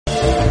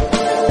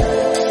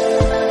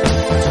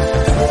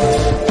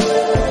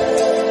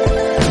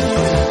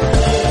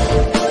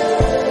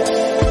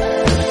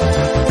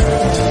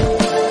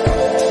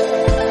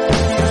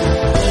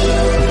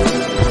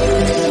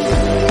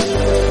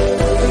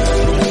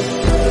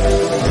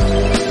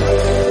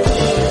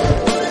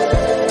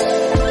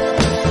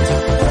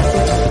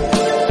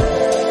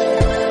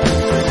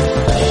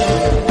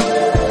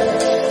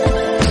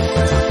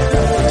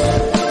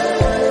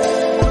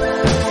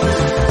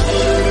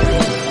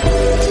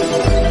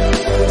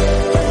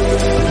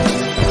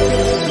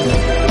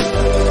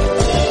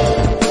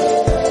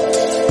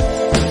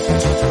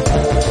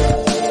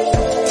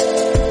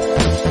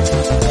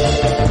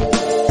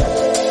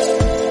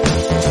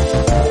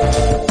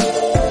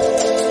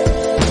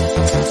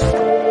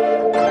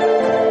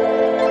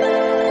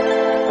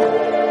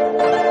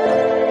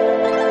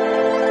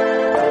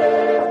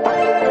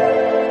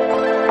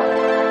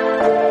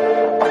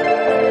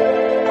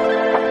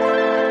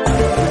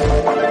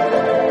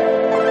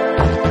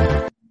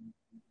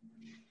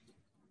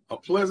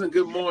pleasant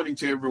good morning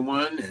to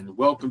everyone, and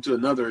welcome to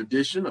another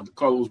edition of the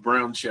Carlos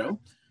Brown Show,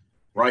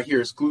 right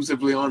here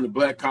exclusively on the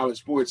Black College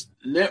Sports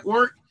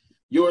Network.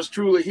 Yours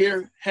truly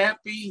here.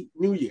 Happy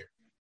New Year.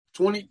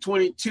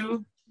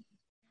 2022,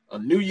 a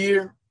new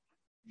year.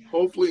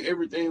 Hopefully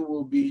everything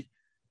will be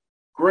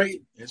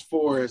great as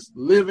far as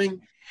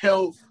living,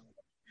 health,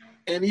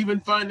 and even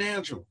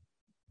financial.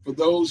 For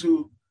those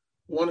who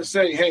want to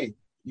say, hey,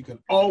 you can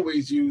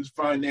always use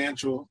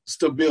financial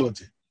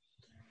stability.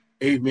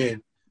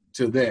 Amen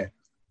to that.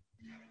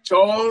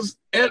 Charles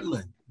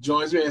Edmond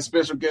joins me as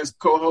special guest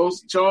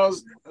co-host.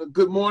 Charles,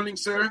 good morning,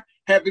 sir.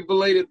 Happy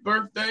belated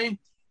birthday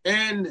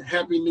and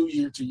Happy New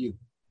Year to you.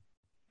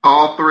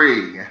 All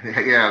three.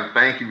 Yeah,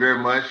 thank you very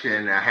much.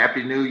 And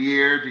Happy New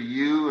Year to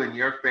you and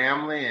your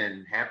family,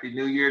 and Happy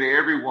New Year to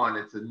everyone.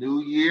 It's a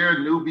new year,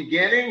 new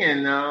beginning,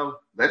 and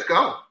let's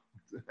go.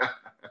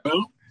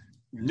 Well,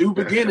 new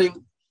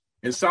beginning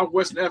in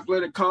Southwestern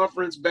Athletic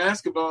Conference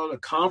basketball. The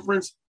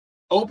conference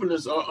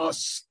openers are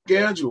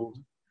scheduled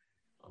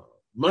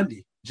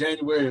Monday,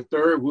 January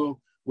 3rd.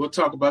 We'll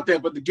talk about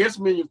that. But the guest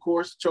menu, of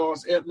course,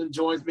 Charles Edmond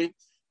joins me.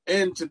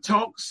 And to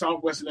talk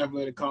Southwestern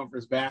Athletic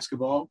Conference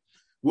basketball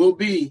will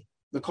be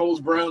the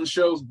Coles Brown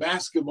Show's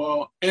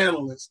basketball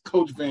analyst,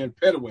 Coach Van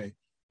Pettaway.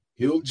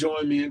 He'll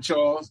join me and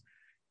Charles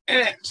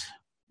at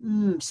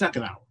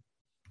second hour,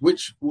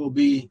 which will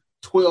be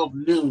 12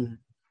 noon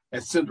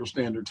at Central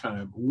Standard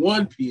Time,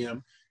 1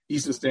 p.m.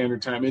 Eastern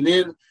Standard Time. And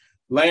then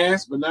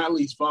last but not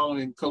least,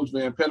 following Coach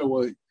Van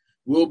Pettaway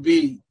will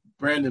be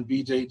Brandon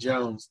B.J.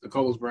 Jones, the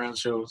Coles Brown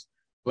Show's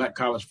Black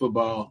College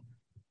football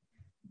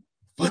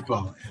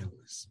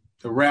analyst,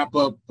 to wrap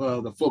up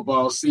the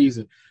football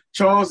season.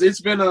 Charles,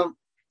 it's been a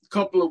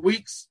couple of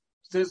weeks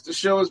since the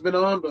show has been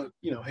on, but,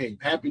 hey,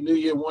 Happy New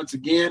Year once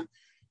again.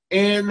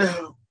 And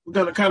we're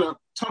going to kind of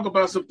talk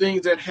about some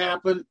things that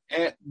happened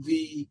at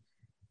the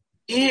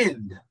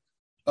end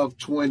of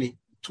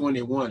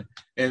 2021.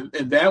 And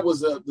that was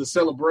the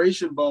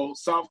Celebration Bowl.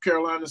 South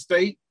Carolina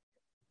State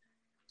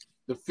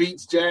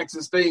defeats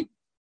Jackson State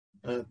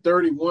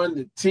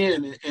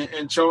 31-10.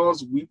 And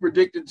Charles, we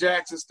predicted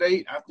Jackson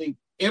State. I think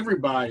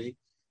everybody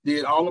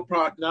did, all the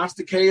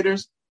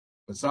prognosticators,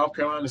 but South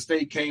Carolina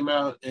State came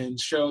out and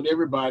showed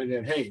everybody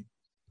that, hey,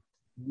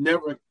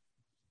 never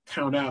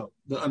count out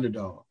the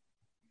underdog.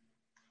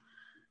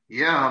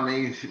 Yeah, I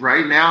mean,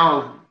 right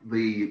now,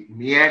 the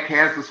MEAC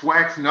has the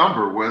SWAC's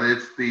number, whether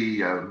it's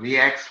the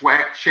MEAC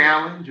SWAC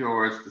Challenge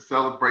or it's the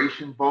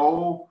Celebration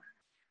Bowl.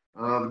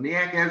 The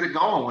MEAC has it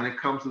going when it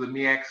comes to the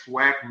MEAC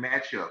SWAC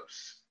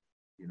matchups.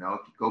 If you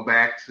go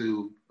back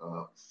to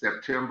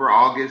September,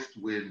 August,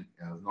 when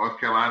North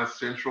Carolina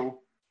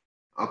Central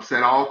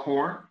upset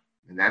Alcorn,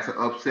 and that's an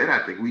upset.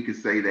 I think we could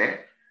say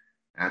that.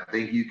 I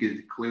think you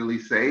could clearly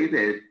say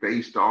that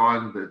based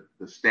on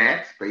the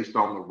stats, based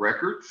on the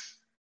records,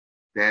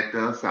 that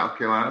South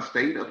Carolina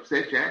State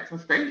upset Jackson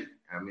State.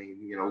 I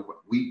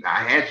mean,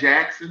 I had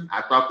Jackson.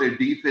 I thought their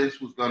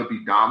defense was going to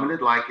be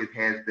dominant like it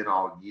has been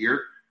all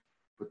year,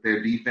 but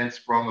their defense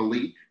sprung a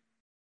leak.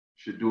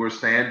 Shedeur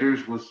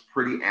Sanders was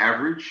pretty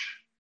average.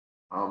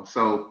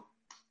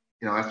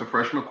 As a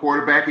freshman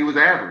quarterback, he was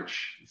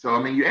average. So,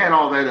 I mean, you add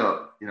all that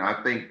up.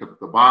 I think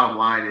the bottom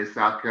line is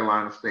South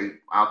Carolina State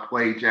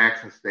outplayed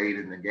Jackson State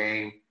in the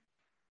game.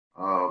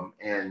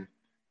 And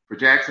for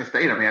Jackson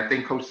State, I mean, I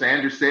think Coach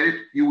Sanders said it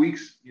a few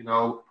weeks,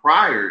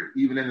 prior,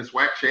 even in the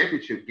SWAC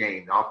championship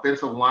game. The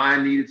offensive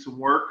line needed some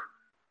work.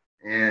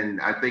 And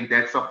I think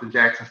that's something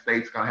Jackson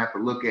State's going to have to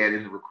look at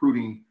in the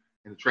recruiting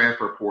and the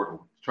transfer portal,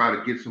 to try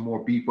to get some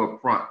more beef up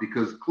front.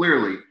 Because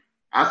clearly,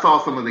 I saw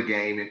some of the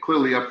game, and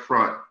clearly up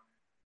front,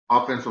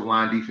 offensive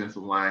line,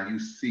 defensive line, you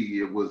see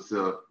it was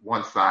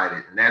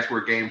one-sided. And that's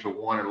where games are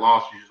won and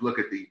lost. You just look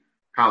at the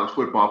college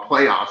football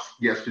playoffs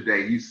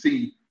yesterday. You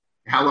see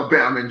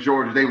Alabama and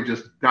Georgia, they were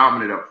just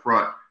dominant up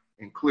front.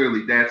 And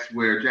clearly that's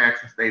where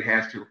Jackson State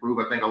has to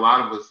improve. I think a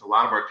lot of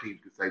our teams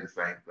could say the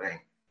same thing.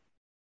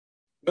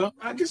 Well,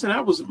 I guess, and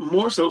I was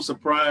more so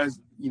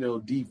surprised,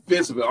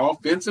 defensively.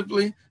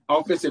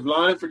 Offensive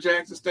line for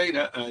Jackson State,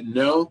 I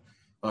know,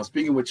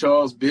 speaking with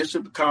Charles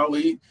Bishop, a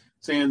colleague,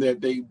 saying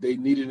that they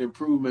needed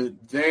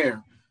improvement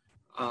there.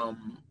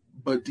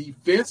 But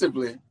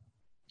defensively,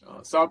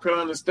 South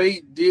Carolina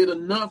State did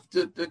enough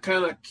to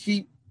kind of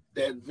keep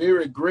that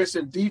very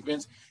aggressive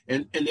defense,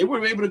 and they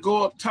were able to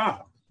go up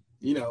top.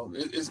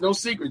 It's no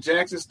secret.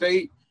 Jackson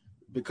State,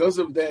 because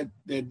of that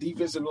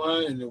defensive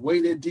line and the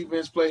way their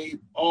defense played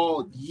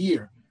all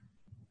year,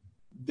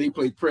 they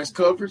played press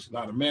coverage, a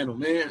lot of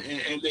man-on-man,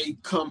 and they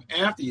come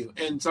after you.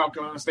 And South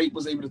Carolina State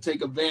was able to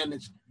take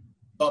advantage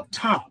up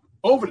top,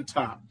 over the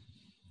top,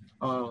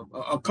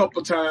 a couple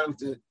of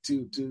times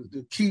to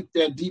keep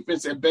that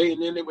defense at bay,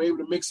 and then they were able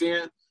to mix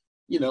in,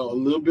 a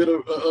little bit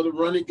of the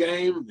running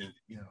game,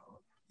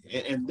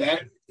 and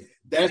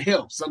that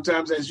helps.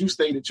 Sometimes, as you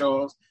stated,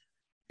 Charles,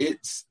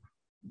 it's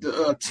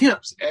the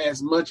attempts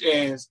as much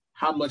as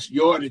how much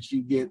yardage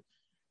you get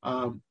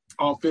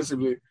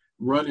offensively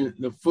running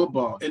the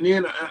football. And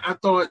then I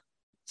thought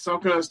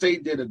South Carolina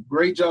State did a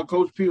great job,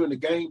 Coach Pugh, in the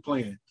game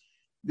plan.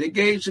 They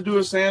gave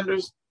Shedeur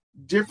Sanders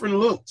different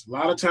looks. A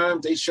lot of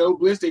times they show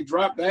blitz, they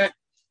drop back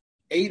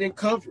 8 in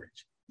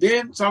coverage.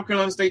 Then South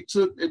Carolina State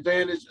took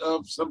advantage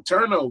of some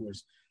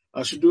turnovers.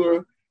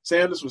 Shedeur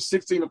Sanders was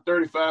 16 of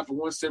 35 for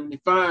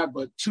 175,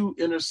 but 2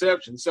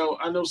 interceptions. So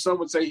I know some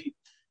would say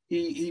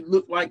he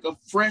looked like a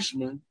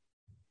freshman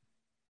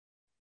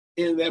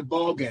in that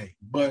ball game.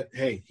 But,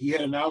 hey, he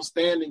had an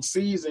outstanding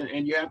season,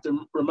 and you have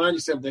to remind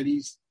yourself that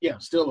he's,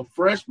 still a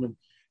freshman.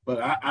 But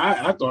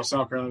I thought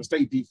South Carolina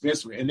State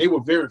defensively, and they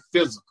were very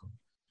physical,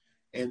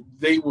 and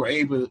they were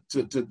able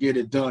to get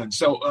it done.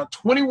 So a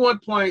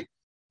 21-point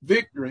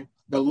victory,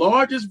 the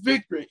largest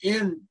victory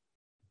in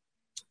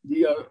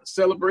the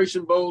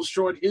Celebration Bowl's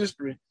short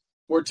history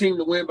for a team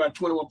to win by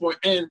 21 points.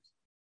 And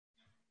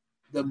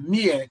the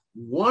MEAC,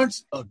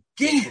 once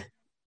again,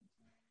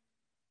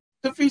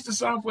 defeats the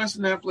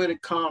Southwestern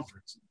Athletic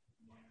Conference.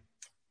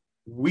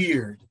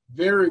 Weird,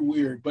 very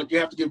weird, but you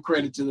have to give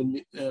credit to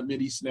the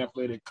Mid-Eastern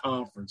Athletic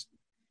Conference.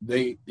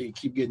 They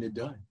keep getting it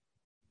done.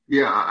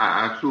 Yeah,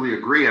 I absolutely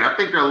agree. And I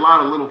think there are a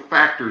lot of little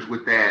factors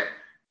with that.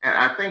 And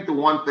I think the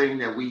one thing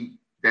that we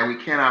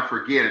cannot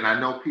forget, and I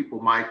know people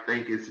might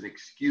think it's an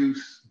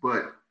excuse,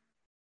 but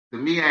the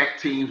MEAC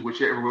teams,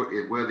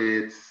 whether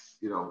it's,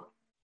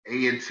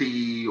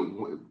 A&T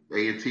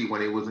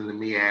when it was in the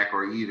MEAC,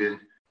 or even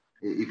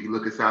if you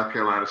look at South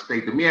Carolina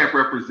State, the MEAC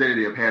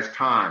representative has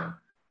time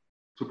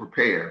to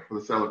prepare for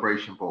the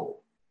Celebration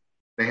Bowl.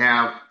 They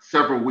have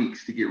several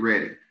weeks to get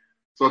ready.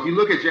 So if you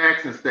look at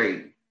Jackson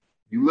State,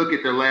 you look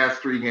at their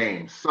last 3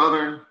 games: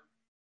 Southern,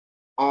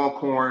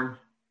 Alcorn,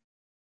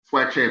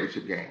 SWAC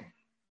championship game.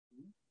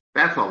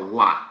 That's a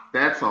lot.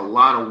 That's a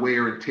lot of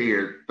wear and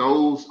tear.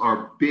 Those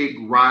are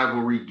big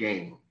rivalry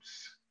games,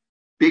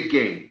 big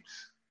games.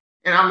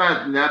 And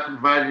I'm not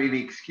providing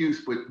any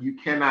excuse, but you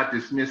cannot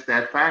dismiss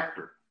that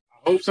factor.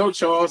 I hope so,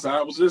 Charles.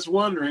 I was just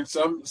wondering.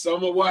 Some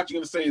are watching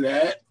and say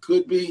that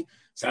could be,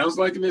 sounds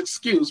like an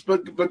excuse,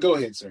 but go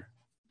ahead, sir.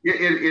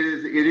 It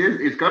is.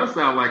 It's going to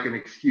sound like an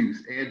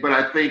excuse, but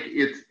I think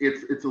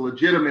it's a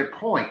legitimate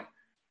point.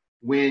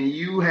 When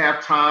you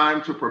have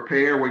time to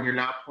prepare, when you're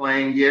not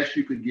playing, yes,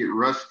 you could get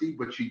rusty,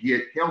 but you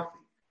get healthy.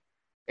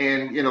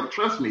 And,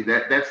 trust me,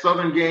 that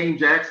Southern game,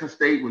 Jackson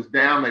State was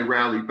down. They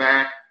rallied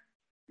back,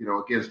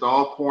 against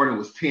Alcorn. It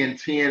was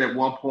 10-10 at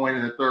one point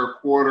in the third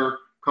quarter,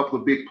 a couple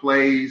of big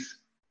plays.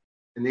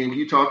 And then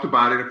you talked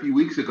about it a few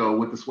weeks ago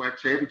with the SWAC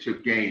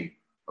championship game,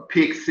 a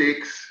pick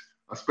six,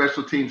 a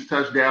special teams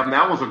touchdown.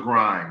 That was a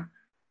grind.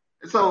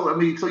 So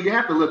you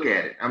have to look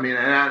at it. And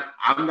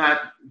I'm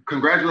not –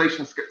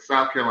 congratulations,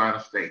 South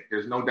Carolina State.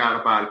 There's no doubt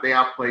about it. They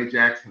outplayed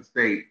Jackson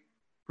State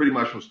pretty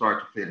much from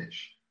start to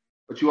finish.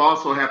 But you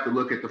also have to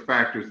look at the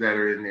factors that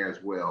are in there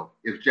as well.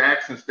 If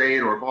Jackson State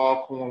or if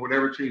Alcorn,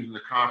 whatever teams in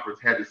the conference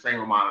had the same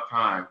amount of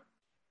time,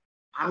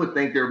 I would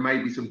think there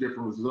may be some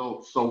different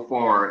results so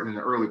far in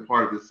the early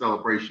part of the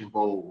Celebration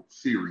Bowl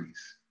series.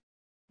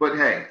 But,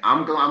 hey,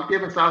 I'm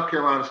giving South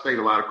Carolina State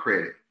a lot of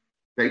credit.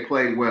 They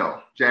played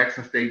well.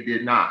 Jackson State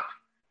did not.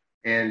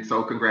 And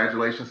so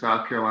congratulations,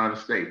 South Carolina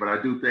State. But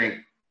I do think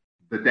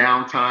the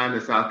downtime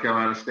that South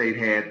Carolina State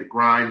had, the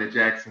grind that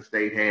Jackson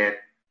State had,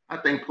 I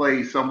think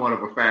plays somewhat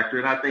of a factor.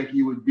 And I think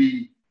it wouldn't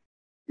be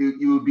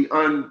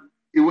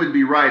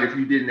right if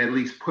you didn't at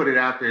least put it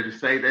out there to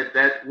say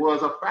that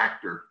was a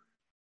factor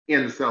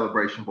in the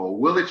Celebration Bowl.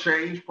 Will it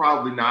change?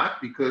 Probably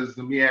not, because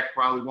the MEAC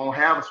probably won't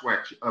have a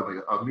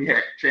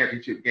MEAC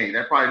championship game.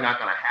 That's probably not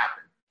going to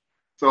happen.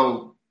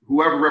 So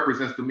whoever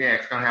represents the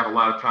MEAC is going to have a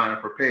lot of time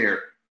to prepare.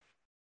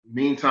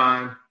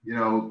 Meantime,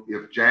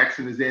 if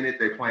Jackson is in it,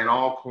 they're playing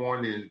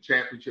Alcorn in the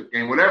championship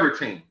game, whatever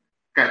team,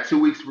 got 2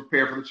 weeks to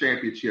prepare for the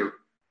championship,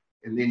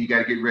 and then you got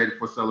to get ready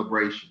for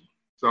celebration.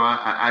 So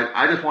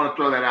I just want to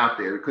throw that out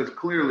there, because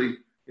clearly,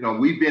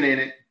 we've been in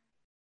it,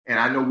 and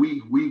I know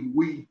we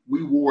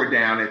wore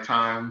down at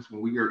times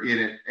when we were in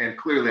it, and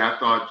clearly I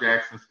thought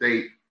Jackson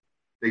State,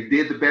 they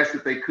did the best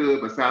that they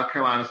could, but South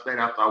Carolina State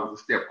I thought was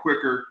a step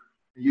quicker.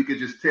 And you could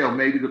just tell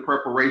maybe the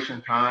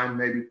preparation time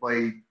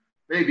played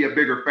maybe a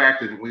bigger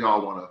factor than we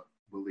all want to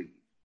believe.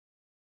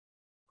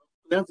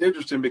 That's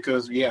interesting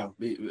because,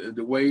 the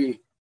way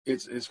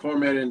it's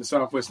formatted in the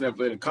Southwestern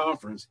Athletic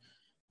Conference,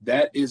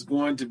 that is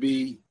going to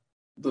be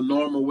the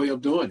normal way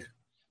of doing it.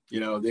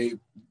 The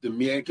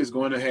MEAC is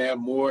going to have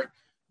more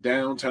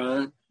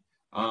downtime,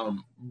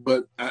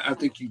 but I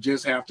think you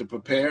just have to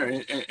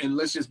prepare. And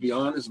let's just be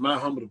honest, my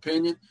humble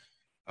opinion,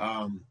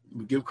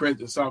 we give credit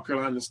to South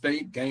Carolina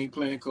State. Game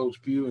plan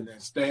coach Pugh and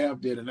that staff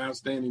did an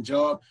outstanding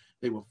job.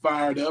 They were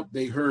fired up.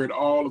 They heard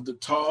all of the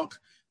talk.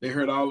 They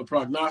heard all the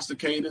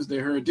prognosticators. They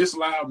heard this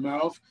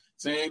loudmouth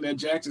saying that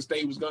Jackson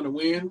State was going to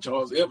win.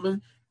 Charles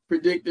Ipman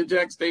predicted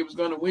Jackson State was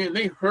going to win.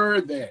 They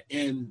heard that,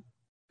 and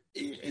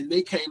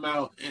they came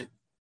out and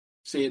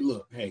said,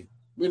 look, hey,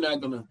 we're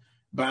not going to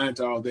buy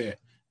into all that.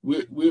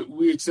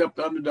 We accept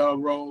the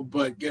underdog role,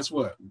 but guess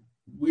what?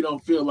 We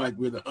don't feel like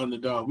we're the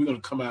underdog. We're going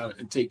to come out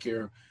and take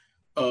care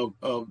of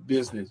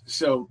business.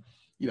 So,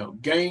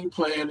 game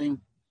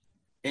planning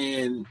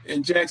and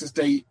Jackson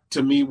State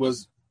to me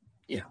was,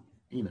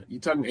 you're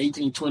talking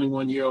 18,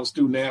 21-year-old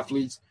student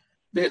athletes.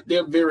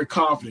 they're very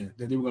confident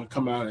that they were going to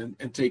come out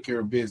and take care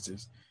of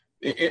business.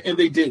 And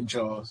they didn't,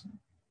 Charles.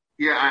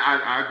 Yeah,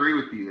 I agree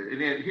with you.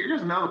 And then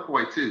here's another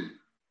point, too.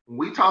 When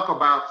we talk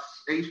about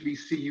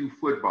HBCU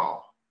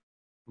football,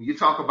 when you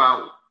talk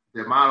about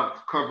the amount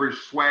of coverage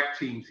SWAC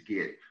teams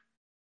get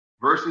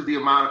versus the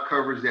amount of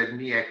coverage that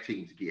MEAC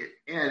teams get.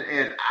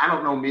 And I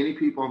don't know many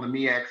people on the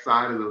MEAC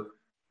side of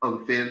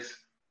the fence,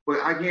 but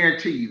I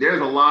guarantee you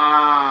there's a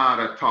lot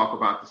of talk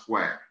about the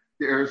SWAC.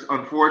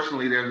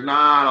 Unfortunately, there's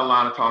not a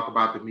lot of talk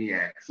about the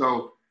MEAC.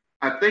 So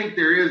I think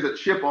there is a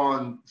chip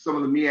on some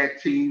of the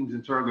MEAC teams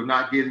in terms of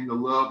not getting the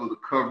love of the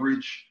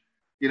coverage.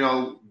 You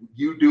know,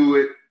 you do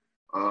it,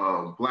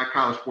 Black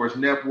College Sports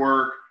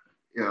Network,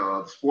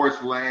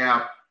 Sports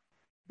Lab.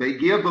 They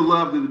give the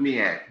love to the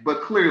MEAC,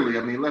 but clearly,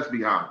 I mean, let's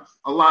be honest,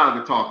 a lot of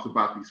the talk's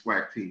about these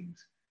SWAC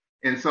teams.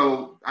 And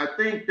so I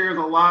think there's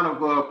a lot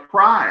of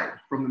pride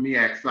from the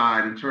MEAC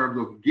side in terms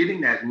of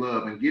getting that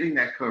love and getting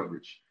that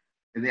coverage.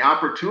 And the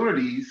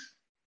opportunities,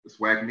 the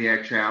SWAC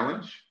MEAC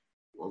Challenge,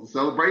 well, the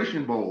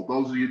Celebration Bowl,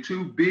 those are your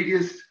two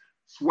biggest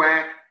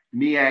SWAC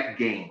MEAC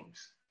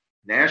games.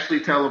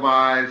 Nationally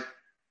televised,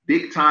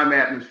 big time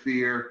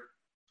atmosphere.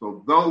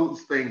 So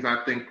those things,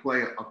 I think,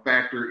 play a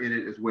factor in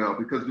it as well,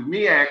 because the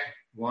MEAC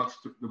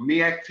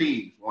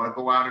teams want to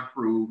go out and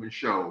prove and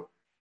show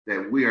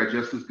that we are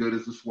just as good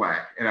as the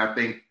SWAC. And I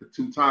think the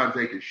two times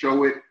they can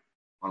show it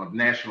on a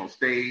national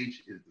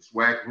stage is the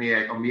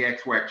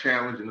MEAC SWAC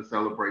Challenge and the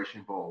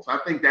Celebration Bowl. So I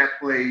think that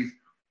plays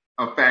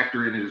a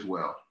factor in it as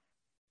well.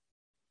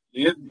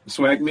 Yeah,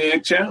 SWAC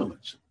MEAC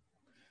Challenge.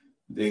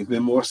 They've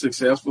been more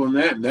successful in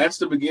that, and that's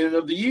the beginning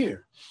of the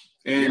year.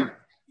 And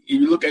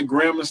you look at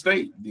Grambling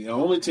State, the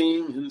only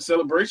team in the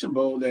Celebration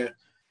Bowl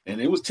and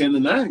it was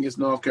 10-9 against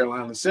North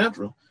Carolina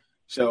Central.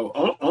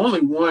 So only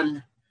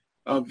one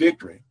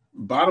victory.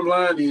 Bottom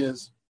line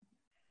is,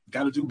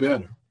 got to do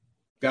better.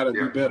 Got to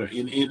do better.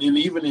 And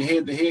even in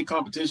head-to-head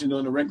competition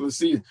during the regular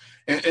season.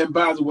 And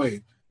by the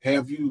way,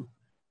 have you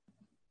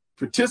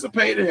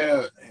participated?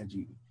 Have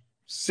you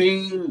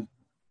seen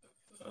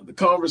the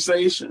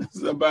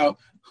conversations about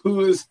who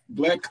is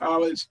Black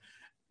College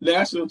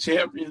national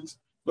champions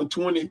for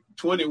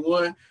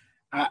 2021?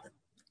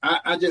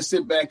 I just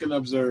sit back and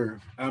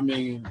observe. I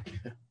mean,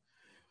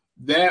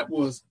 that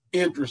was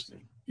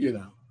interesting, you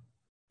know.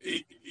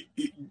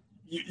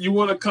 You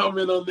want to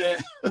comment on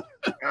that?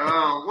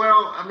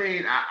 Well, I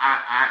mean,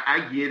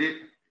 I get it.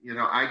 You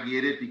know, I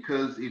get it,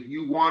 because if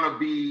you want to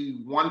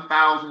be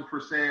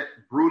 1,000%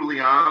 brutally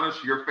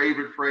honest, your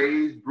favorite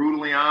phrase,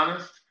 brutally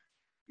honest,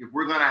 if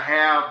we're going to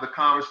have the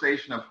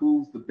conversation of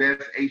who's the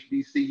best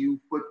HBCU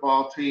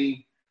football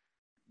team,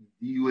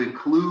 you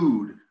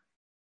include,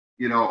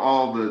 you know,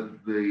 all the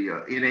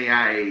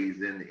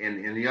NAIAs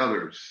and the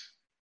others.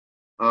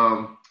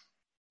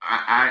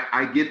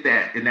 I get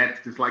that, and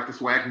that's just like the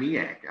SWAC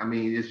MEAC. I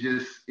mean,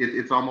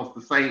 it's almost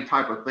the same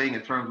type of thing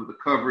in terms of the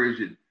coverage,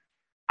 and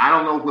I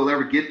don't know if we'll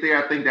ever get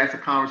there. I think that's a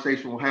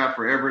conversation we'll have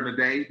forever and a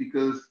day,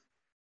 because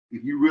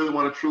if you really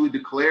want to truly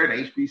declare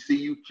an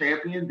HBCU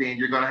champion, then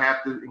you're going to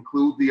have to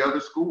include the other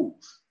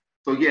schools.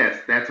 So yes,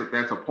 that's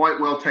a point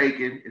well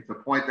taken. It's a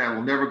point that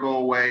will never go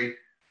away.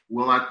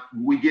 Will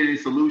we get any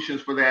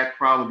solutions for that?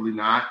 Probably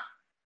not.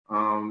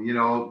 You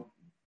know,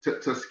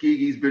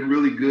 Tuskegee's been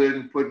really good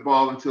in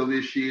football until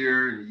this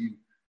year. And you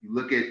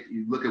look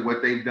at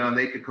what they've done.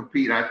 They could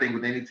compete, I think,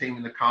 with any team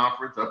in the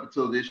conference up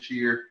until this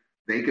year.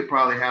 They could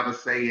probably have a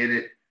say in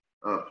it.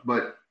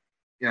 But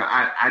you know,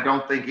 I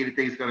don't think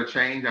anything's going to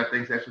change. I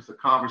think that's just a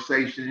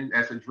conversation.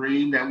 That's a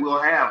dream that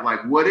we'll have.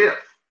 Like, what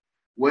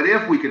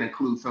if we can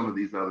include some of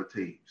these other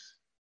teams?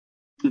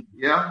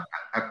 Yeah,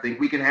 I think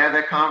we can have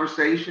that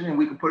conversation and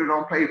we can put it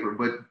on paper,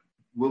 but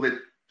will it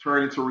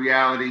turn into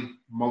reality?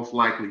 Most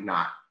likely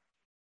not.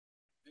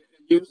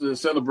 Usually the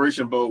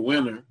Celebration Bowl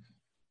winner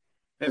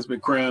has been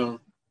crowned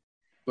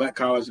Black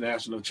College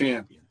national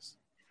champions.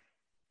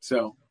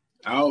 So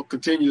I'll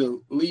continue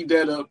to leave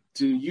that up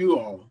to you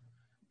all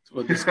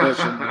for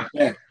discussion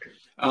with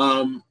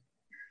that.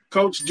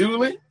 Coach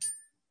Dooley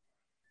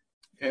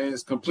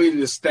has completed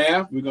his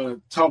staff. We're going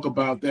to talk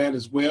about that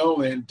as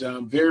well. And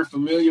I'm very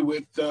familiar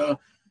with the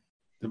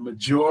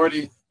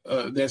majority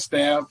of that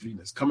staff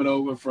that's coming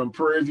over from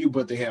Prairie View,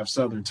 but they have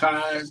Southern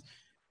ties,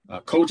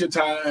 coaching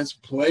ties,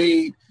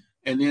 played.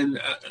 And then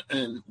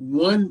and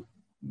one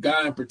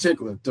guy in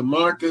particular,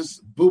 DeMarcus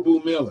Boo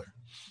Boo Miller,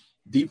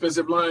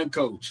 defensive line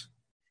coach,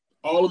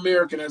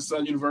 All-American at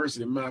Southern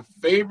University. My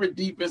favorite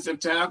defensive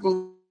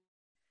tackle,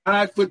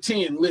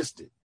 5'10"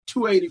 listed,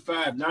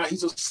 285. Now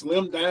he's a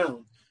slim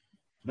down.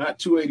 Not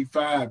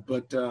 285,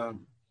 but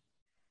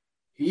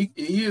he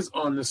is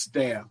on the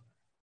staff.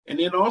 And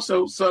then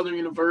also Southern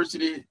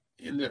University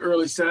in the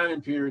early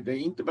signing period, they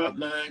inked about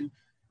 9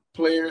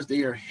 players.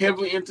 They are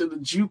heavily into the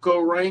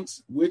JUCO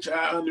ranks, which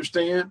I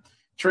understand.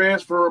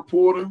 Transfer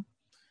portal.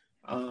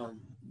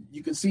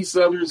 You can see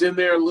Southern's in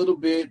there a little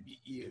bit.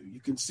 You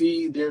can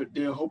see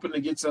they're hoping to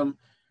get some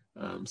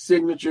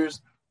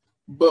signatures.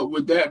 But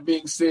with that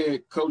being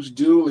said, Coach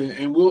Dooley,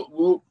 and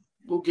we'll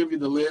give you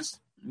the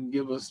list and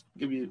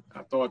give you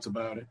our thoughts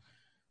about it.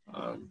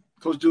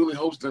 Coach Dooley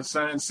hopes to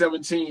sign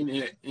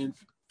 17 in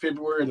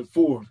February the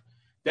 4th.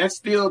 That's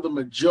still the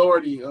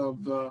majority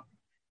of the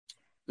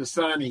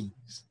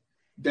signings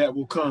that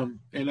will come.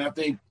 And I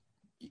think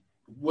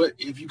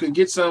if you can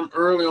get some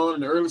early on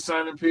in the early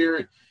signing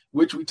period,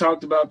 which we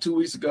talked about 2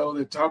 weeks ago,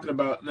 they're talking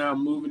about now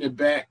moving it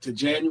back to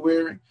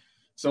January.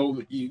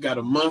 So you got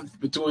a month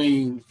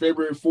between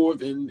February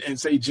 4th and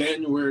say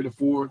January the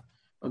 4th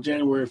or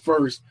January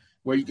 1st,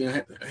 where you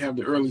can have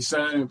the early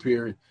signing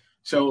period.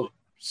 So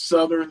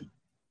Southern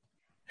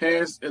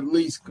has at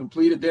least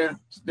completed their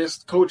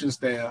coaching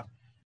staff,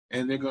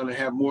 and they're going to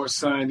have more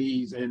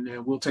signees,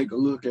 and we'll take a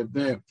look at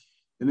that.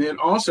 And then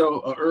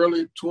also an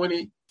early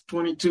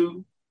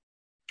 2022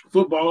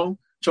 football,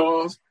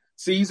 Charles,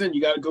 season.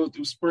 You got to go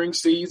through spring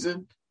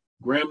season.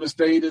 Grambling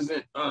State is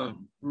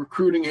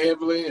recruiting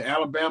heavily.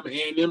 Alabama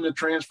A&M, the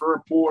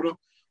transfer portal.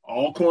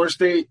 Alcorn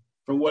State,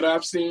 from what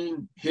I've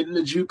seen, hitting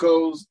the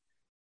JUCOs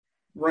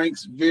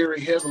ranks very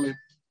heavily.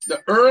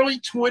 The early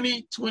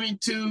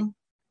 2022,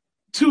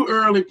 too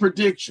early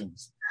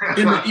predictions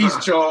in the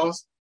East,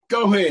 Charles.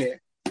 Go ahead.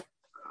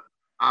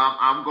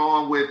 I'm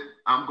going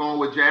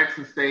with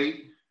Jackson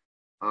State.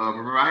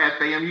 Remember, I had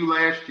FAMU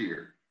last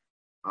year.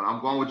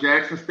 I'm going with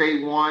Jackson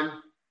State 1.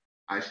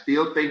 I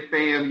still think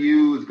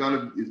FAMU is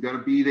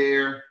gonna be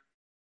there,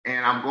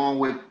 and I'm going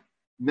with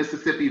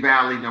Mississippi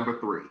Valley number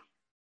 3.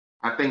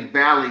 I think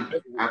Valley.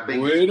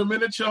 Wait a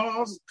minute,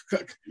 Charles.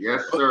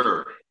 Yes,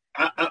 sir.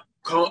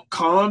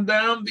 Calm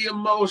down the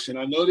emotion.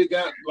 I know they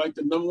got like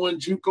the number 1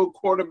 JUCO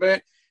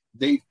quarterback.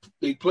 They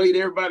played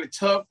everybody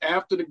tough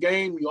after the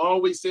game. You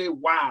always said,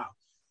 "Wow,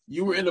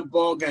 you were in the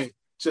ball game."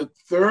 To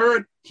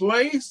 3rd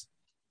place.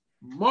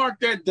 Mark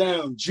that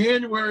down.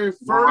 January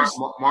 1st.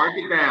 Mark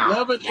it down.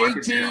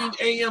 11:18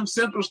 a.m.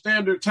 Central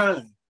Standard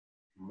Time.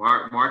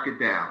 Mark it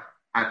down.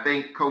 I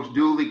think Coach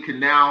Dooley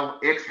can now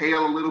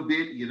exhale a little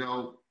bit.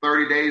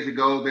 30 days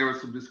ago, there was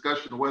some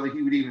discussion of whether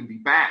he would even be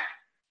back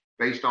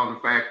based on the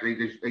fact they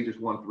just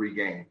won 3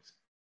 games.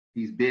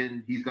 He's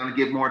going to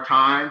get more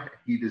time.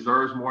 He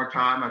deserves more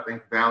time. I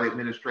think Valley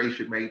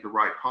administration made the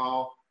right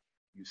call.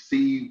 You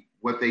see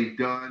what they've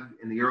done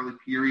in the early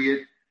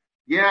period.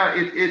 Yeah,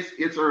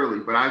 it's early,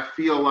 but I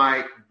feel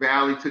like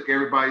Valley took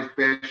everybody's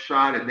best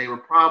shot, and they were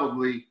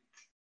probably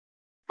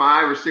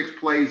 5 or 6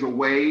 plays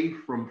away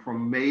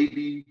from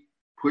maybe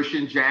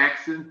pushing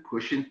Jackson,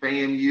 pushing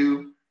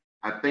FAMU.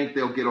 I think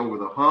they'll get over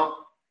the hump,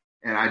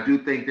 and I do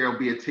think there'll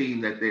be a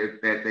team that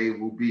they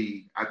will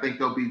be. I think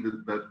they'll be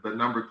the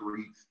number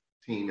 3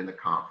 team in the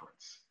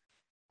conference.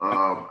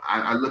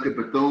 I look at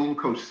Bethune.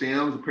 Coach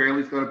Sims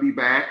apparently is going to be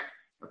back.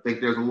 I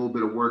think there's a little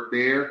bit of work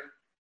there.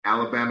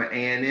 Alabama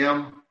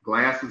A&M.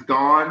 Glass is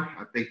gone.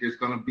 I think there's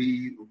going to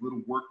be a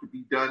little work to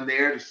be done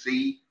there to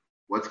see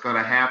what's going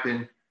to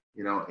happen,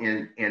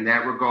 in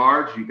that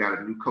regard. You got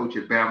a new coach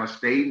at Bama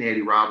State, and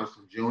Eddie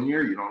Robinson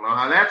Jr. You don't know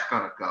how that's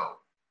going to go.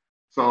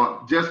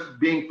 So just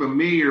being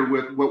familiar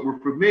with what we're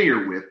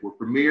familiar with. We're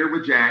familiar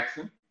with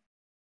Jackson.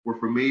 We're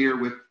familiar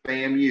with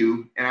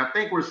FAMU. And I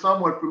think we're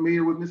somewhat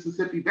familiar with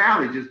Mississippi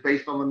Valley just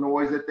based on the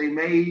noise that they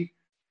made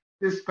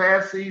this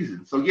past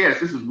season. So, yes,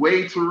 this is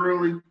way too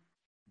early.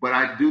 But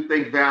I do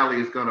think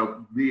Valley is going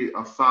to be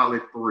a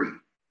solid 3.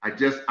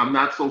 I'm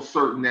not so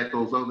certain that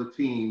those other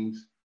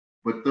teams,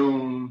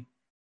 Bethune,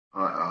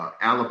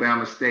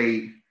 Alabama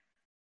State,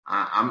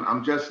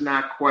 I'm just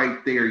not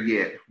quite there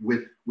yet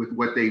with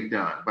what they've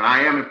done. But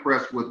I am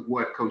impressed with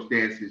what Coach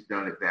Dancy has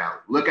done at Valley.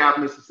 Look out,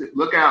 Mississippi.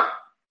 Look out,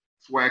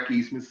 SWAC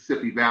East.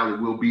 Mississippi Valley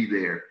will be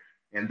there,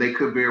 and they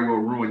could very well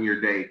ruin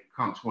your day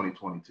come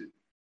 2022.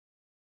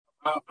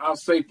 I'll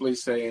safely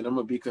say, and I'm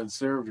going to be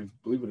conservative,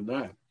 believe it or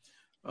not,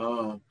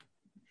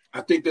 I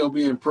think they'll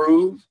be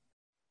improved.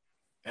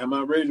 Am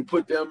I ready to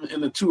put them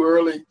in the too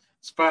early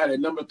spot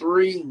at number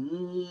 3?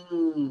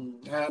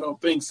 I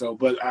don't think so.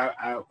 But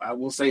I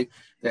will say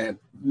that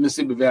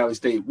Mississippi Valley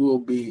State will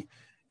be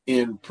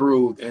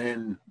improved.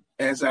 And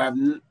as I've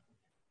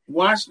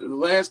watched the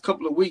last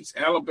couple of weeks,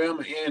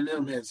 Alabama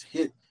A&M has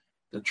hit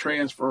the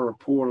transfer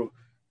portal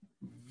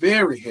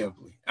very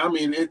heavily. I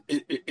mean,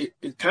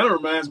 it kind of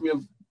reminds me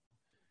of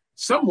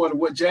somewhat of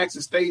what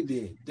Jackson State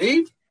did.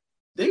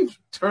 They've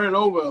turned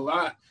over a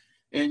lot,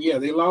 and yeah,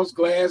 they lost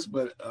Glass,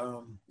 but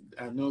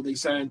I know they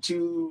signed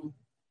 2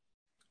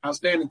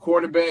 outstanding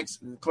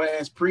quarterbacks in the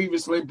class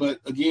previously, but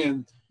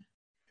again,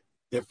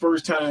 their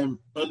first time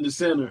under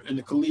center in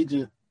the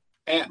collegiate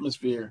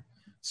atmosphere.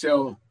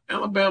 So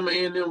Alabama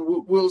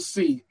A&M, we'll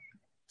see.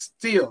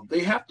 Still,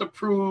 they have to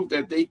prove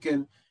that they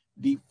can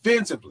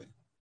defensively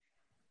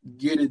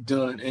get it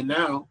done, and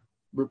now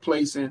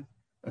replacing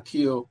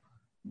Akil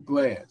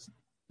Glass.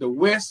 The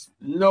West,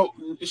 no,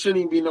 it shouldn't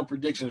even be no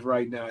predictions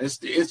right now. It's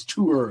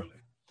too early.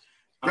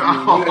 I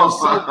mean,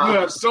 you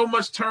have so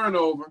much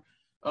turnover.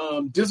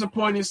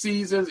 Disappointing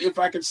seasons, if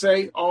I could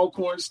say.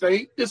 Alcorn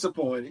State,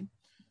 disappointing.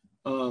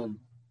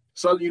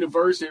 Southern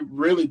University,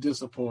 really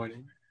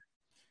disappointing.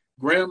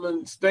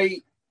 Grambling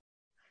State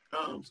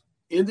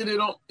ended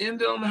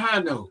on a high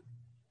note.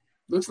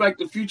 Looks like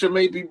the future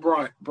may be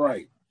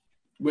bright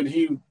with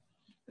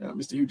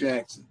Mr. Hugh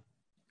Jackson.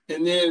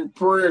 And then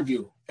Prairie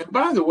View, And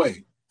by the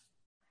way,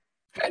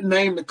 hadn't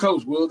named the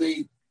coach. Will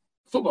they,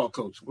 football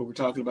coach, what we're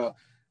talking about,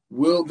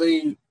 will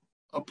they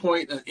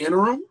appoint an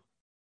interim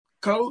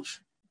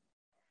coach?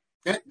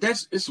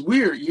 It's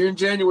weird. You're in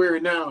January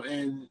now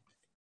and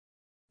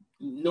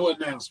no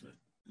announcement.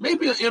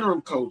 Maybe an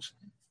interim coach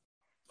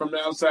from the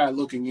outside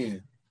looking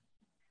in.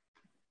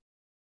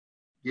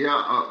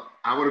 Yeah,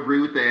 I would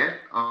agree with that.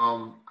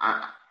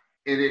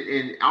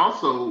 And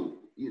also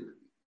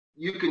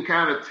you can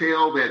kind of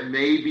tell that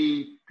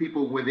maybe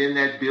people within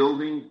that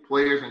building,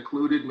 players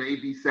included, may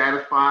be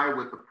satisfied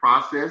with the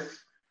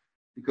process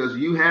because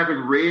you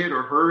haven't read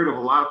or heard of a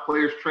lot of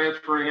players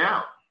transferring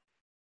out.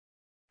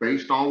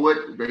 Based on what,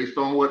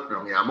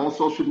 I mean, I'm on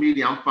social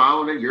media, I'm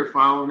following it, you're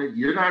following it.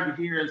 You're not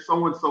hearing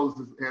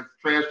so-and-so has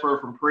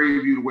transferred from Prairie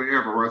View to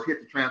wherever or has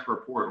hit the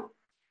transfer portal.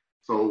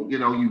 So,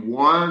 you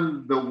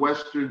won the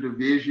Western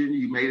Division,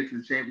 you made it to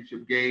the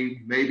championship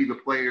game. Maybe the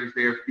players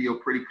there feel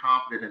pretty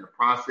confident in the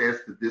process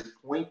to this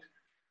point.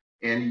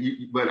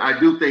 But I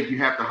do think you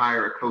have to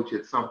hire a coach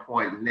at some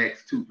point in the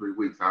next 2-3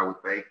 weeks, I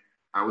would think.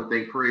 I would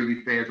think Prairie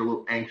View fans are a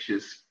little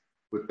anxious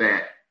with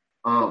that.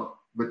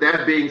 But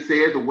that being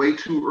said, the way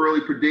too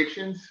early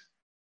predictions,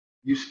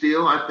 you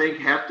still, I think,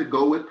 have to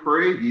go with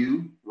Prairie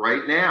View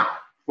right now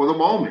for the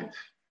moment.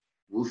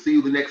 We'll see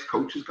who the next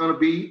coach is going to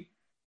be.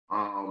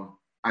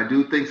 I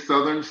do think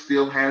Southern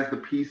still has the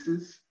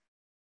pieces.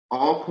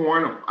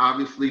 Alcorn,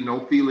 obviously,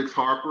 no Felix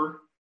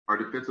Harper. Our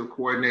defensive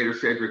coordinator,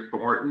 Cedric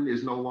Thornton,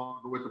 is no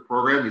longer with the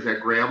program. He's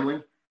at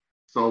Grambling.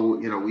 So,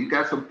 we've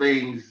got some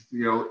things,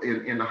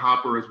 in the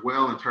hopper as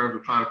well in terms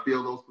of trying to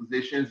fill those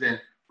positions.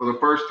 And for the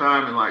first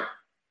time in like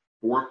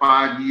 4 or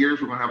 5 years,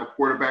 we're going to have a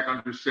quarterback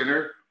under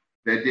center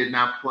that did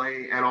not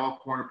play at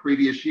Alcorn the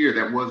previous year,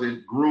 that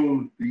wasn't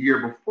groomed the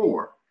year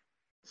before.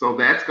 So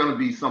that's going to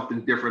be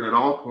something different at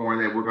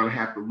Alcorn that we're going to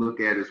have to look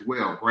at as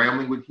well.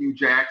 Grambling with Hugh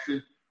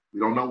Jackson. We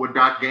don't know what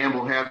Doc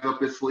Gamble has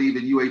up his sleeve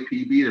at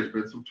UAPB. There's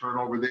been some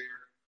turnover there.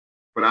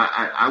 But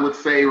I would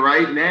say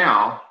right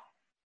now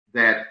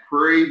that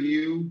Prairie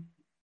View,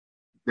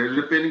 they're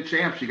defending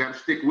champs. You got to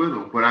stick with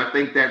them. But I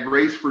think that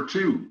race for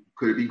two,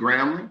 could it be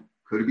Grambling?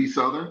 Could it be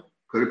Southern?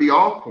 Could it be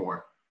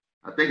Alcorn?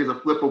 I think it's a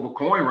flip of a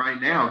coin right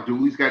now.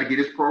 Dooley's got to get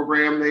his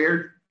program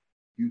there.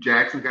 Hugh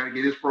Jackson's got to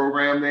get his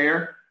program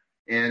there.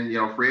 And,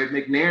 Fred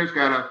McNair's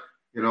got to,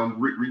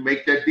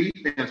 remake that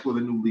defense with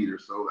a new leader.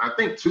 So I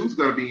think two's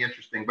going to be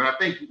interesting. But I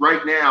think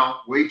right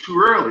now, way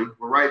too early,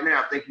 but right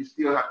now I think you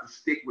still have to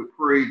stick with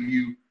Prairie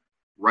View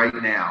right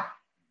now.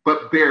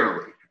 But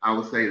barely, I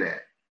would say that.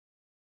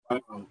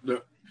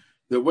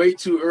 The way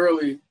too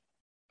early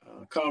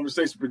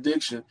conversation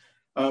prediction.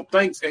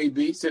 Thanks,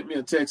 AB. Sent me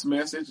a text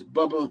message.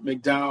 Bubba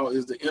McDowell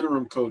is the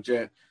interim coach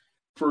at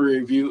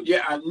Prairie View.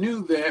 Yeah, I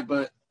knew that,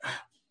 but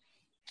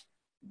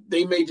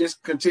they may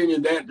just continue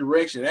in that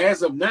direction.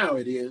 As of now,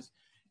 it is.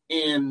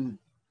 And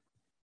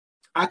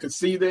I could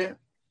see that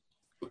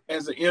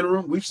as an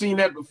interim. We've seen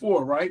that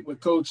before, right, with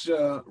Coach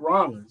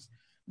Rollins,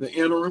 the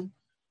interim.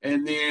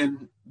 And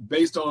then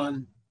based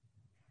on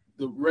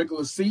the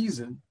regular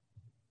season,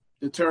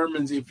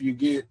 determines if you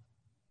get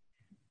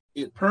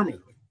it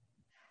permanently.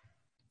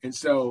 And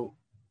so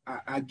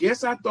I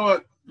guess I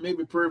thought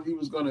maybe Prairie View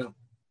was going to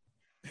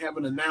have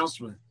an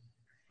announcement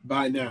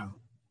by now.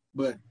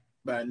 But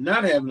by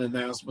not having an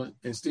announcement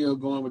and still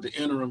going with the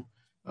interim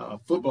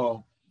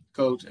football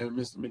coach and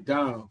Mr.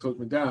 McDowell, Coach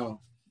McDowell,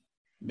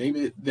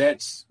 maybe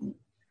that's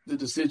the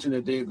decision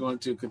that they're going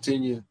to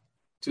continue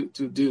to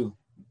do.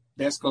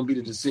 That's going to be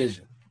the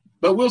decision.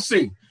 But we'll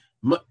see.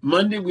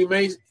 Monday we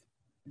may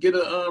get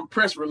a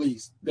press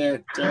release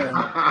that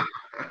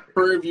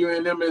Prairie View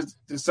and them has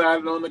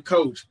decided on the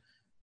coach.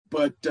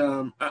 But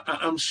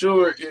I'm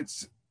sure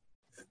it's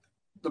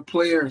the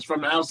players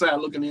from the outside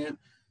looking in.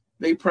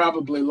 They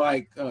probably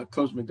like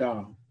Coach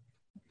McDowell.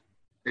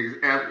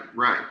 Exactly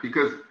right,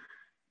 because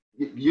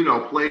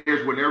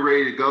players when they're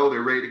ready to go,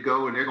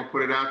 and they're gonna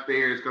put it out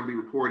there. It's gonna be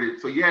reported.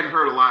 So you hadn't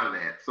heard a lot of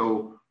that.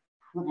 So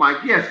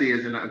my guess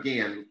is, and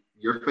again,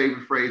 your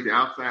favorite phrase, the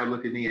outside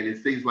looking in.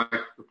 It seems like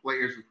the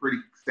players are pretty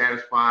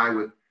satisfied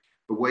with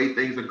the way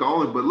things are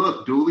going. But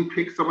look, Dooley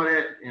picked some of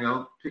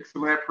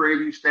that Prairie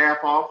View staff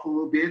off a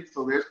little bit.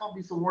 So there's gonna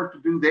be some work to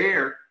do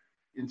there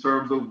in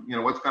terms of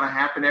what's gonna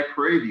happen at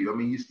Prairie View. I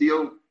mean,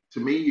 to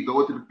me, you go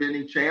with the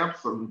defending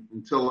champs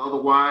until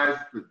otherwise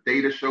the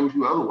data shows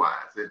you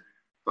otherwise. And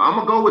so I'm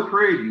going to go with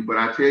Prairie View, but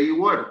I tell you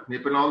what,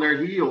 nipping on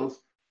their heels,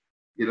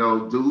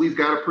 Dooley's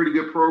got a pretty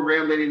good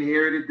program that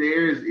inherited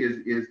there.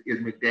 Is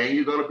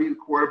McDaniel going to be the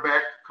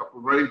quarterback? A couple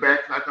of running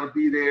backs not going to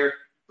be there.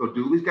 So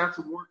Dooley's got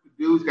some work to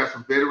do. He's got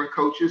some veteran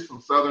coaches,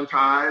 some Southern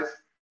ties.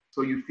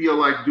 So you feel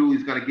like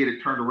Dooley's going to get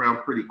it turned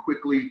around pretty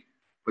quickly.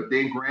 But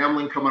then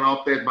Grambling coming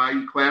off that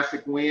Bayou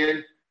Classic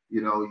win,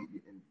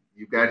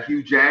 you've got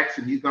Hugh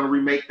Jackson. He's going to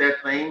remake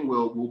that thing.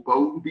 Will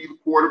Bowden be the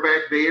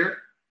quarterback there?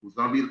 Who's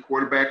going to be the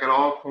quarterback at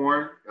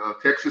Alcorn?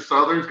 Texas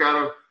Southern's got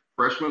a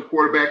freshman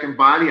quarterback in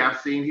Body.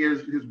 I've seen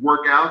his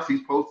workouts.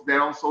 He's posted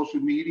that on social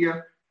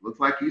media.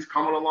 Looks like he's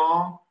coming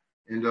along.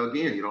 And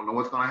again, you don't know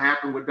what's going to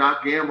happen with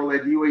Doc Gamble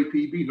at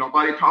UAPB.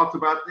 Nobody talks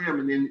about them.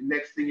 And then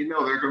next thing you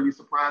know, they're going to be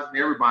surprising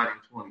everybody in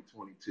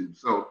 2022.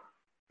 So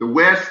the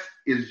West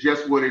is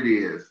just what it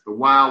is, the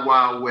wild,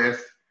 wild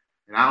West.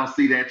 And I don't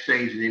see that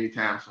changing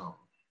anytime soon.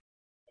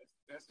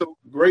 That's a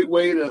great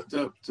way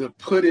to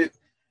put it,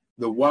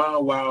 the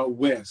wild, wild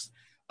West.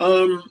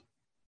 The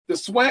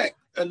SWAC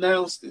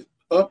announced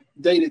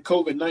updated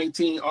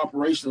COVID-19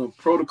 operational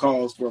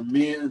protocols for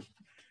men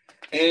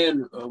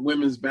and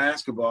women's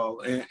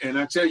basketball. And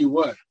I tell you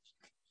what,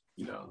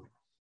 you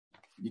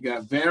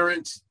got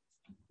variants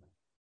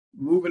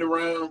moving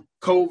around,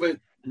 COVID,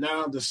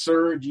 now the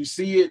surge, you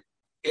see it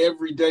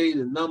every day.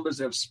 The numbers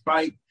have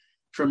spiked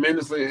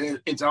tremendously.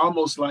 It's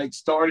almost like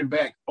starting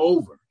back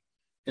over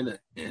in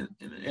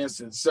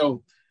essence.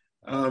 So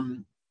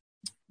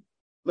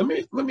let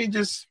me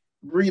just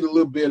read a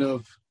little bit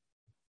of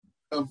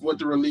what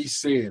the release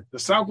said. The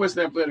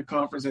Southwestern Athletic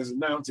Conference has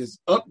announced its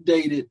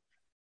updated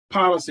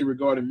policy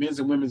regarding men's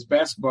and women's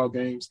basketball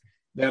games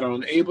that are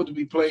unable to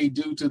be played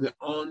due to the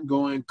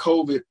ongoing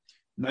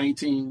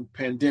COVID-19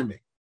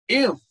 pandemic.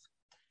 If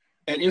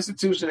an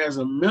institution has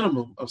a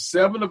minimum of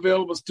 7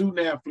 available student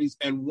athletes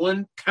and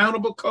 1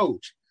 countable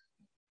coach,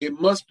 it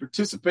must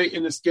participate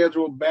in the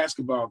scheduled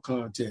basketball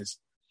contest.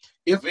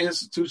 If an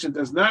institution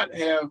does not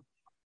have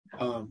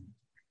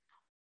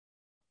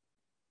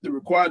the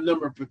required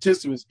number of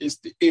participants,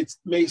 it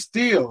may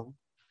still,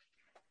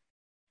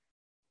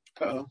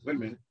 wait a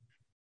minute.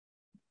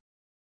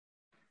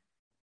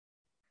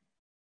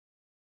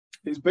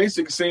 It's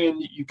basically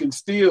saying you can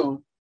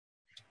still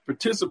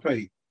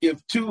participate.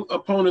 If 2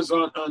 opponents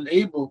are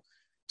unable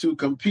to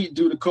compete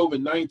due to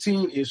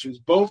COVID-19 issues,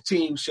 both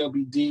teams shall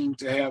be deemed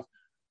to have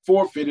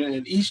forfeited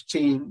and each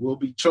team will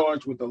be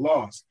charged with a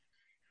loss.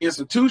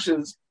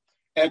 Institutions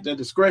at their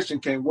discretion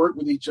can work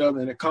with each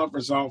other in a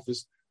conference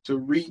office to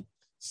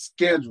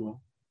reschedule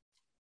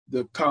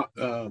the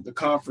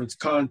conference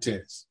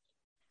contest.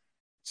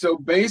 So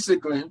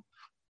basically,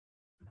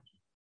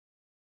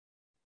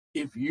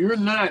 if you're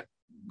not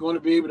going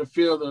to be able to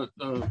fill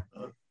a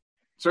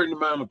certain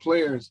amount of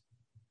players,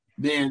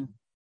 then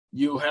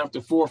you'll have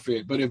to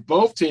forfeit. But if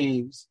both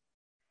teams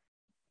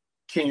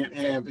can't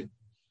have it,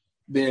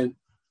 then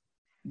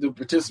the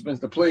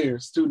participants, the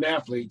players, student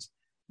athletes,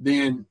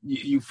 then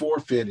you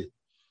forfeit it.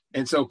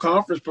 And so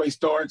conference play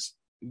starts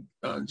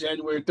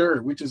January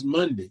 3rd, which is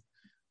Monday.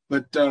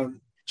 But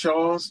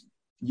Charles,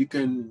 you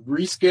can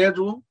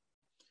reschedule.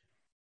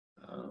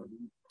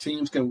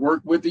 Teams can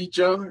work with each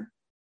other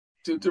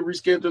to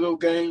reschedule those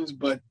games.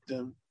 But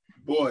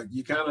boy,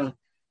 you kind of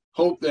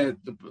hope that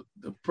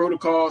the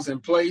protocols in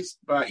place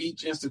by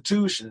each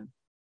institution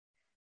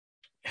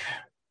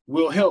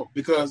will help,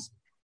 because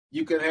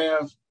you can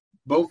have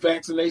both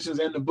vaccinations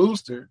and the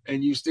booster,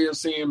 and you're still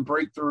seeing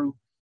breakthrough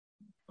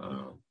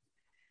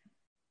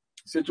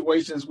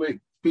situations with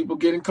people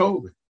getting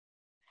COVID.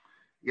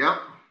 Yep.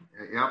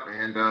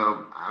 And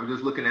I'm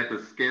just looking at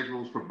the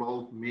schedules for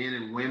both men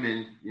and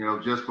women,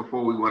 just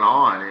before we went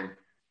on. And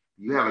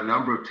you have a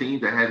number of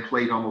teams that hadn't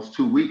played almost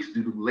 2 weeks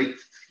due to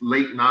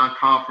late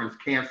non-conference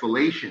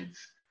cancellations.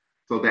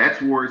 So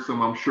that's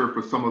worrisome, I'm sure,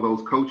 for some of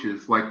those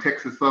coaches like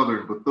Texas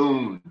Southern,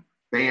 Bethune,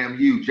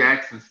 FAMU,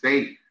 Jackson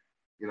State.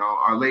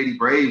 Our Lady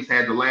Braves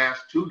had the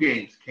last 2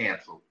 games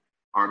canceled.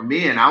 Our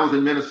men, I was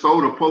in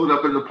Minnesota, pulling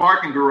up in the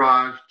parking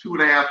garage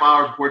 2.5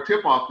 hours before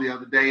tip-off the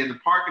other day, and the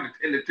parking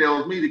attendant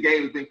tells me the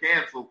game has been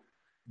canceled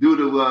due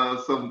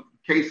to some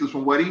cases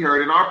from what he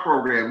heard in our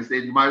program. He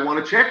said, you might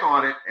want to check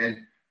on it.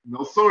 And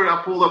no sooner than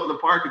I pulled up in the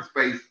parking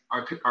space,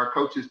 our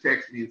coaches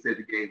texted me and said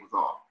the game was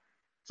off.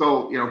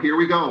 So, here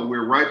we go.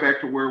 We're right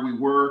back to where we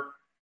were.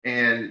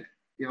 And,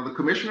 the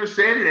commissioner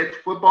said it at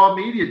Football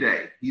Media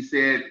Day. He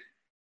said,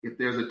 if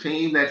there's a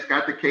team that's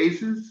got the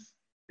cases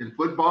in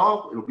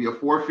football, it'll be a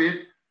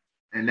forfeit.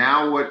 And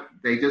now what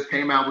they just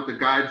came out with the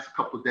guidance a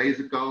couple of days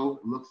ago,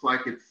 it looks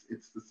like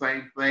it's the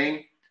same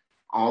thing,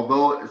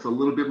 although it's a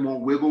little bit more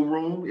wiggle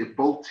room. If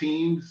both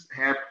teams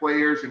have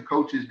players and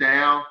coaches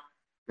down,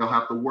 they'll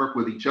have to work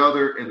with each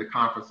other in the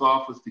conference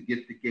office to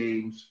get the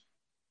games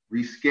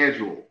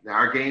rescheduled. Now,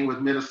 our game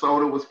with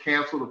Minnesota was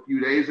canceled a few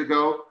days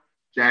ago.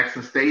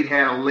 Jackson State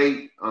had a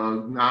late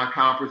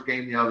non-conference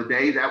game the other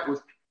day. That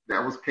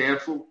was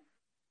canceled.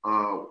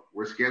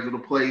 We're scheduled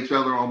to play each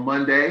other on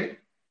Monday.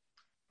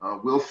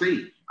 We'll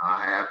see.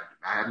 I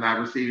have not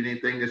received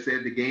anything that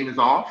said the game is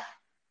off.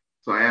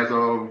 So as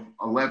of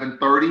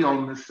 11:30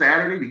 on this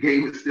Saturday, the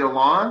game is still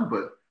on.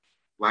 But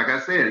like I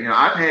said,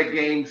 I've had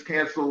games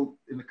canceled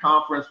in the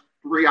conference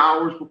 3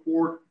 hours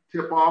before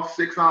tip-off,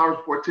 6 hours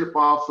before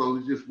tip-off. So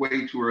it's just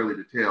way too early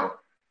to tell.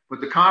 But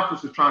the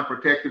conference is trying to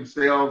protect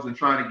themselves and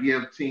trying to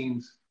give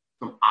teams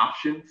some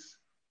options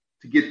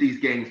to get these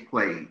games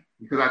played,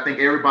 because I think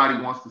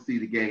everybody wants to see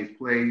the games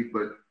played,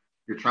 but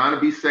you're trying to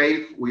be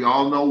safe. We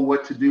all know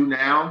what to do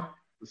now,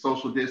 the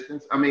social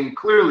distance. I mean,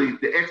 clearly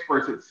the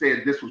experts had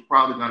said this was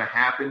probably going to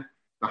happen.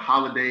 The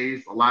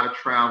holidays, a lot of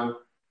travel.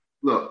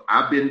 Look,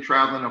 I've been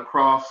traveling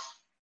across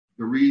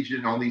the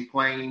region on these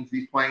planes.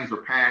 These planes are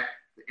packed.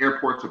 The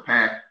airports are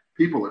packed.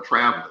 people are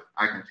traveling.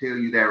 I can tell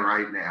you that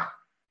right now.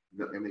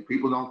 I mean,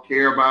 people don't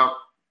care about,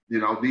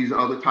 these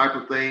other type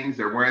of things.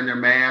 They're wearing their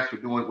masks or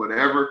doing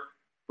whatever,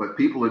 but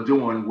people are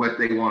doing what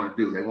they want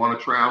to do. They want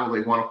to travel.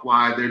 They want to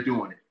fly. They're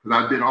doing it. Because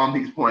I've been on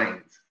these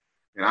planes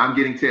and I'm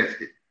getting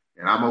tested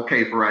and I'm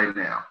okay for right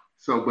now.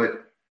 So,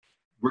 but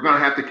we're going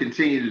to have to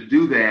continue to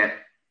do that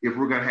if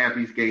we're going to have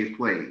these games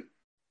played.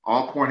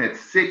 Alcorn had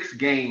 6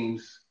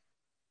 games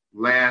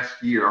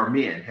last year. Our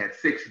men had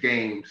 6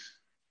 games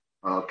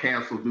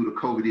canceled due to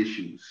COVID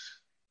issues,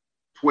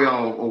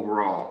 12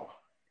 overall.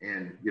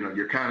 And,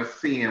 you're kind of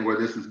seeing where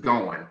this is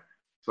going.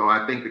 So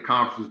I think the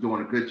conference is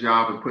doing a good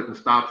job in putting the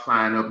stop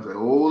sign up and say,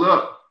 hold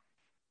up.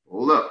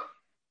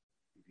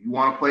 If you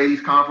want to play these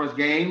conference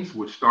games,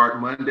 which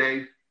start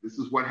Monday, this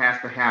is what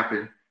has to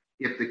happen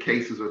if the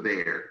cases are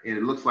there. And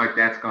it looks like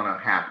that's going to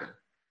happen.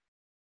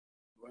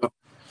 Well,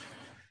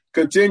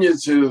 continue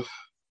to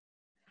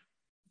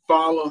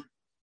follow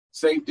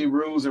safety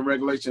rules and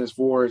regulations as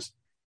far as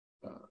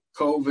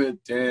COVID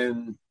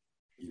and,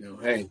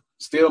 hey,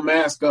 still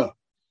mask up.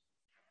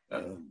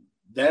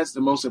 That's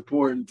the most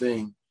important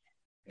thing.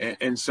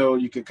 And so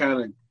you can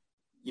kind of,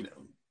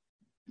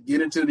 get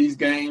into these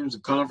games. The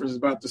conference is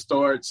about to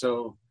start.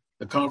 So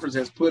the conference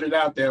has put it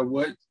out there,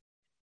 what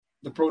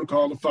the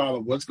protocol to follow,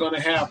 what's going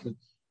to happen.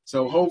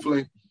 So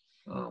hopefully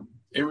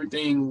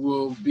everything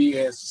will be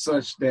as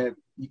such that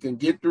you can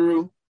get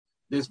through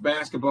this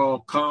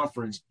basketball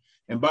conference.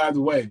 And by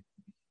the way,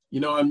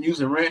 I'm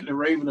using Rant and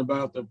Raven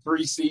about the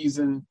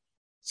preseason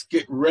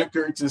skit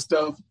records and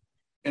stuff.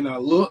 And I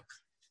look,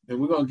 and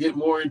we're going to get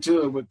more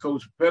into it with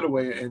Coach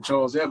Pettaway and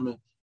Charles Edmond.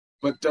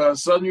 But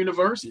Southern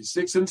University,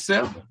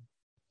 6-7,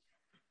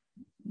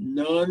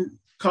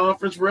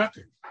 non-conference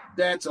record.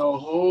 That's a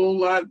whole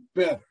lot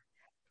better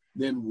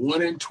than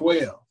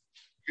 1-12,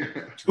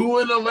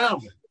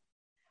 2-11,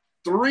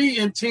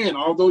 3-10.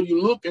 Although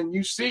you look and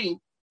you see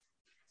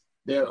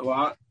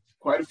that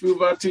quite a few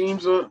of our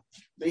teams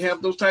they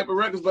have those type of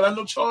records. But I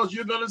know, Charles,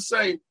 you're going to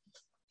say,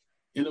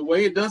 in a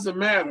way, it doesn't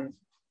matter.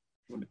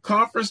 When the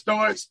conference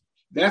starts,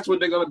 that's what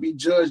they're going to be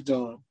judged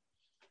on.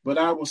 But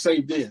I will say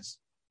this.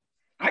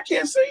 I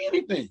can't say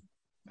anything.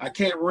 I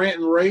can't rant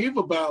and rave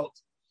about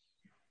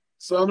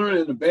Southern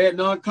and a bad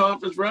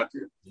non-conference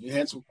record. You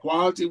had some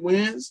quality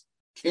wins.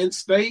 Kent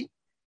State,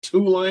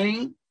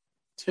 Tulane,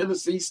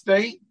 Tennessee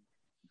State.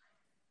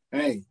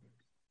 Hey,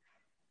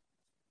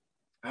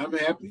 I'm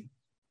happy.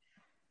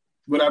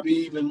 Would I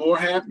be even more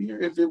happier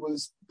if it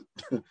was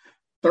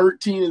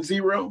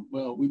 13-0?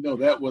 Well, we know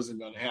that wasn't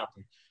going to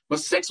happen.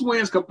 But 6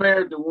 wins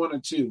compared to 1 or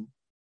 2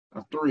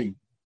 or 3.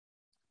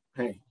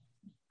 Hey,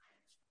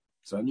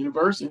 Southern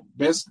University,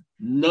 best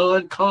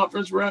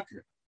non-conference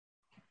record.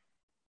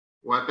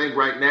 Well, I think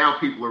right now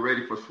people are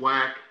ready for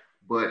SWAC,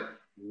 but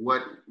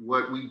what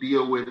we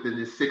deal with in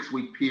this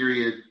 6-week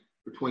period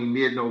between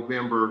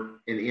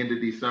mid-November and the end of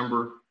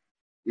December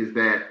is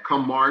that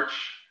come March,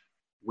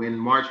 when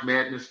March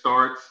Madness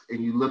starts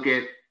and you look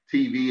at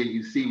TV and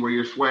you see where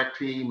your SWAC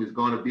team is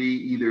going to be,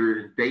 either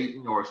in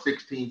Dayton or a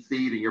 16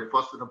 seed, and you're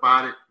fussing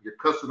about it, you're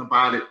cussing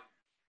about it,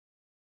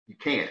 you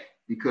can't,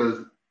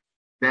 because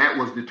that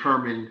was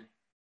determined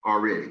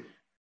already.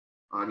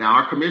 Now,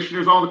 our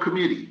commissioner's on the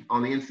committee,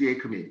 on the NCAA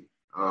committee,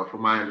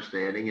 from my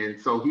understanding, and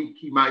so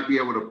he might be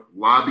able to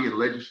lobby and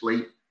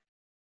legislate,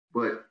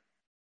 but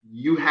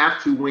you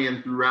have to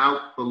win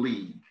throughout the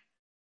league.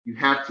 You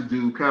have to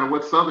do kind of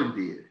what Southern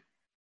did.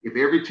 If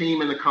every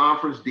team in the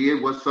conference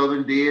did what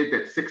Southern did,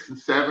 that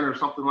 6-7 or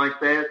something like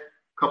that,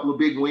 a couple of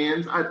big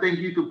wins, I think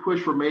you could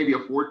push for maybe a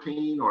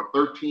 14 or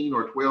 13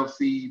 or 12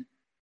 seed,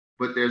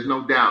 but there's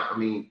no doubt. I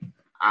mean,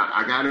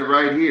 I got it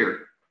right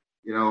here.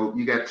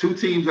 You got 2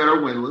 teams that are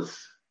winless.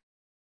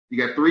 You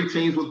got 3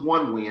 teams with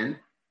 1 win,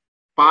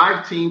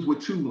 5 teams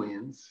with 2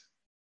 wins,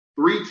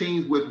 3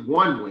 teams with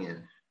 1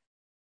 win,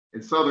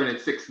 and Southern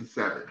at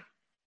 6-7.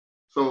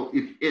 So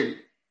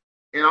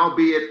and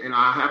albeit, and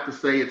I have to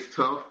say it's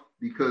tough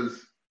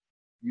because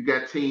you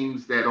got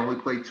teams that only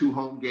play 2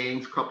 home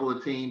games. A couple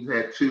of teams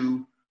had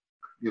 2,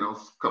 a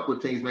couple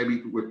of teams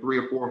maybe with 3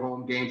 or 4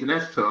 home games, and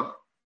that's tough.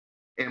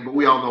 But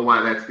we all know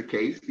why that's the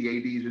case. The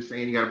ADs are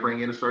saying you got to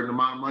bring in a certain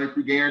amount of money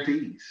through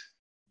guarantees.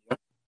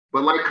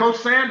 But like Coach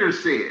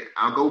Sanders said,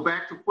 I'll go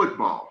back to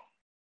football.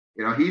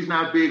 He's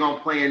not big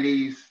on playing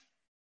these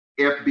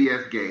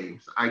FBS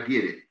games. I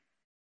get it.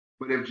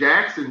 But if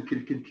Jackson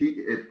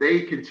if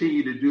they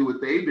continue to do what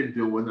they've been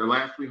doing, their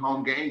last 3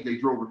 home games, they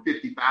drew over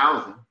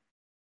 50,000.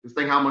 Just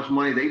think how much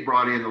money they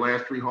brought in the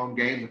last 3 home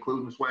games,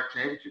 including the SWAC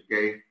championship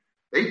game.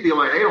 They feel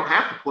like they don't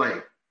have to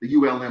play the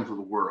ULMs of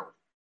the world.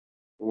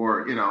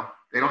 Or,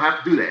 they don't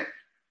have to do that.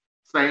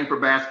 Same for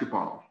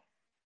basketball.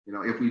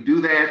 If we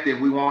do that,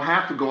 then we won't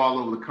have to go all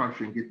over the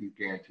country and get these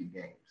guaranteed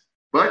games.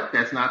 But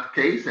that's not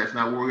the case. That's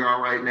not where we are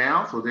right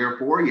now. So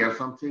therefore, you have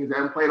some teams that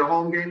haven't played a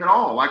home game at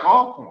all, like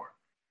Alcorn.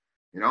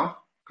 A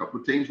couple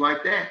of teams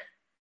like that.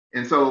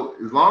 And so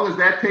as long as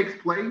that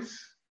takes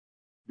place,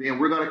 then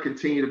we're going to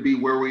continue to be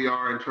where we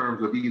are in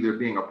terms of either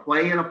being a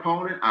play-in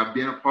opponent. I've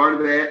been a part of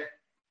that.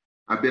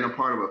 I've been a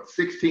part of a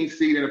 16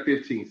 seed and a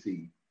 15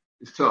 seed.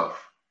 It's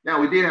tough. Now,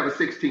 we did have a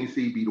 16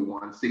 seed beat a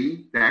 1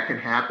 seed. That can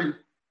happen.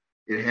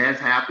 It has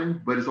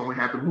happened, but it's only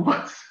happened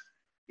once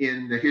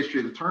in the history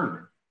of the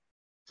tournament.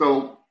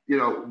 So,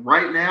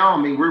 right now,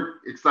 I mean, we're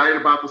excited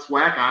about the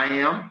SWAC. I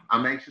am.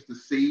 I'm anxious to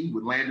see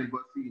with Landon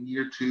Bussey in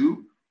year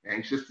 2,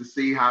 anxious to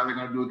see how they're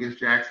going to do against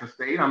Jackson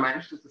State. I'm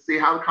anxious to see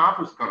how the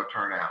conference is going to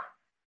turn out.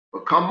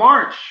 But come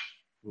March,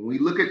 when we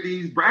look at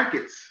these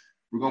brackets,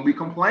 we're going to be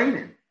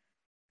complaining.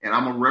 And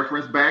I'm going to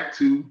reference back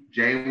to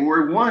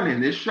January 1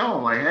 in this show.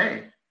 Like,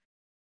 hey,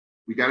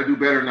 we got to do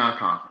better in our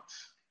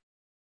conference.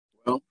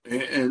 Well,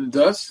 and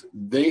thus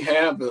they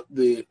have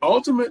the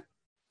ultimate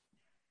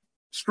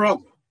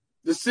struggle,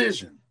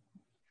 decision.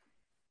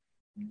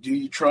 Do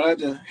you try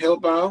to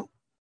help out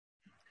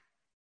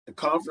the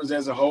conference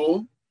as a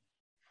whole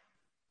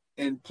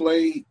and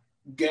play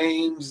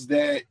games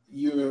that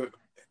you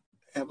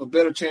have a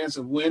better chance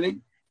of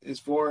winning as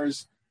far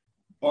as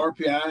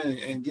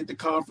RPI and get the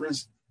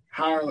conference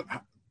higher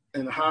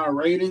and higher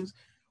ratings?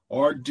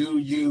 Or do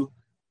you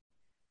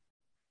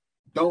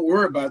don't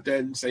worry about that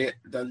and say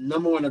the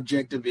number one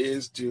objective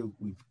is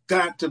we've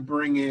got to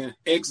bring in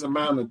X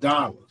amount of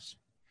dollars?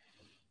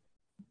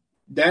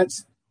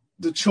 That's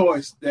the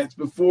choice that's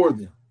before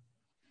them.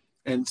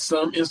 And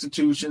some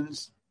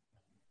institutions,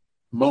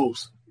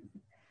 most,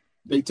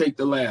 they take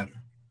the latter.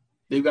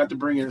 They've got to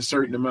bring in a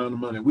certain amount of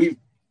money. We've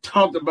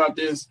talked about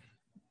this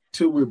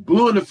till we're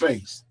blue in the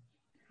face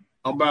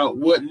about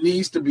what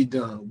needs to be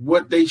done,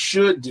 what they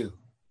should do.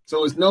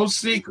 So it's no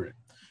secret.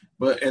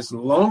 But as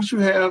long as you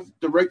have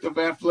director of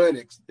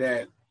athletics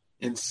that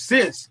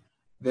insists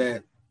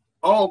that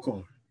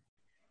Alcorn,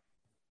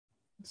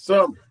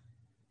 Southern,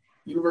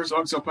 University of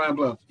Arkansas Pine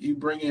Bluff, you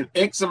bring in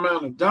X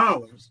amount of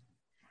dollars,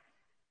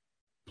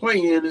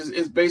 play-in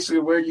is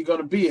basically where you're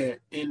going to be at.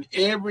 In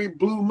every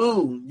blue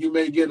moon, you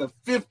may get a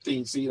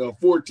 15 seed or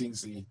 14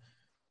 seed,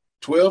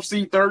 12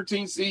 seed,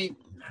 13 seed.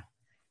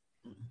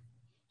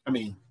 I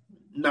mean,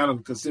 not on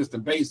a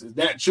consistent basis.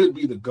 That should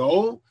be the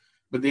goal.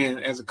 But then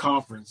as a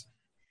conference,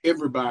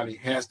 everybody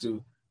has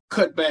to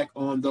cut back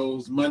on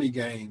those money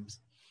games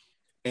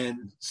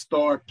and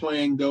start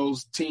playing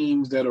those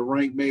teams that are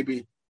ranked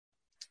maybe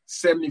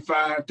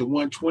 75 to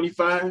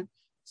 125,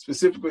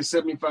 specifically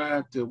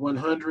 75 to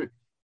 100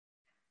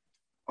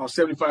 or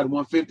 75 to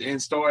 150,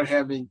 and start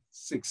having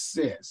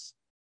success.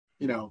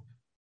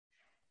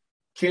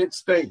 Kent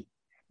State,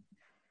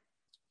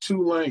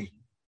 Tulane,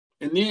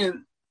 and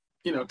then,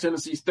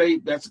 Tennessee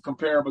State, that's a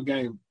comparable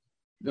game.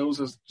 Those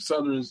are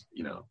Southern's,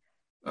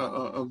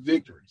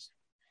 victories.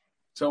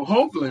 So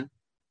hopefully,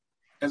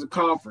 as a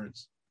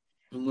conference,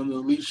 and when the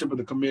leadership of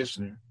the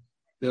commissioner,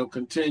 they'll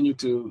continue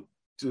to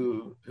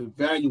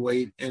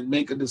evaluate and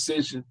make a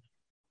decision,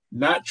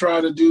 not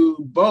try to do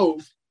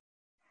both,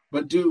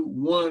 but do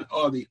one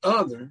or the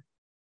other.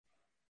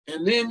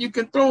 And then you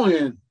can throw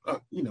in,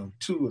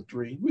 2 or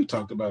 3. We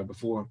talked about it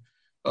before,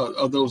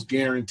 of those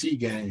guarantee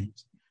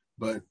games.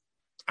 But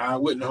I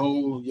wouldn't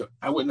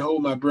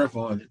hold my breath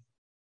on it.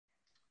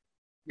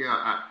 Yeah,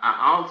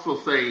 I also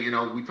say,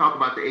 we talk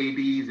about the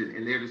ADs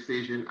and their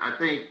decision. I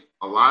think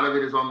a lot of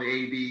it is on the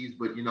ADs,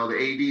 but,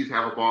 the ADs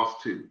have a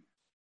boss too.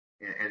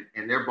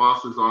 And their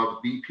bosses are the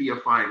VP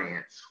of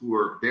Finance,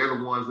 they're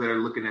the ones that are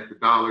looking at the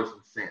dollars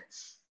and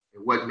cents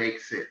and what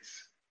makes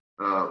sense.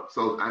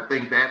 So I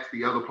think that's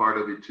the other part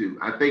of it too.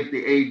 I think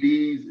the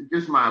ADs,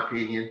 just my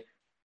opinion,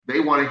 they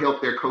want to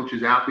help their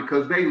coaches out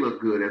because they look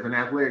good as an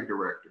athletic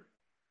director.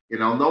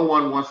 No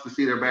one wants to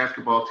see their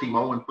basketball team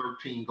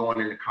 0-13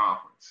 going into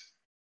conference.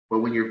 But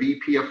when your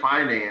VP of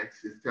Finance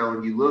is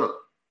telling you, look,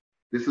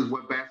 this is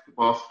what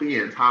basketball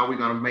spends, how are we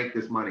going to make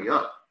this money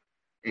up?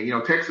 And,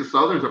 Texas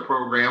Southern's a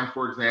program,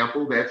 for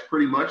example, that's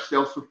pretty much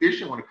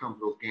self-sufficient when it comes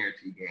to those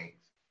guarantee games.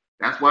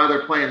 That's why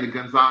they're playing the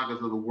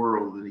Gonzagas of the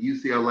world and the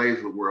UCLAs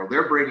of the world.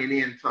 They're bringing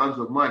in tons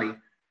of money.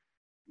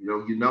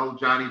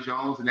 Johnny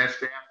Jones and that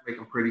staff's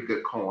making pretty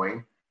good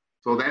coin.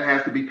 So that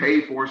has to be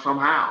paid for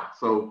somehow.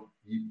 So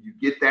you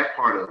get that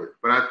part of it.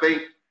 But I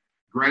think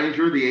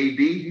Granger, the AD,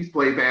 he's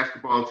played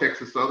basketball at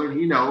Texas Southern.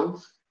 He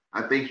knows.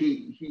 I think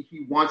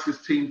he wants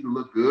his teams to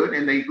look good.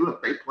 And they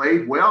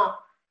played well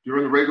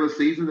during the regular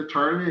season, the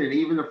tournament, and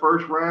even the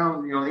first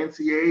round, the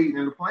NCAA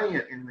and the play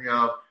in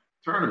the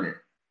tournament.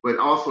 But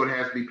also it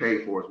has to be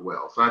paid for as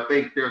well. So I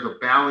think there's a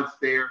balance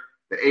there.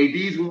 The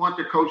ADs want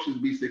their coaches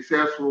to be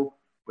successful,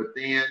 but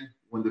then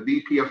when the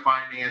VP of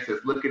Finance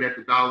is looking at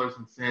the dollars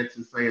and cents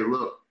and saying,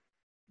 look,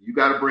 you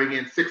got to bring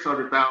in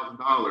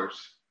 $600,000.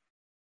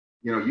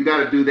 You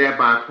got to do that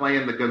by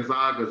playing the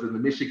Gonzagas and the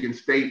Michigan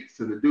States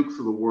and the Dukes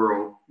of the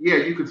world. Yeah,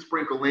 you can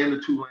sprinkle in the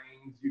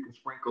Tulanes. You can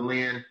sprinkle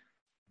in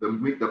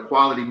the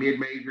quality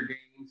mid-major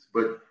games,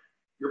 but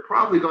you're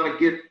probably going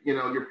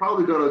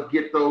to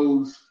get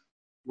those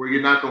where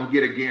you're not going to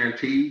get a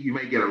guarantee. You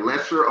may get a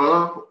lesser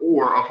of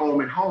or a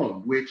home and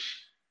home,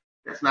 which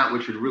that's not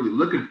what you're really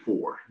looking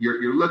for.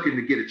 You're looking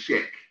to get a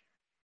check.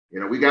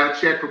 We got a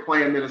check for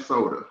playing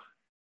Minnesota.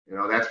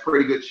 That's a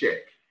pretty good check.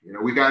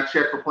 We got a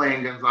check for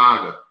playing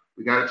Gonzaga.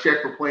 We got a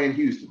check for playing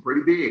Houston.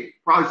 Pretty big,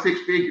 probably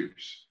 6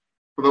 figures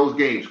for those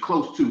games,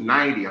 close to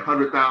 $90,000,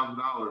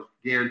 $100,000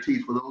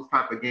 guarantees for those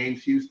type of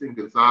games. Houston,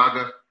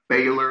 Gonzaga,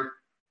 Baylor,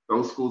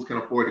 those schools can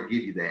afford to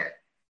give you that.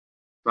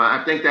 So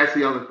I think that's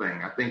the other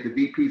thing. I think the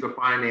VPs of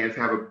finance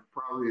have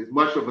probably as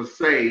much of a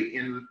say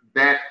in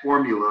that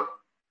formula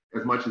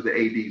as much as the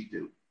ADs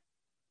do.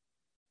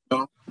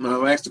 Well,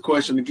 I'll ask the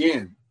question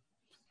again.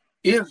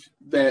 If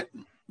that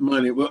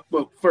money,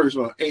 well first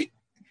of all,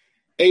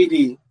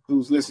 AD,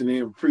 who's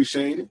listening,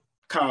 appreciate it,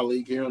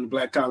 colleague here on the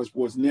Black College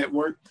Sports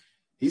Network,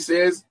 he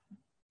says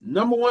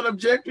number one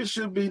objective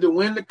should be to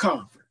win the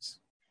conference,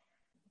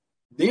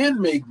 then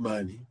make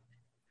money,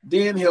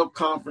 then help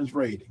conference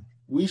rating.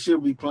 We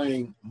should be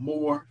playing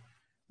more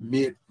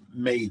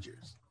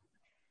mid-majors.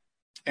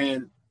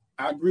 And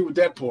I agree with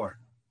that part,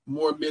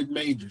 more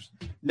mid-majors.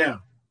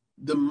 Now,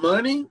 the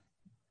money,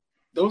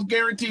 those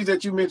guarantees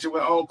that you mentioned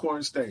with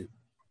Alcorn State,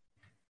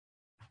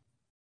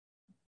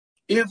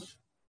 if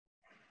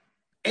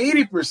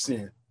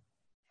 80%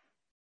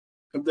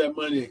 of that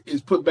money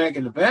is put back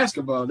into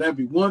basketball, that'd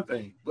be one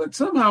thing. But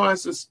somehow I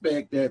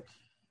suspect that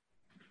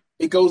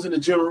it goes in the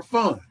general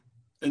fund.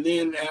 And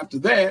then after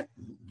that,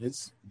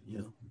 it's,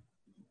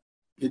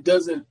 it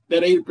doesn't,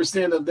 that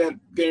 80% of that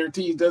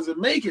guarantee doesn't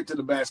make it to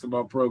the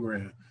basketball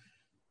program.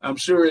 I'm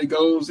sure it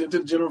goes into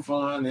the general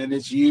fund and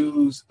it's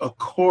used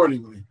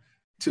accordingly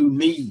to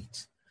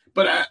needs.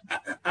 But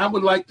I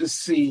would like to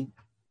see,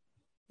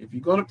 if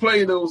you're going to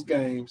play those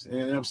games,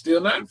 and I'm still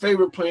not in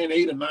favor of playing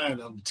 8 or 9 of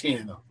them,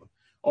 10 of them,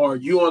 or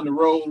you on the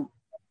road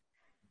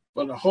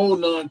for the whole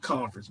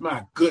non-conference.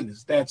 My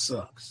goodness, that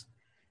sucks.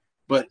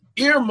 But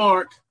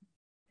earmark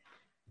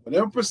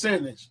whatever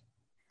percentage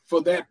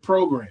for that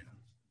program.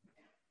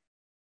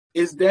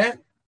 Is that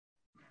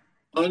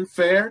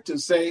unfair to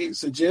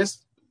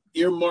suggest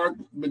earmark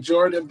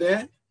majority of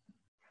that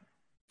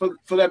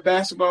for that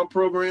basketball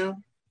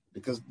program?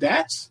 Because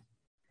the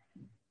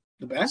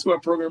basketball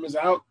program is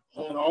out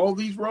on all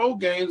these road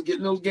games,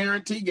 getting those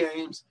guarantee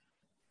games.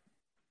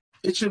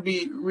 It should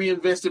be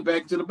reinvested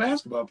back to the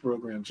basketball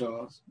program,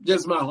 Charles.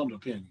 Just my humble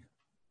opinion.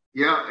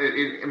 Yeah,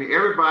 I mean,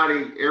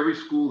 every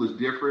school is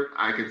different.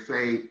 I could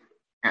say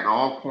at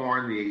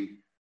Alcorn,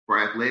 for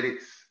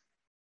athletics,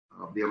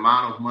 the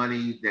amount of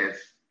money that's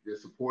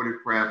supported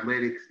for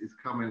athletics is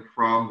coming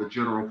from the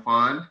general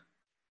fund,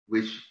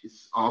 which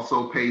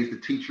also pays the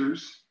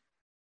teachers,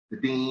 the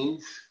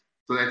deans.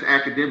 So that's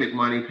academic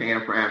money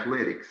paying for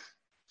athletics.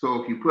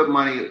 So if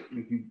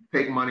you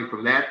take money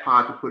from that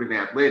pot to put in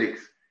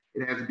athletics,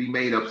 it has to be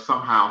made up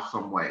somehow,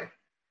 some way.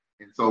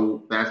 And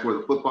so that's where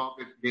the football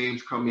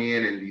games come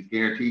in and these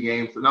guarantee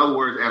games. In other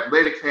words,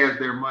 athletics has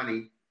their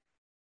money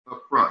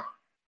up front.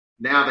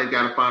 Now they've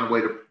got to find a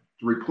way to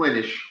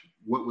replenish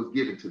what was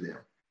given to them.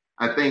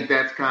 I think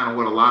that's kind of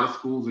what a lot of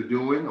schools are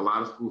doing. A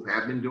lot of schools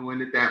have been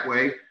doing it that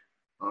way.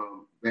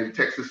 Maybe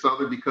Texas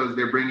Southern, because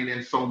they're bringing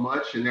in so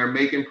much and they're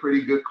making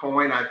pretty good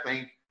coin. I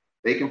think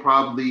they can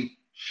probably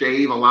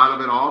shave a lot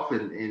of it off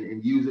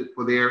and use it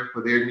for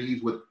their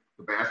needs with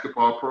the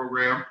basketball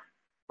program.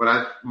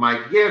 But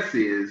my guess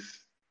is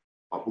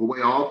the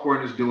way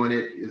Alcorn is doing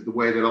it is the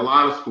way that a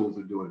lot of schools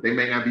are doing it. They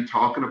may not be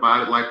talking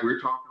about it like we're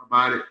talking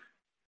about it,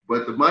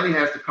 but the money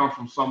has to come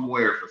from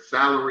somewhere for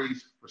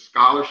salaries, for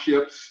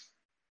scholarships.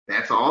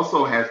 That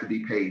also has to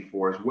be paid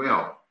for as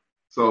well.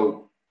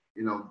 So,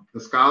 the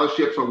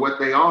scholarships are what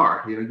they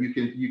are. You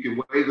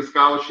can waive the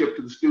scholarship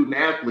to the student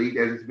athlete,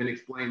 as it's been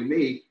explained to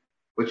me,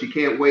 but you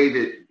can't waive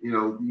it.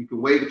 You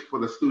can waive it for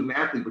the student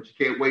athlete, but you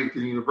can't waive it to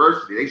the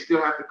university. They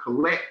still have to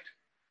collect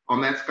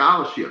on that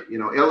scholarship.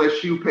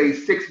 LSU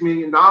pays $6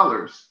 million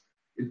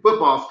in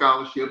football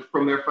scholarships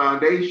from their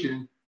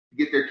foundation to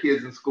get their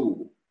kids in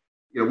school.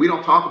 We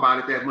don't talk about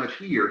it that much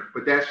here,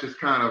 but that's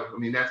just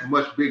that's a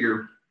much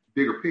bigger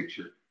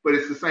picture. But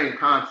it's the same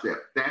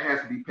concept. That has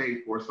to be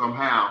paid for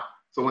somehow.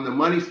 So when the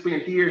money's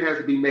spent here, it has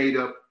to be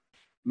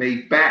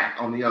made back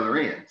on the other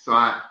end. So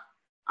I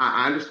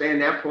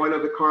understand that point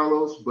of it,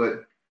 Carlos,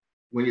 but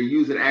when you're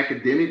using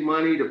academic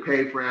money to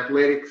pay for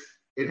athletics,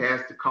 it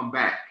has to come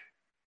back.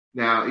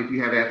 Now, if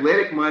you have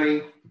athletic money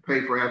to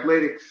pay for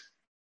athletics,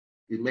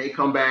 it may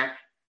come back,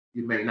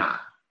 it may not.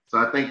 So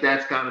I think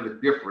that's kind of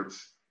the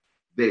difference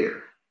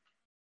there.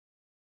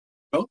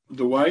 Well,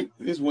 Dwight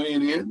is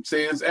weighing in,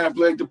 saying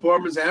athletic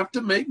departments have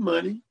to make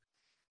money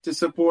to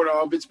support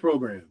all of its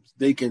programs.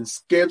 They can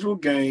schedule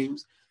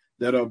games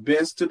that are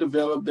best to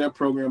develop their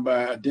program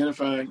by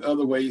identifying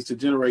other ways to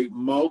generate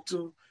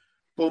multiple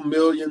 $1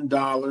 million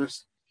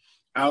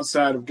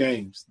outside of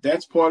games.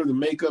 That's part of the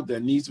makeup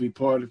that needs to be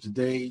part of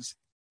today's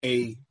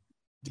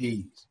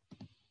ADs.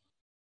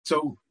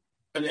 So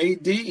an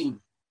AD,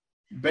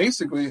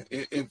 basically,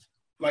 if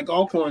like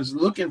Alcorn's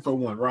looking for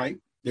one, right?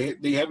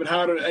 They haven't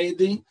hired an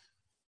AD.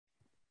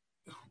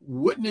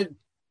 Wouldn't it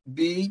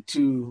be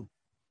to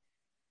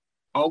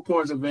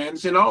Alcorn's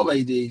advantage and all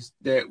ADs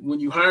that when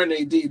you hire an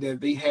AD that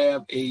they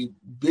have a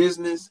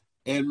business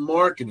and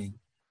marketing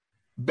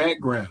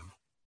background,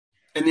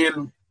 and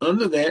then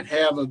under that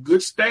have a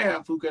good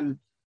staff who can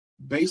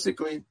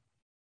basically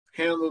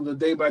handle the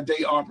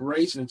day-by-day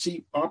operation,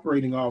 chief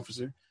operating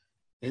officer,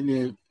 and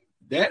then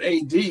that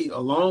AD,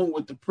 along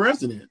with the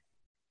president,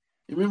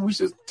 I mean, we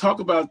should talk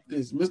about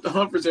this. Mr.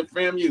 Humphreys at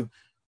FAMU,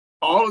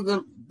 all of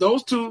them,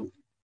 those two,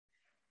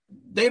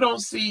 they don't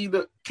see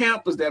the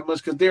campus that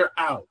much because they're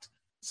out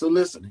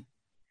soliciting,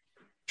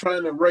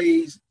 trying to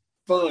raise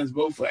funds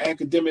both for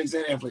academics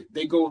and athletes.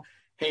 They go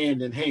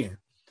hand in hand.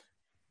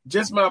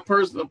 Just my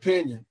personal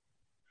opinion.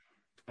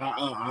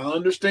 I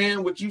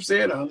understand what you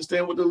said. I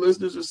understand what the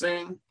listeners are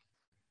saying.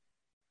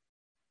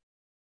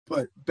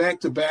 But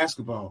back to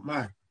basketball,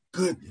 my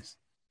goodness.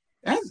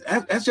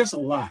 That's just a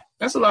lot.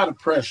 That's a lot of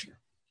pressure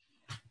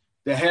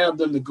to have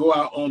them to go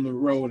out on the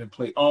road and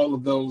play all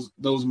of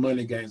those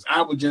money games.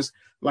 I would just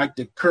like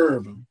to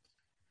curve them.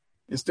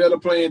 Instead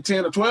of playing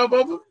 10 or 12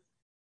 of them,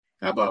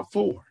 how about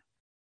 4?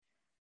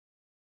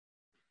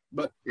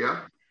 But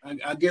yeah,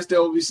 I guess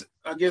those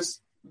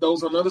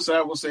on the other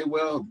side will say,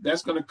 well,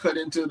 that's going to cut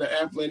into the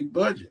athletic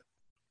budget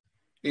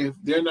if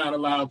they're not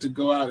allowed to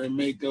go out and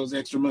make those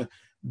extra money.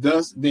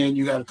 Thus, then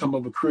you got to come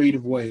up with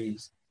creative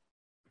ways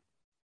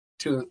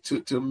to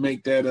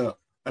make that up.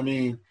 I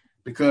mean,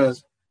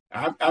 because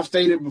I've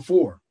stated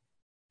before,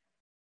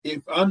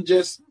 if I'm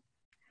just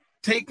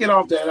take it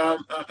off that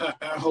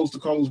I host the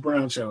Carlos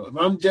Brown Show. If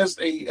I'm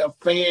just a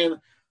fan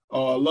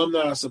or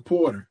alumni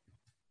supporter,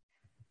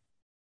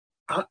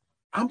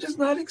 I'm just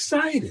not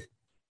excited.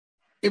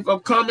 If I'm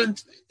coming,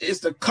 it's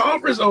the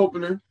conference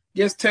opener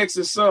against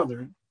Texas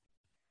Southern.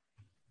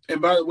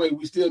 And by the way,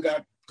 we still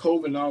got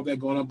COVID and all that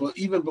going on. But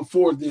even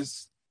before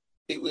this,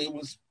 it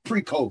was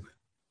pre-COVID.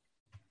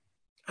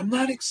 I'm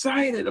not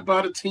excited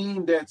about a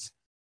team that's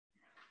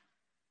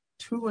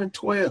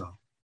 2-12.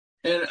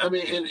 And I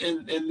mean,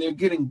 and they're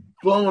getting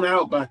blown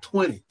out by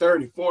 20,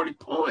 30, 40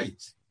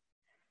 points.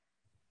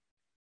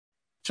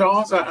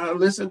 Charles, I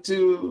listened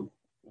to,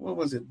 what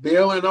was it,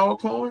 Bell and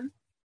Alcorn?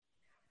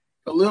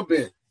 A little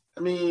bit. I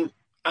mean,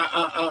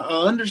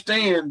 I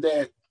understand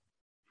that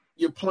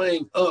you're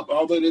playing up,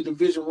 although they're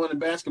Division I in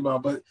basketball,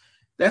 but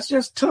that's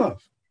just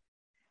tough.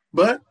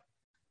 But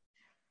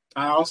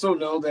I also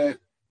know that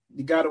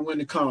you got to win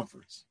the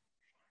conference.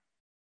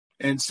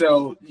 And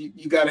so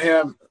you got to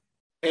have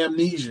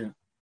amnesia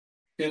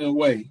in a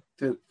way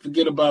to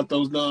forget about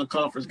those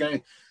non-conference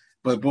games.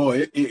 But,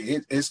 boy,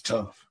 it's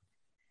tough.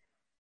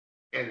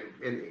 And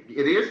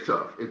it is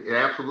tough. It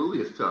absolutely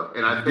is tough.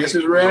 And I think this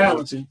is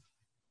reality.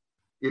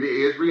 It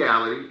is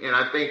reality. And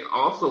I think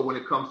also when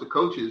it comes to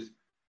coaches,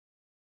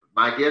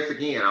 my guess,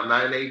 again, I'm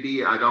not an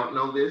AD. I don't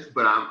know this,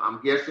 but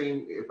I'm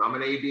guessing if I'm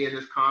an AD in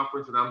this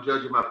conference and I'm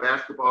judging my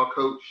basketball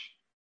coach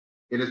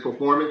in his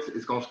performance,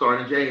 it's going to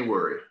start in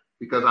January.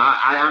 Because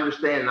I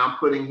understand and I'm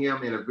putting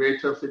him in a very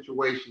tough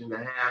situation to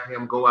have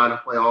him go out and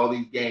play all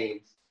these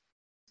games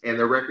and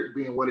the record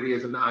being what it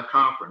is in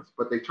non-conference.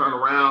 But they turn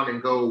around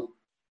and go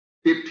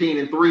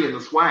 15-3 in the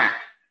SWAC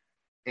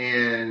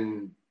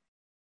and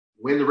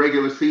win the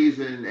regular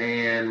season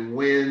and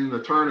win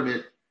the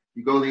tournament.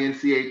 You go to the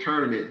NCAA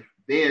tournament,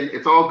 then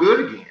it's all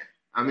good again.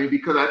 I mean,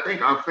 because I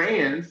think our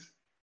fans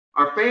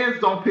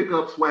don't pick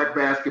up SWAC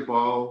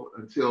basketball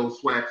until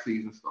SWAC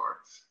season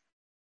starts,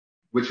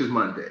 which is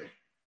Monday.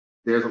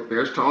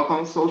 There's talk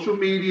on social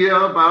media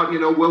about,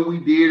 what we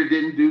did or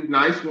didn't do.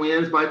 Nice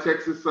wins by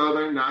Texas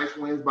Southern, nice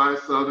wins by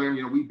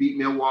Southern. We beat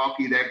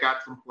Milwaukee. That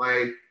got some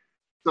play.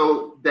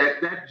 So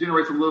that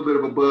generates a little bit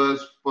of a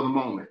buzz for the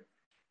moment.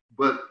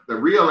 But the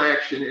real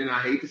action, and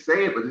I hate to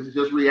say it, but this is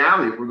just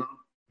reality. If we're going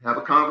to have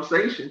a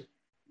conversation,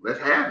 let's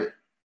have it.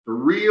 The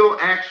real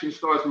action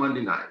starts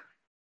Monday night.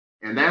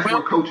 And that's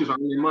when coaches are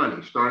earning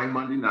money, starting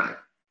Monday night.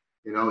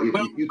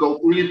 If you go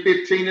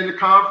 3-15 in the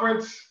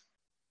conference,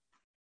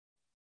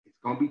 it's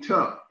going to be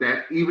tough.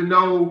 That even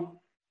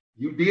though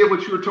you did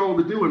what you were told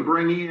to do and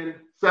bring in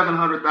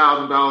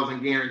 $700,000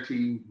 in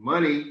guaranteed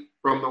money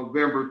from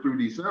November through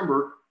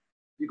December,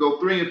 you go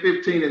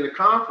 3-15 in the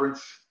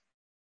conference,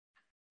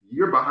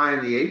 you're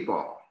behind the 8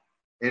 ball.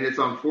 And it's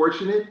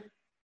unfortunate.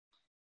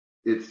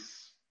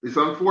 It's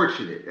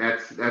unfortunate.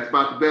 That's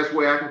about the best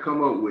way I can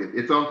come up with.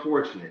 It's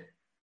unfortunate.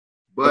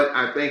 But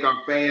I think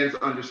our fans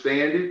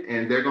understand it,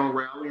 and they're going to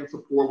rally and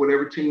support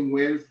whatever team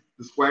wins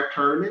the SWAC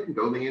tournament and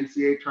go to the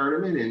NCAA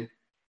tournament,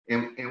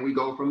 and we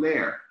go from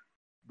there.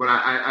 But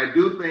I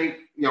do think,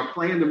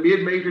 playing the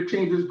mid-major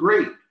teams is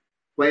great.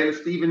 Playing the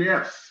Stephen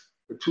F's,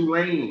 the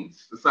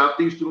Tulanes, the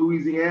Southeastern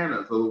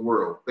Louisianas of the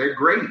world. They're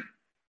great.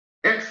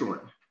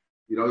 Excellent.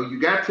 You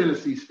got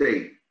Tennessee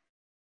State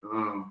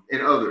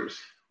and others.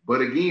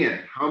 But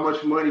again, how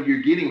much money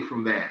you're getting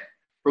from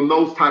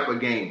those type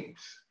of games.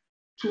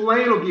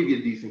 Tulane will give you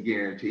a decent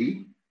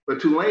guarantee,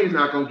 but Tulane's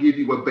not going to give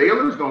you what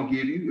Baylor's going to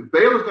give you. If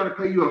Baylor's going to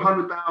pay you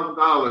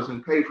 $100,000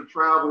 and pay for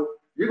travel,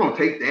 you're going to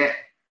take that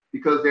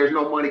because there's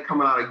no money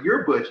coming out of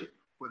your budget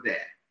for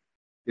that.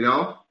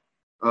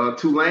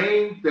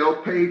 Tulane,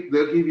 they'll give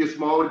you a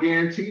smaller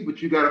guarantee,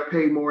 but you got to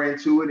pay more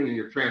into it in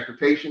your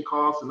transportation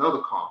costs and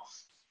other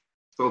costs.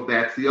 So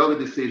that's the other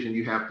decision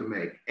you have to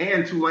make.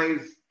 And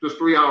Tulane's just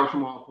 3 hours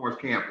from Alcorn's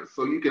campus,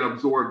 so you can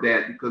absorb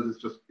that because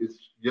it's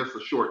just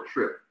a short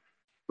trip.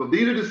 So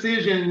these are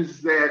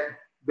decisions that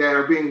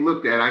are being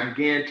looked at. I can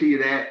guarantee you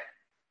that.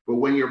 But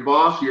when your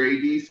boss, your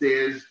AD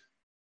says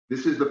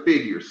This is the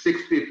figure,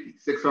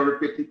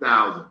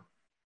 650,000.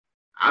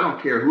 I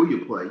don't care who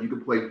you play. You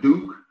can play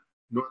Duke,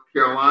 North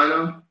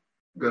Carolina,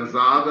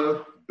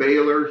 Gonzaga,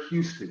 Baylor,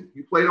 Houston.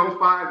 You play those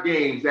 5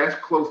 games, that's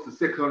close to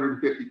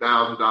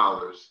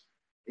 $650,000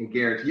 in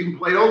guarantee. You can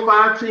play those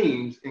 5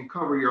 teams and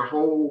cover your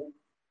whole,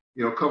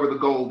 cover the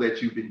goal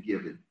that you've been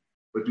given.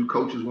 But do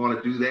coaches want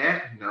to do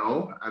that?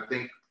 No. I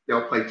think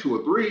they'll play 2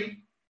 or 3,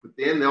 but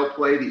then they'll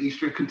play the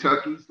Eastern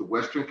Kentuckys, the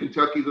Western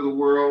Kentuckys of the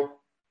world,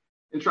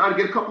 and try to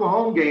get a couple of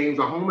home games,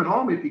 a home and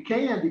home if you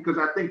can, because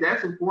I think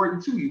that's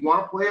important too. You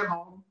want to play at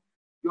home.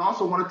 You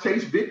also want to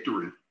taste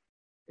victory.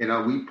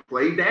 We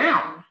played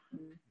down.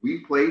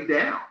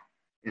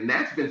 And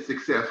that's been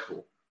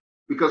successful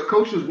because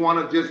coaches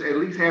want to just at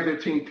least have their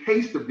team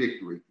taste the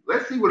victory.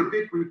 Let's see what a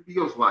victory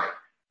feels like.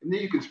 And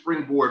then you can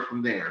springboard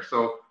from there.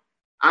 So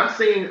I've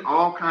seen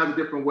all kinds of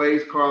different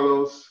ways,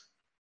 Carlos,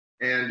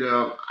 and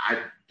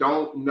I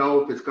don't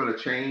know if it's going to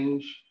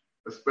change,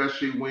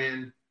 especially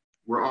when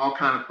we're all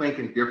kind of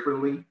thinking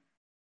differently.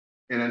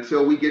 And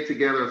until we get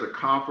together as a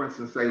conference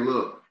and say,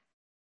 look,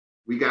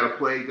 we got to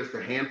play just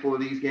a handful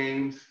of these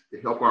games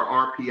to help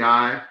our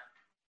RPI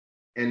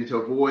and to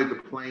avoid the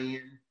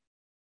play-in,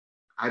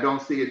 I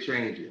don't see it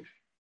changing.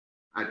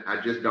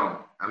 I just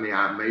don't. I mean,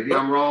 maybe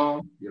I'm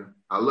wrong.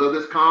 I love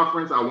this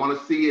conference. I want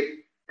to see it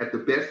at the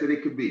best that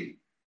it could be.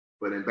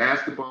 But in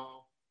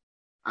basketball,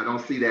 I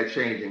don't see that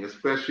changing,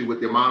 especially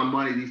with the amount of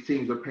money these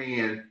teams are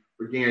paying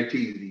for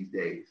guarantees these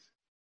days.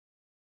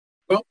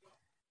 Well,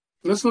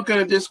 let's look at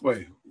it this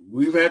way.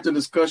 We've had the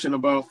discussion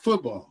about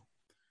football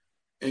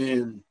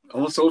and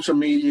on social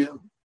media,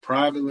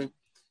 privately.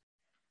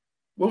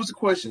 What was the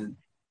question?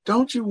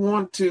 Don't you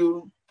want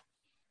to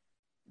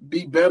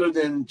be better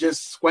than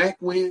just SWAC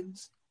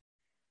wins?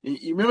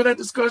 You remember that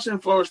discussion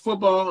as far as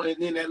football,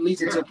 and then that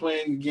leads into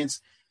playing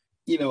against,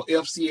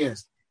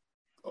 FCS.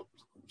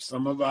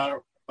 Some of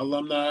our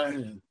alumni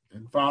and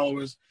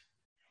followers,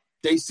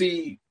 they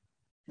see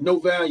no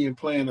value in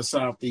playing the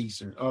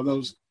Southeastern or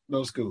those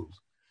schools.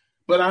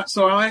 But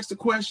I'll ask the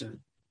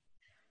question: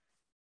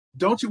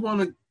 don't you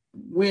want to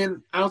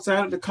win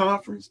outside of the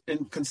conference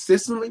and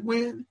consistently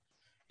win?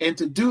 And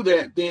to do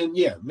that, then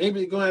maybe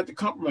you're going to have to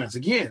compromise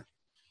again.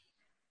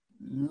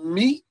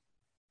 Meet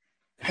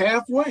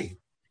halfway.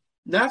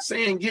 Not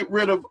saying get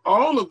rid of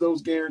all of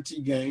those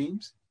guarantee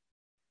games,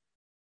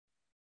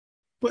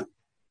 but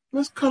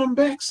let's cut them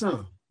back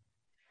some.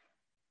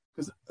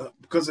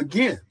 Because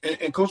again,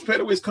 and Coach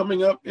Pettaway is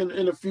coming up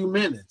in a few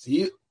minutes.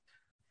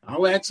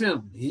 I'll ask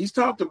him. He's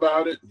talked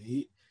about it.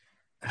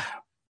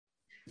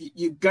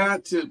 You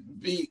got to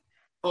be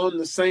on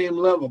the same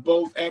level,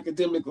 both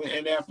academically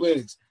and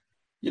athletics.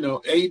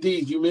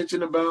 ADs, you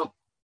mentioned about,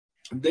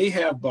 they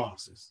have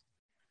bosses.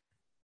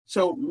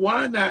 So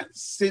why not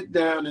sit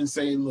down and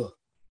say, look,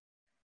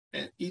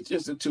 at each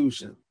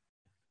institution,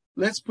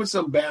 let's put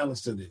some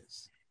balance to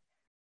this.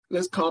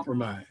 Let's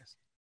compromise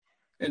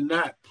and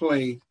not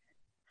play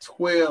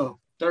 12,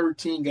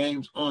 13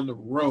 games on the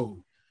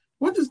road.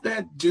 What does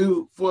that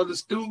do for the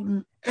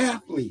student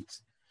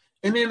athletes?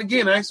 And then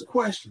again, I ask the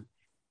question,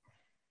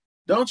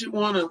 don't you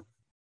want to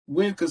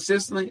win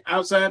consistently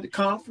outside the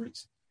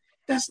conference?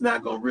 That's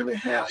not going to really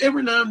happen.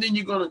 Every now and then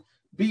you're going to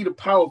beat a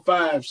Power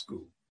 5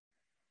 school.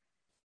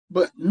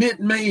 But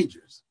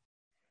mid-majors,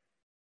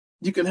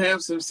 you can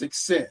have some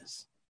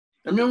success.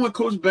 I remember when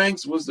Coach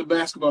Banks was the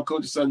basketball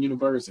coach at Southern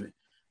University,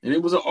 and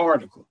it was an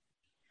article,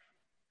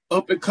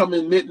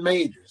 up-and-coming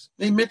mid-majors.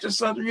 They mentioned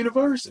Southern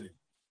University.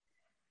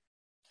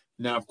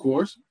 Now, of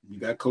course, you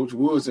got Coach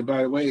Woods, and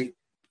by the way,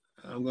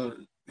 I'm going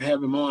to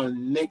have him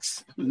on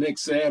next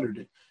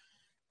Saturday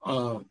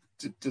to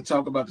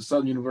talk about the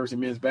Southern University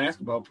men's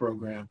basketball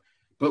program.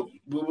 But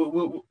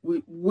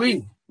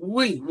we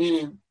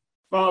meaning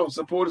followers,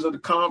 supporters of the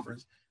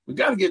conference, we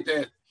got to get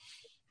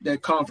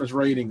that conference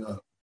rating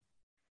up.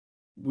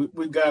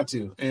 We got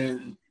to.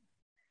 And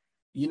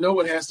you know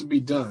what has to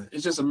be done.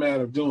 It's just a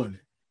matter of doing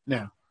it.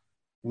 Now,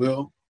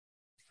 will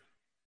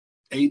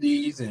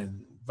ADs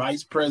and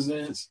vice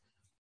presidents,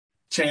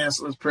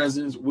 chancellors,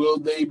 presidents, will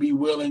they be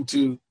willing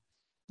to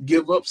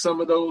give up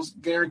some of those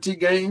guarantee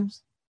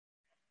games?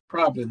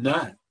 Probably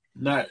not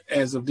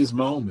as of this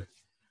moment.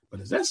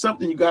 But is that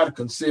something you got to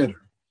consider?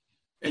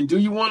 And do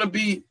you want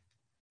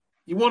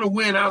to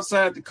win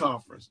outside the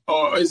conference?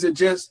 Or is it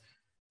just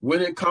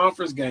winning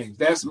conference games?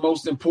 That's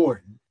most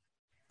important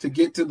to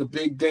get to the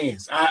big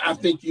dance. I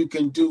think you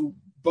can do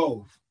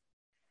both.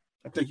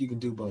 Yeah,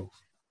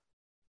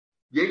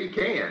 you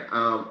can.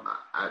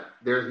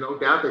 There's no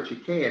doubt that you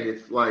can.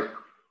 It's like,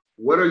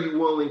 what are you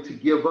willing to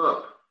give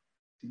up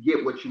to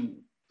get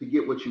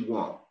what you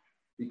want?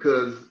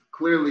 Because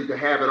clearly to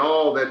have it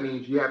all, that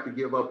means you have to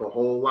give up a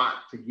whole lot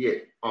to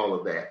get all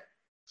of that.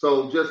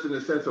 So just in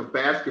the sense of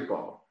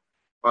basketball,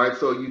 all right,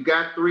 so you've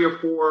got 3 or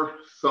 4,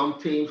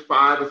 some teams,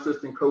 5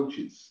 assistant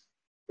coaches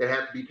that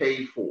have to be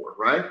paid for,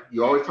 right?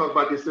 You always talk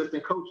about the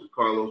assistant coaches,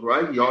 Carlos,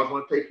 right? You always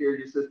want to take care of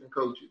your assistant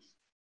coaches.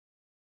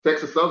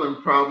 Texas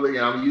Southern probably,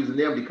 and I'm using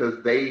them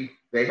because they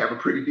have a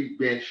pretty deep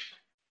bench.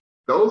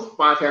 Those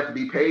spots have to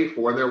be paid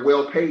for, and they're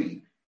well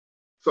paid.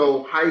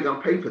 So how are you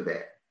going to pay for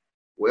that?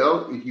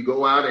 Well, if you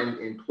go out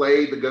and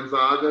play the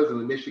Gonzagas and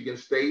the Michigan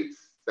States,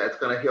 that's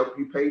going to help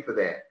you pay for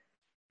that.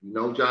 You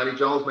know, Johnny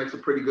Jones makes a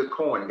pretty good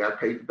coin. You got to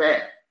pay for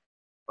that.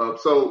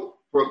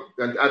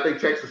 And I think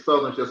Texas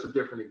Southern is just a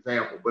different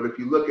example. But if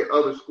you look at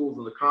other schools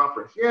in the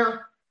conference, yeah,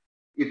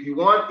 if you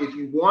want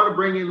to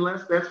bring in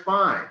less, that's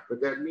fine.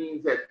 But that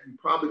means that you're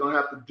probably going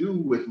to have to do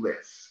with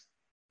less.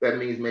 That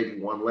means maybe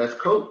one less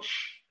coach.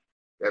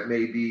 That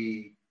may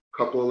be a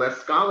couple of less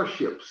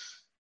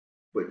scholarships.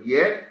 But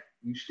yet,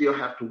 you still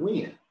have to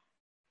win.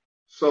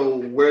 So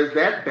where's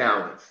that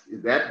balance?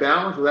 Is that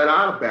balance or that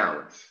out of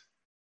balance?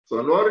 So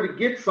in order to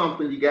get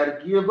something, you got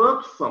to give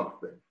up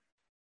something.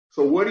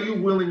 So what are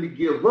you willing to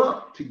give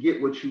up to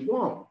get what you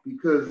want?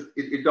 Because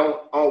it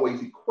don't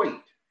always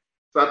equate.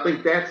 So I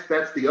think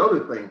that's the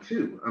other thing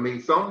too. I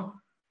mean,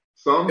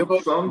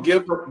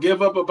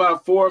 give up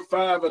about 4 or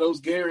 5 of those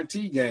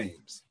guarantee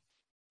games.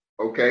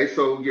 Okay,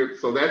 so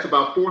that's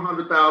about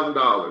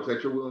 $400,000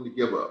 that you're willing to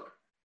give up.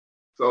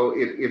 So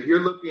if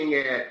you're looking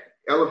at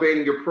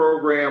elevating your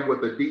program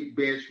with a deep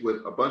bench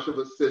with a bunch of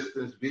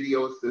assistants,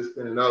 video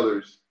assistant, and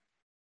others,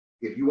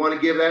 if you want to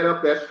give that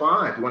up, that's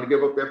fine. If you want to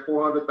give up that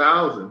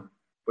 $400,000,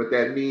 but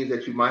that means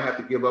that you might have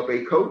to give up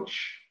a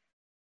coach.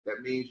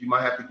 That means you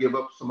might have to give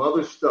up some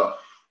other stuff.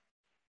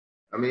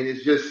 I mean,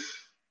 it's just,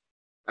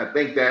 I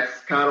think that's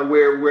kind of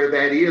where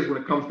that is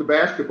when it comes to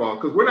basketball,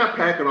 because we're not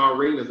packing our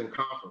arenas in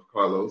conference,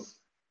 Carlos.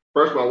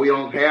 First of all, we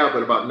don't have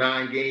but about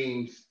 9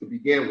 games to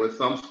begin with.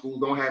 Some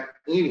schools don't have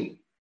any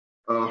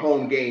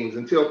home games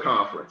until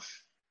conference.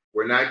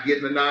 We're not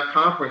getting the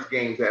non-conference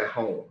games at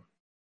home.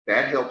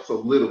 That helps a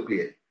little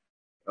bit.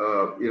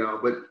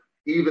 But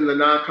even the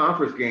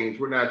non-conference games,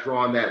 we're not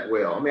drawing that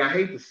well. I mean, I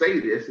hate to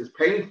say this, it's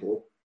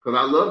painful because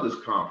I love this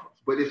conference,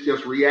 but it's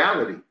just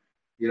reality.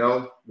 You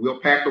know, we'll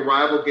pack the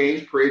rival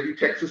games. Prairie View,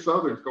 Texas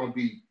Southern is going to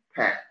be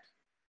packed.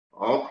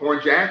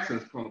 Alcorn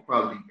Jackson's going to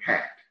probably be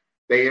packed.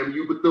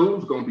 AMU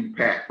Bethune's going to be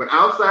packed. But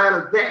outside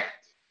of that,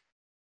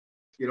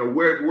 you know,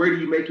 where do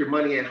you make your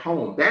money at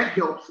home? That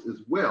helps as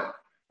well.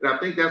 And I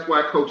think that's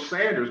why Coach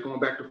Sanders, going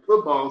back to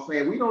football, is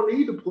saying we don't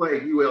need to play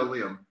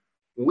ULM.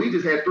 We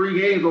just had 3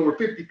 games over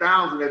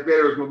 50,000 at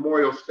Veterans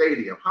Memorial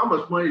Stadium. How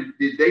much money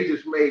did they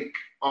just make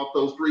off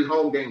those 3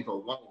 home games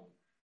alone?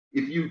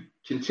 If you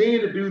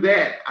continue to do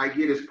that, I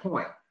get his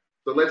point.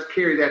 So let's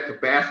carry that to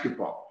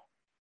basketball.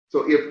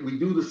 So if we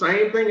do the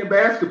same thing in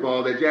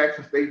basketball that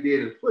Jackson State did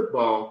in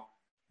football,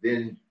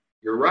 then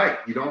you're right.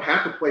 You don't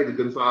have to play the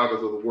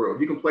Gonzagas of the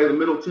world. You can play the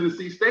Middle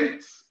Tennessee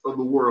States of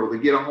the world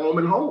and get a home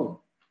and home.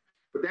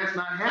 But that's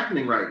not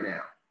happening right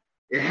now.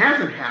 It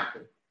hasn't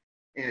happened.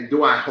 And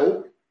do I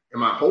hope?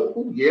 Am I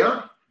hopeful?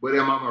 Yeah. But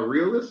am I a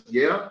realist?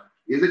 Yeah.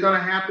 Is it going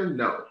to happen?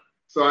 No.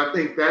 So I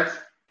think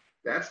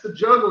that's the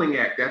juggling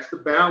act. That's the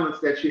balance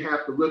that you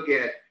have to look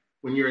at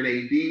when you're an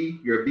AD,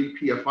 you're a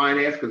VP of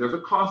finance, because there's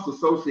a cost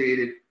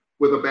associated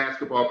with a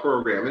basketball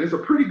program. And it's a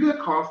pretty good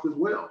cost as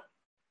well.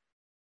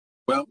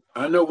 Well,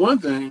 I know one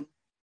thing.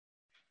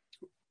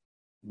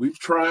 We've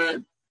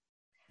tried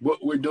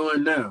what we're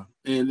doing now,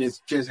 and it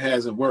just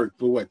hasn't worked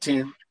for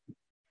 10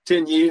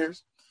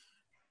 years.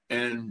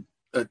 And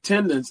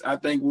attendance, I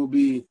think, will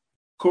be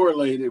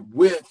correlated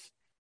with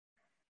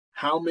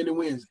how many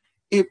wins.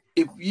 If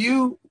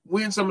you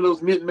win some of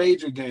those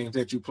mid-major games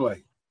that you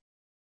play,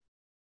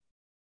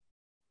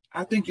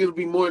 I think it'll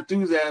be more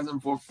enthusiasm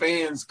for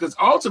fans, because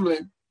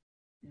ultimately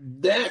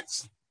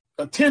that's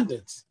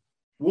attendance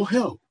will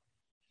help.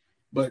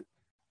 But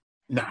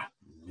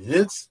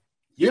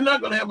you're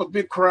not going to have a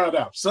big crowd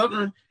out.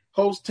 Southern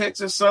hosts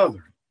Texas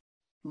Southern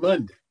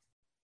Monday,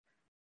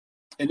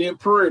 and then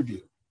Prairie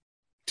View.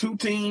 2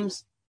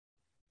 teams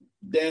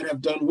that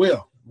have done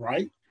well,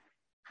 right?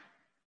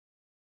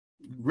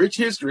 Rich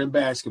history in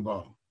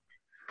basketball.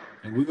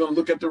 And we're going to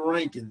look at the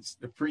rankings,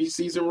 the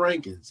preseason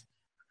rankings.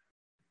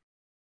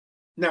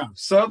 Now,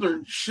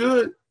 Southern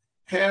should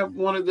have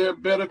one of their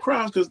better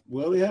crowds because,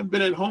 they haven't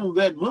been at home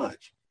that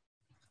much.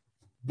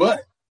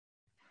 But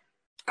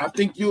I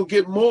think you'll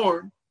get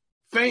more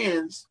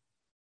fans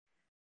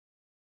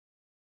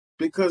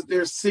because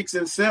they're 6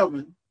 and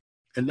 7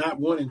 and not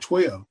 1 and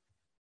 12.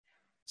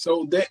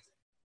 So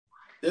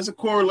there's a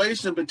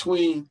correlation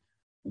between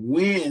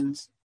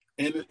wins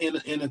and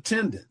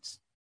attendance.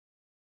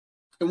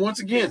 And once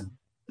again,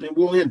 and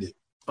we'll end it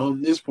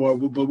on this part,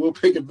 but we'll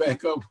pick it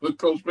back up with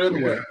Coach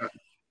Redway.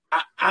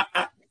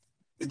 Yeah.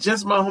 It's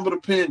just my humble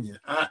opinion.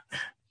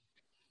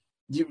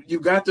 You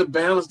got to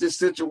balance this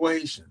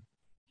situation.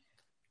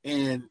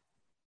 And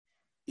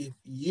if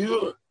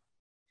you're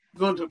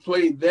going to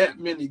play that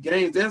many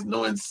games, there's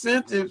no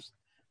incentives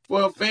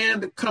for a fan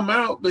to come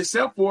out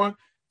except for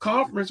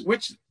conference,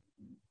 which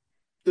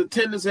the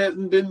attendance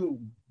hasn't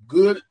been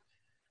good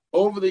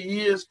over the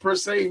years per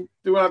se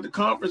throughout the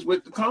conference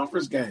with the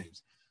conference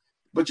games.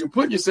 But you're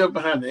putting yourself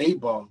behind the 8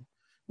 ball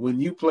when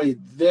you play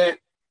that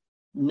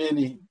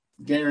many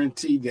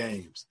guarantee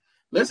games.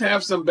 Let's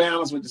have some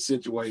balance with the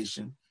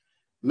situation.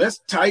 Let's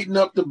tighten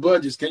up the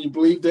budgets. Can you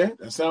believe that?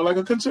 That sounds like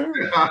a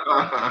conservative.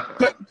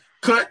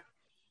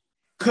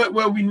 Cut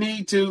where we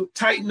need to,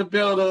 tighten the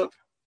belt up,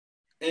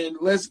 and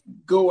let's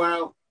go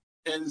out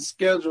and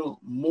schedule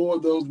more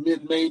of those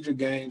mid-major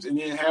games and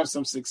then have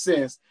some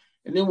success.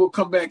 And then we'll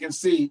come back and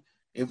see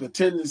if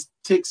attendance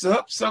ticks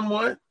up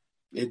somewhat,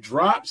 it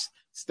drops,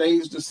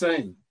 stays the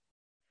same.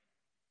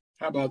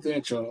 How about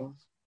that, Charles?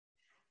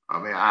 I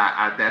mean,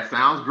 that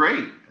sounds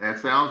great. That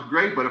sounds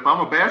great. But if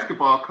I'm a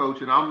basketball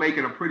coach and I'm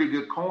making a pretty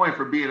good coin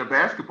for being a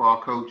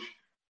basketball coach,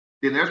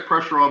 then there's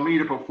pressure on me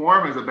to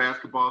perform as a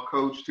basketball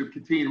coach to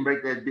continue to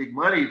make that big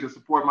money to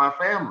support my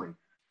family.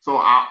 So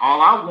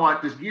all I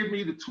want is give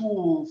me the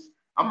tools.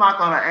 I'm not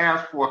going to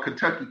ask for a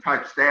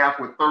Kentucky-type staff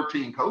with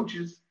 13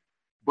 coaches.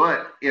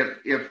 But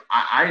if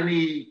I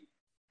need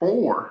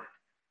 4,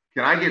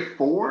 can I get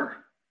 4?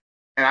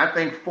 And I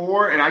think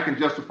 4, and I can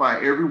justify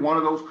every one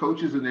of those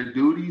coaches and their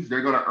duties.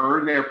 They're going to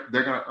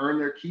earn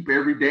their keep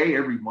every day,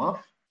 every month.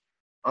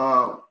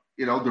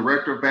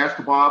 Director of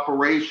basketball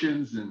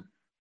operations and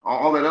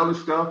all that other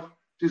stuff.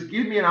 Just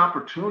give me an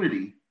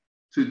opportunity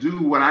to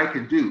do what I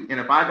can do. And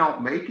if I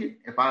don't make it,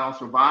 if I don't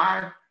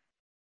survive,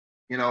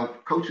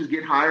 coaches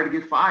get hired to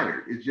get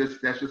fired.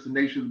 That's just the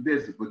nature of the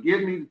business. But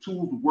give me the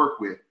tools to work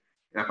with.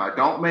 And if I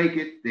don't make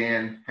it,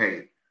 then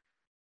hey,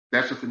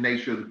 that's just the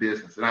nature of the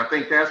business. And I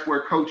think that's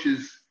where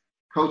coaches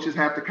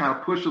have to kind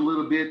of push a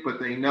little bit,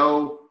 but they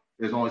know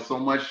there's only so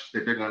much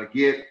that they're going to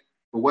get.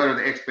 But what are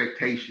the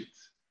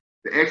expectations?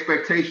 The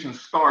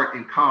expectations start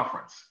in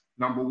conference.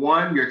 Number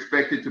one, you're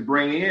expected to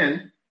bring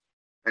in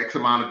X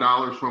amount of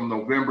dollars from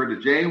November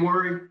to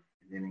January. And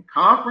then in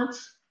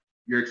conference,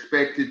 you're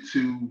expected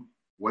to,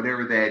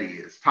 whatever that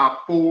is,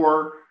 top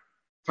 4,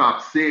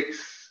 top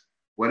 6,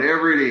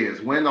 whatever it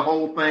is, win the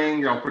whole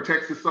thing. For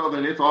Texas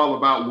Southern, it's all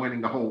about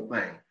winning the whole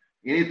thing.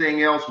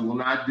 Anything else we will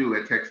not do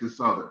at Texas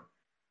Southern.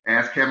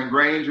 Ask Kevin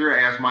Granger,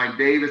 ask Mike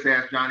Davis,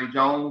 ask Johnny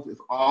Jones.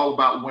 It's all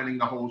about winning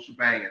the whole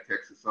shebang at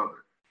Texas Southern.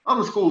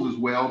 Other schools as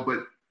well, but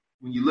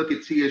when you look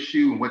at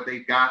TSU and what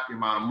they've got, the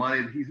amount of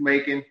money that he's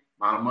making, the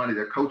amount of money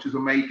their coaches are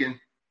making,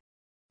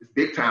 it's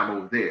big time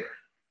over there.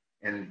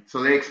 And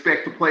so they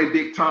expect to play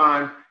big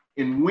time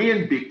and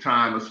win big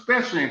time,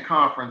 especially in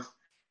conference.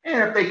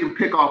 And if they can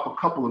pick off a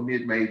couple of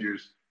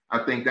mid-majors, I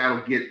think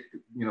that'll get,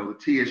 the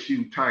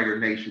TSU Tiger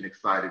Nation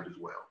excited as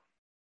well.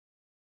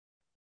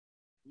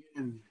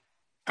 And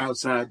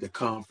outside the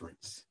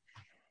conference,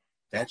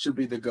 that should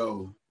be the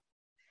goal.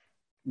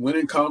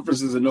 Winning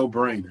conference is a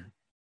no-brainer.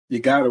 You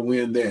got to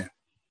win that.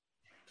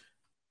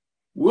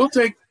 We'll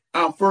take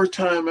our first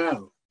time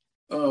out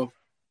of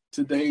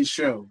today's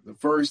show, the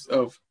first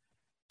of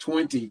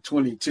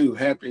 2022.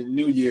 Happy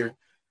New Year.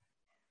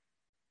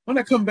 When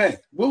I come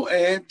back, we'll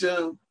add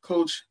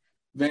Coach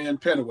Van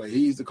Pettaway.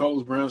 He's the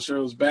Carlos Brown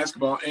Show's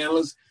basketball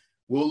analyst.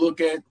 We'll look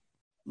at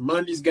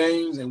Monday's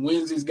games and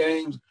Wednesday's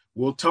games.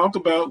 We'll talk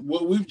about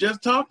what we've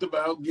just talked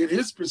about, get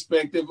his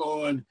perspective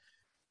on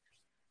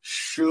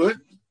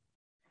should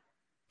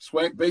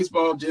swag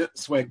basketball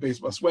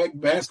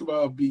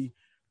be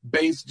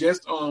based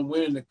just on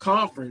winning the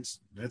conference.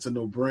 That's a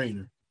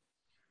no-brainer.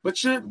 But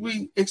should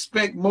we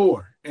expect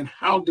more? And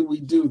how do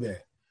we do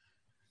that?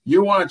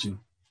 You're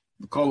watching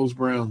the Carlos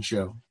Brown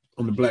Show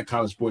on the Black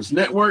College Sports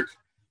Network.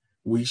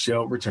 We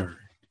shall return.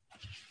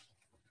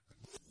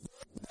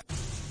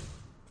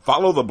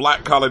 Follow the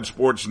Black College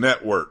Sports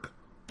Network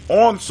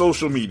on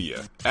social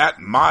media at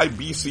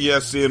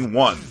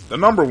MyBCSN1, the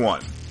number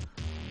 1,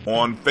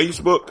 on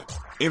Facebook,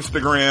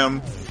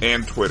 Instagram,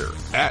 and Twitter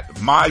at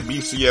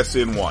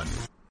MyBCSN1.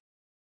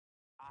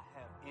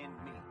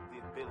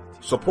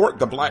 Support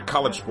the Black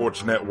College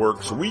Sports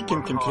Network so we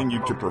can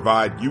continue to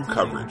provide you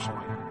coverage.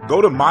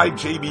 Go to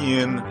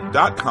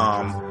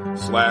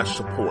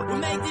myjbn.com/support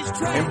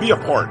and be a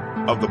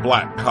part of the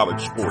Black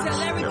College Sports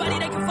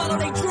Network.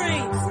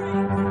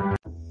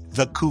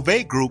 The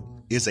Cuvée Group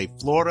is a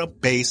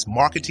Florida-based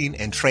marketing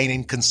and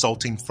training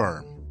consulting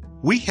firm.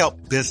 We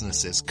help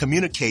businesses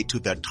communicate to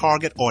their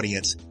target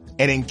audience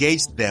and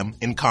engage them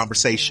in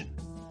conversation.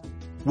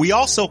 We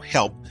also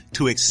help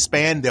to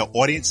expand their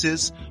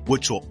audiences,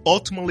 which will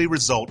ultimately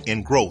result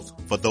in growth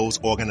for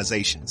those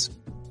organizations.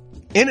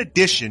 In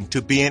addition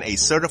to being a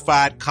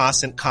certified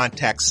constant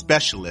contact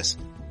specialist,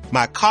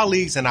 my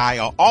colleagues and I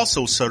are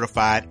also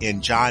certified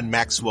in John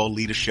Maxwell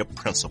Leadership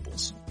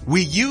Principles.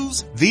 We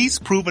use these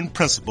proven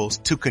principles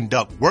to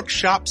conduct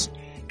workshops,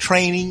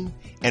 training,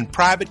 and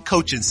private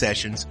coaching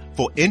sessions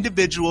for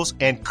individuals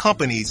and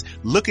companies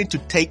looking to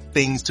take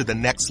things to the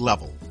next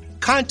level.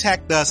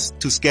 Contact us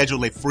to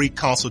schedule a free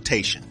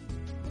consultation.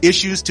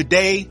 Issues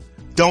today,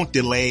 don't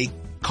delay,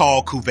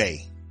 call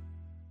Cuvée.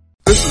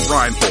 This is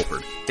Ryan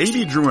Fulford.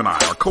 A.D. Drew and I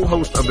are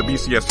co-hosts of the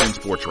BCSN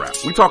Sports Wrap.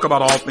 We talk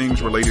about all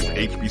things related to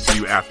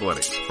HBCU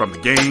athletics. From the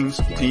games,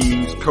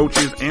 teams,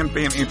 coaches, and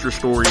fan interest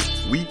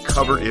stories, we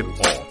cover it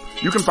all.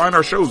 You can find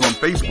our shows on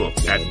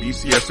Facebook at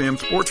BCSN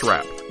Sports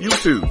Wrap,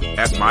 YouTube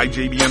at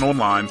MyJBN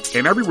Online,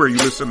 and everywhere you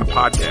listen to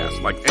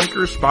podcasts like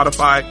Anchor,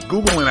 Spotify,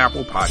 Google, and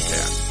Apple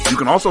Podcasts. You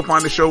can also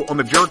find the show on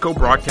the Jericho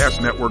Broadcast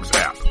Network's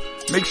app.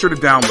 Make sure to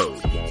download.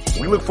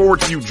 We look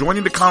forward to you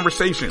joining the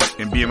conversation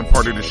and being a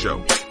part of the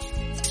show.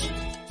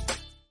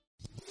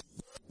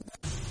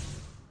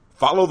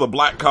 Follow the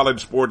Black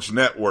College Sports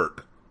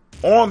Network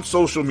on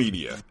social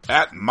media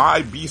at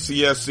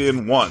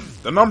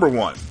MyBCSN1, the number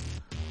 1,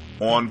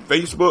 on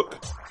Facebook,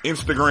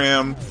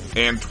 Instagram,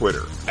 and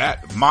Twitter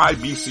at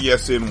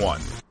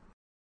MyBCSN1.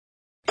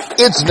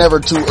 It's never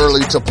too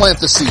early to plant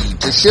the seed,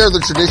 to share the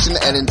tradition,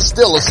 and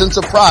instill a sense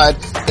of pride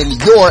in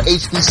your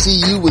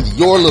HBCU with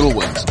your little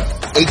ones.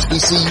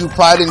 HBCU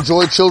Pride and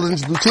Joy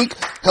Children's Boutique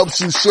helps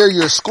you share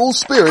your school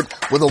spirit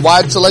with a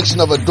wide selection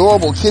of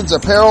adorable kids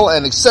apparel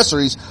and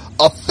accessories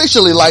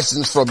officially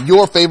licensed from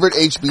your favorite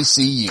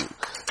HBCU.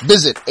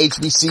 Visit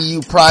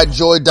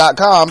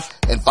hbcupridejoy.com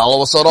and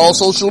follow us on all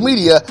social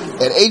media at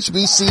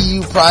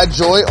HBCU Pride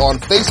Joy on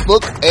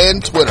Facebook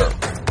and Twitter.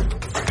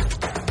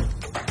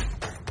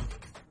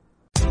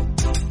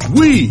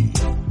 We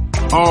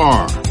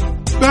are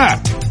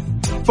back.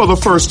 For the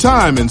first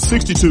time in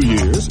 62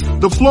 years,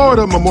 the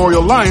Florida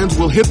Memorial Lions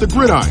will hit the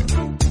gridiron,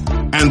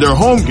 and their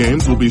home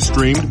games will be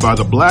streamed by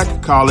the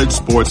Black College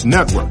Sports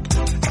Network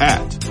at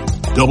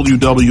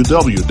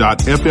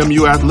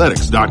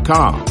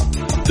www.fmuathletics.com,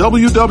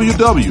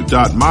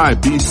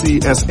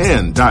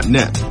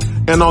 www.mybcsn.net,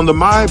 and on the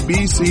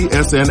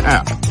MyBCSN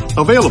app,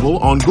 available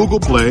on Google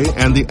Play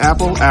and the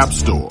Apple App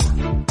Store.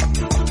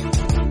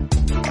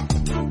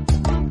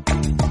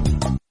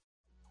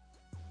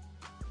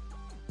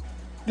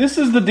 This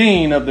is the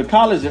Dean of the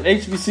College of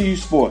HBCU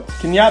Sports,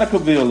 Kenyatta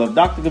Cavill of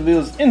Dr.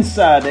 Cavill's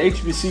Inside the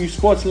HBCU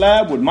Sports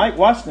Lab with Mike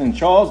Washington and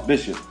Charles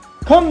Bishop.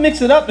 Come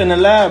mix it up in the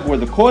lab where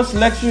the course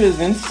lecture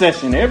is in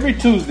session every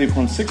Tuesday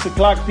from 6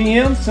 o'clock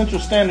p.m. Central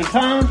Standard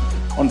Time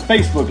on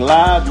Facebook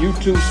Live,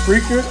 YouTube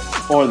Spreaker,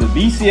 or the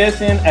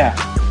BCSN app,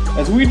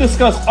 as we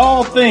discuss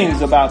all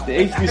things about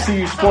the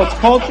HBCU sports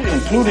culture,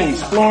 including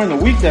exploring the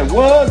week that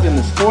was in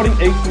the sporting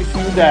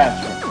HBCU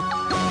diaspora,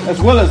 as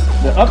well as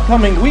the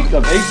upcoming week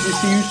of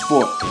HBCU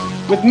sports.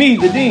 With me,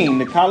 the Dean,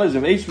 the College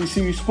of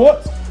HBCU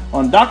Sports,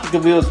 on Dr.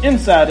 Cavill's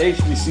Inside the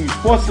HBCU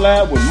Sports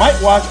Lab with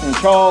Mike Washington and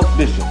Charles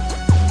Bishop.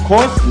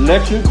 Course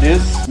lecture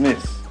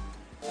dismissed.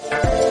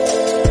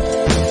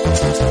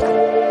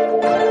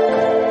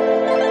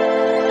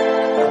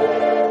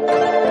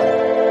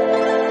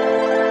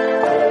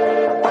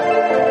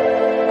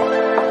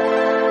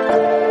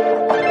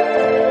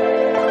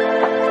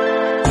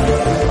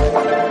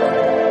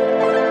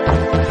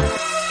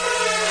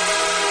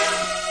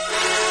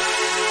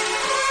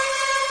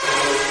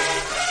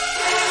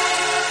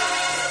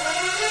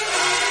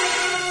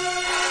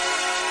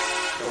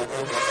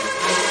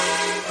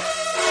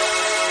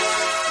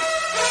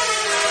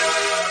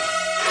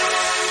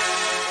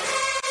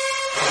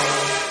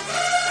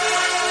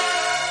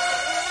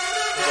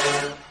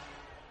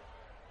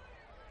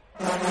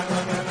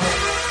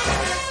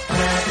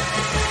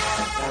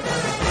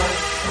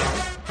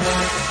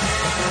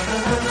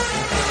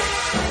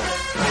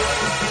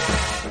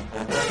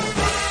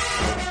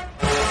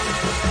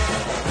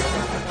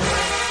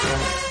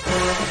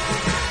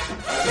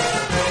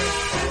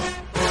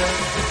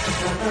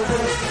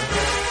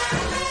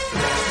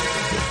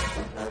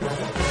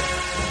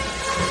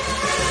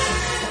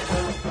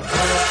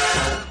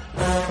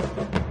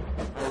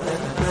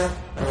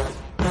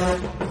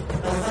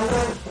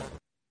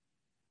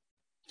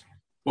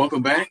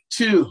 Welcome back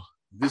to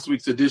this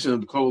week's edition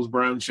of the Coles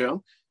Brown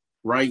Show,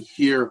 right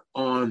here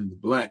on the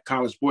Black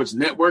College Sports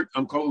Network.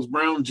 I'm Coles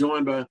Brown,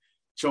 joined by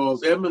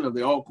Charles Edmond of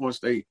the Alcorn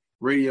State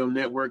Radio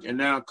Network, and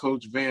now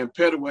Coach Van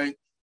Pettaway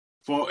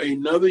for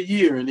another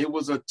year. And it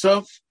was a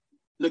tough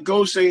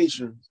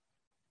negotiation,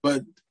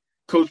 but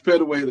Coach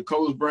Pettaway, the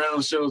Coles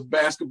Brown Show's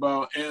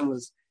basketball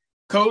analyst.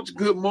 Coach,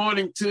 good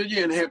morning to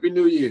you and Happy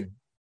New Year.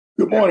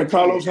 Good morning,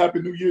 Carlos. Happy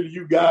New Year to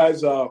you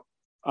guys.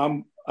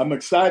 I'm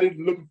excited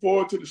and looking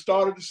forward to the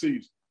start of the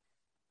season.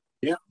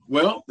 Yeah,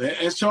 well,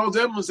 as Charles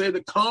Edmonds said,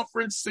 the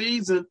conference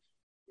season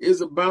is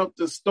about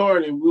to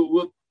start, and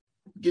we'll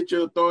get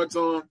your thoughts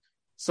on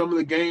some of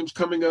the games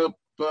coming up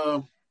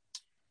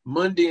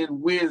Monday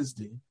and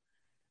Wednesday.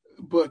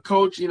 But,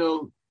 Coach,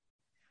 new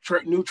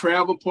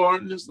travel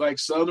partners like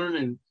Southern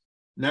and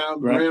now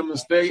Grambling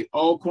State,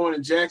 Alcorn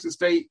and Jackson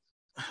State,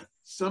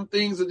 some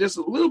things are just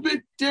a little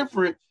bit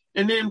different.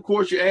 And then, of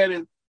course, you're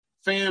adding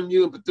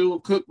FAMU and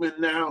Bethune-Cookman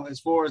now as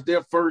far as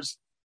their first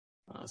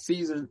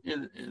season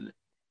in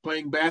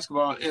playing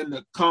basketball in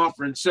the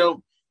conference.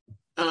 So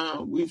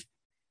we're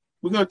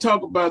going to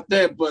talk about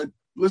that, but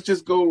let's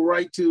just go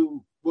right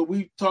to what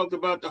we talked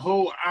about the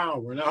whole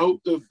hour. And I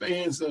hope the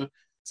fans are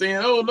saying,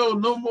 oh,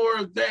 no more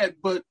of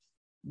that. But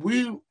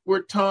we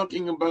were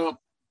talking about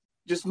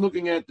just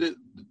looking at the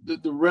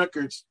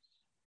records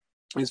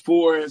as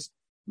far as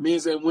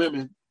men's and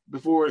women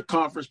before the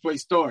conference play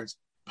starts.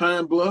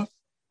 Pine Bluff,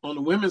 on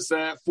the women's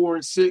side,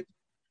 4-6.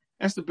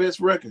 That's the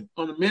best record.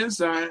 On the men's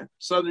side,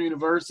 Southern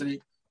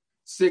University,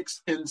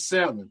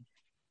 6-7.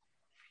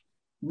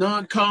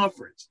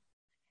 Non-conference.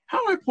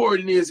 How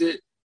important is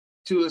it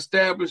to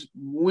establish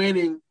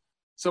winning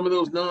some of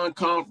those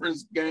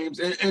non-conference games?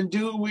 And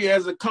do we,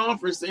 as a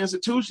conference, the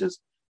institutions,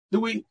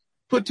 do we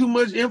put too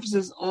much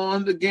emphasis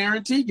on the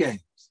guarantee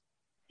games?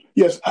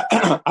 Yes,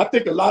 I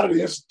think a lot of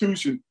the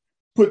institutions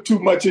put too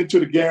much into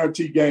the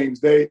guarantee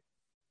games. They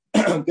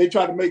they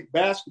try to make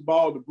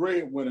basketball the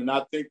breadwinner, and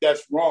I think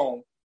that's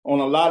wrong on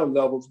a lot of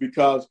levels,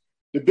 because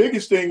the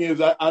biggest thing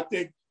is I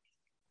think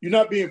you're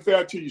not being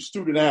fair to your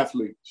student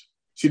athletes.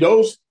 See,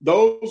 those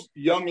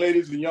young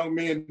ladies and young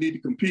men need to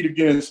compete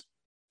against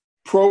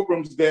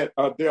programs that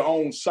are their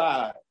own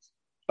size,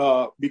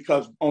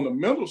 because on the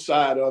mental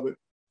side of it,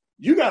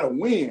 you got to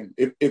win.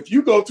 If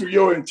you go through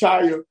your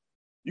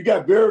you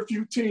got very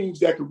few teams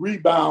that can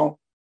rebound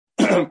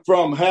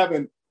from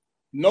having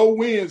no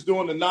wins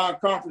during the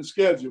non-conference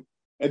schedule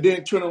and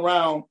then turn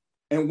around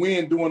and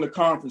win during the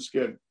conference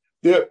schedule.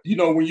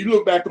 When you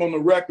look back on the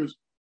records,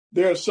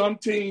 there are some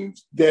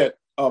teams that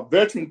are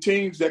veteran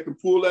teams that can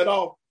pull that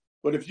off.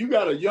 But if you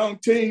got a young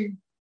team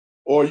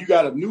or you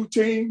got a new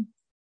team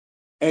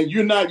and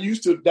you're not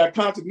used to that,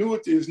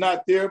 continuity is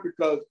not there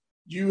because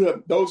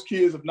those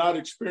kids have not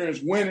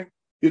experienced winning,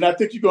 then I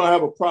think you're going to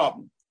have a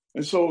problem.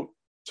 And so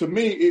to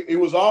me, it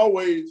was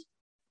always,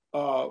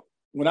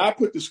 when I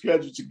put the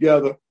schedule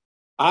together,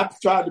 I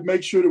tried to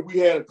make sure that we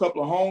had a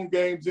couple of home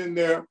games in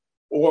there,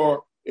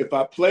 or if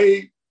I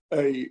played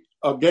a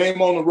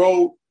game on the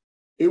road,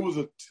 it was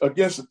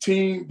against a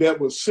team that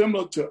was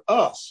similar to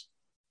us,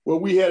 where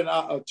we had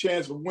a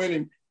chance of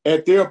winning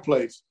at their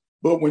place.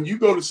 But when you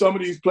go to some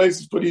of these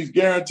places for these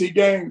guaranteed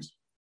games,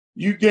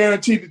 you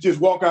guaranteed to just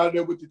walk out of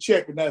there with the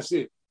check and that's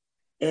it.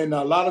 And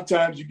a lot of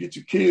times you get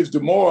your kids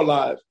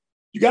demoralized.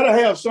 You got to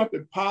have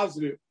something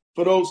positive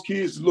for those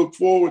kids to look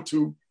forward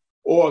to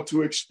or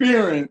to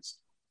experience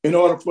in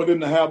order for them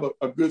to have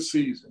a good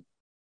season.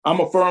 I'm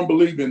a firm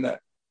believer in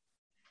that.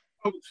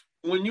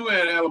 When you were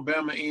at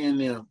Alabama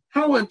A&M,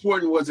 how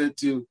important was it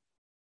to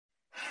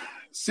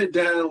sit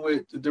down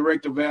with the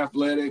director of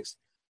athletics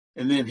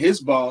and then his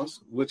boss,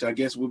 which I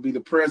guess would be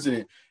the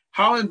president?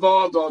 How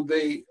involved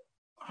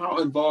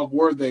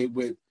were they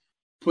with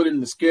putting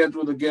the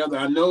schedule together?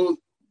 I know,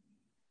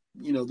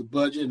 the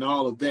budget and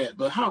all of that,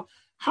 but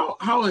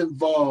how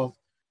involved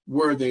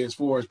were they as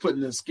far as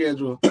putting the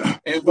schedule?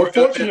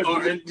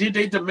 And did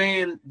they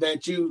demand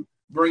that you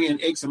bring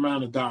in X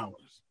amount of dollars?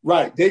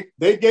 Right.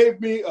 They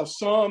gave me a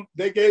sum.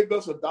 They gave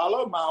us a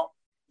dollar amount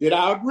that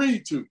I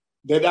agreed to,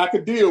 that I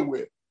could deal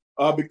with,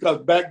 because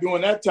back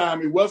during that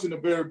time, it wasn't a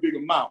very big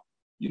amount.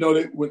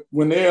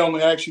 When they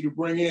only ask you to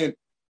bring in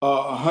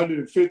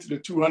 150 to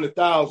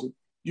 200,000,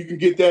 you can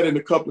get that in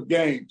a couple of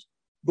games.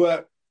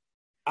 But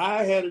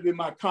I had it in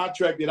my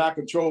contract that I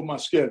controlled my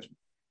schedule.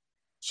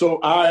 So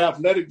our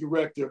athletic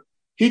director,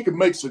 he could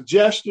make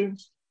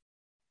suggestions,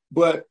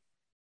 but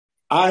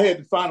I had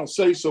the final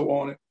say-so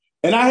on it.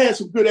 And I had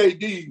some good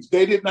ADs.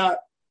 They did not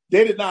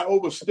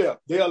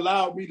overstep. They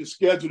allowed me to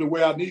schedule the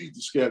way I needed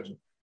to schedule.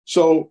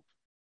 So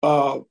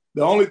the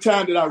only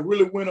time that I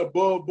really went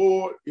above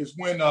board is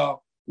when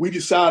we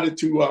decided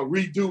to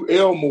redo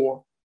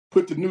Elmore,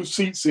 put the new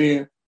seats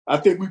in. I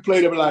think we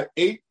played over like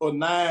 8 or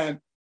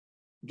 9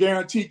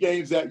 guarantee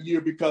games that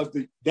year because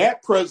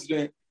that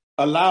president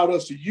allowed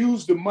us to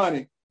use the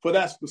money for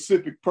that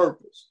specific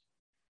purpose.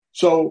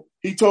 So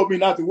he told me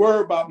not to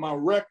worry about my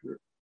record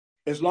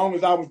as long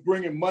as I was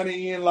bringing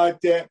money in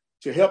like that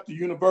to help the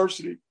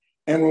university.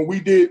 And when we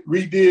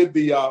redid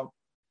the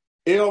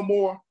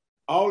Elmore,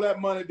 all that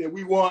money that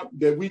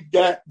we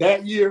got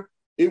that year,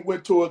 it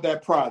went toward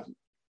that project.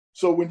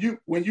 So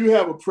when you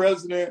have a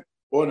president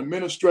or an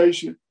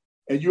administration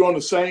and you're on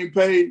the same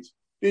page,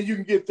 then you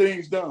can get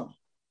things done.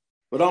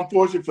 But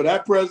unfortunately for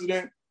that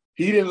president,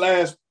 he didn't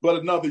last but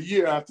another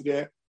year after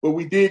that. But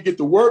we did get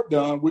the work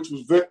done, which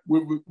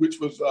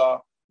was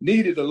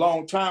needed a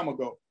long time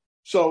ago.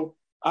 So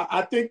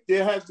I think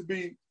there has to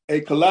be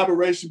a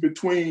collaboration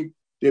between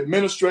the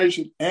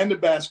administration and the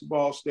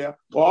basketball staff,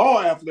 or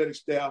all athletic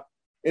staff,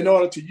 in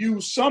order to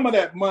use some of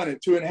that money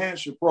to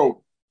enhance your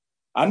program.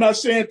 I'm not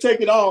saying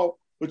take it all,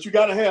 but you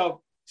got to have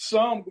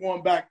some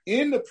going back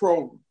in the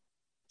program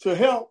to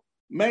help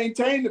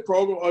maintain the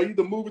program or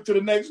either move it to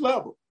the next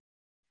level.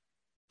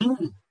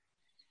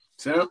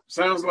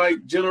 Sounds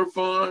like general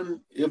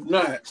fund, if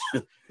not,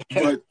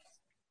 but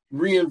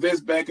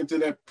reinvest back into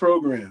that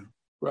program.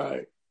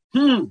 Right.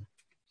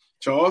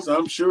 Charles,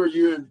 I'm sure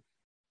you're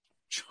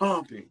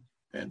chomping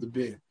at the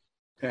bit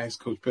to ask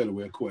Coach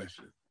Pettaway a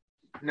question.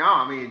 No,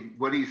 I mean,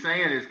 what he's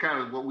saying is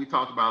kind of what we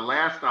talked about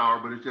last hour,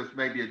 but it's just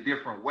maybe a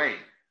different way.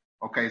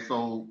 Okay,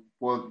 so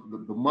for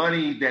the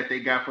money that they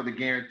got for the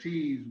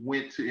guarantees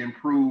went to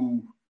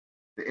improve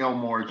the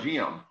Elmore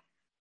gym.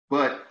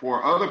 But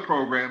for other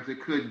programs,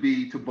 it could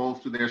be to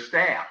bolster their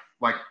staff.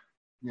 Like,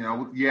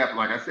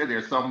 like I said,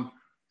 there's some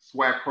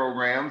SWAC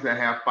programs that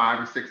have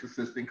 5 or 6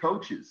 assistant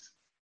coaches.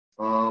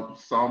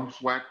 Some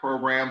SWAC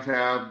programs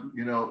have,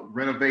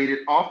 renovated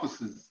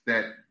offices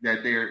that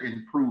they're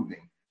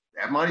improving.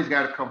 That money's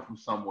got to come from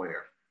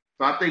somewhere.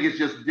 So I think it's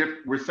just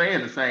different. We're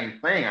saying the same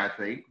thing, I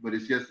think, but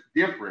it's just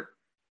different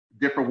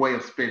way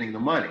of spending the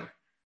money.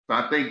 So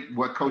I think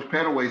what Coach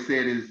Pettaway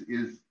said is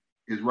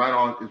right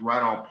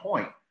on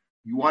point.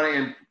 You want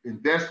to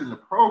invest in the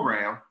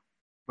program,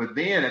 but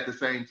then at the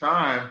same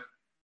time,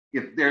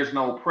 if there's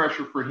no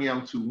pressure for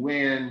him to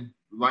win,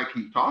 like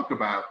he talked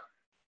about,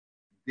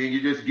 then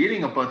you're just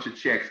getting a bunch of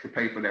checks to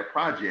pay for that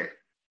project.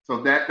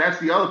 So that's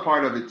the other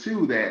part of it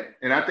too.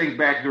 And I think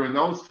back during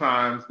those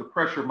times, the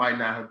pressure might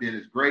not have been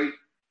as great,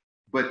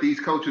 but these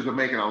coaches are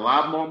making a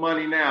lot more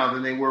money now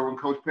than they were when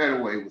Coach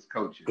Pettaway was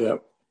coaching.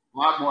 Yep. A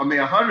lot more. I mean,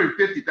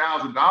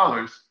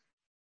 $150,000,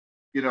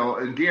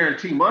 in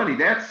guarantee money.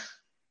 That's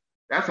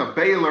a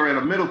Baylor and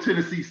a Middle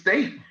Tennessee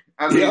State.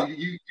 I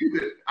mean,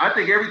 I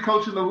think every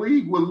coach in the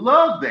league would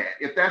love that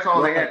if that's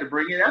all they had to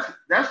bring in.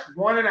 That's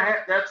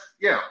 1.5.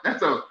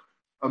 That's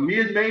a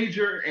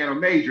mid-major and a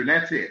major, and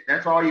that's it.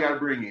 That's all you got to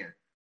bring in.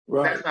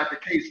 Right. That's not the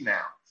case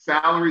now.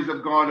 Salaries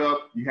have gone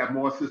up. You have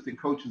more assistant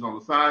coaches on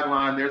the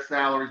sideline. Their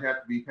salaries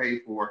have to be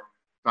paid for.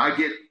 So I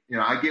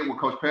get what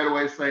Coach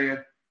Pettaway is saying,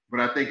 but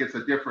I think it's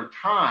a different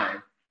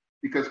time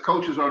because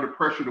coaches are under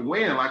pressure to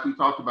win, like we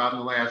talked about in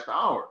the last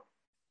hour.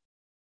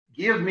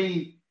 Give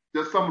me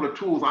just some of the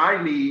tools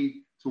I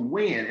need to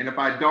win. And if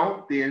I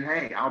don't, then,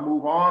 hey, I'll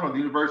move on, or the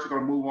university is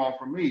going to move on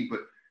from me. But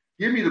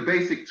give me the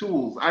basic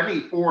tools. I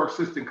need 4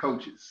 assistant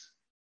coaches.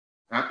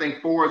 I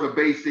think 4 is a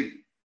basic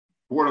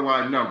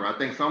borderline number. I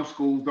think some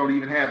schools don't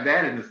even have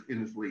that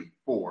in this league,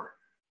 4.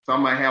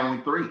 Some might have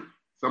only 3.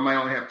 Some might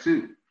only have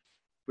 2.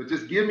 But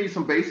just give me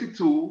some basic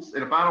tools.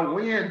 And if I don't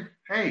win,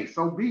 hey,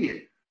 so be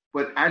it.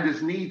 But I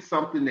just need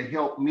something to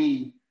help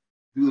me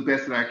do the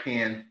best that I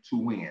can to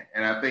win.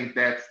 And I think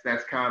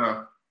that's kind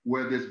of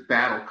where this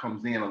battle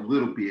comes in a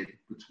little bit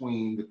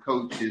between the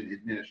coach and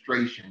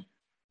administration,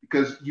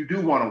 because you do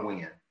want to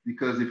win.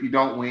 Because if you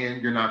don't win,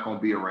 you're not going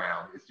to be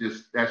around.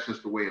 That's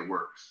just the way it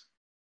works.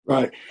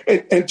 Right.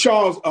 And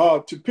Charles,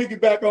 to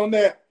piggyback on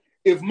that,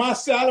 if my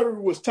salary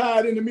was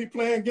tied into me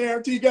playing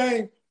guarantee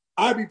games,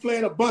 I'd be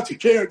playing a bunch of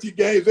guarantee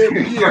games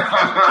every year.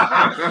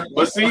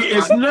 But see,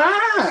 it's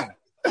not.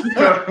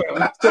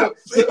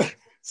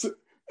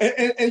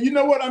 And you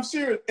know what? I'm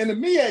serious. And the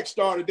MEAC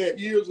started that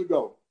years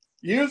ago.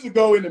 Years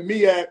ago in the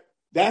MEAC,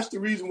 that's the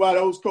reason why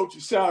those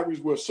coaches'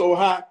 salaries were so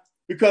high,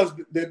 because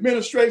the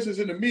administrations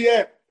in the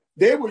MEAC,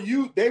 they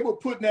were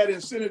putting that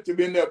incentive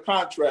in their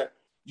contract.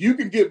 You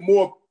can get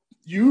more.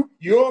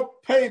 Your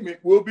payment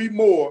will be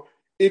more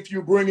if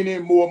you're bringing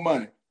in more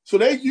money. So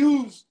they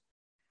use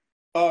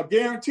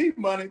guaranteed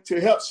money to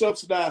help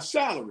subsidize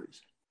salaries.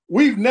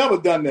 We've never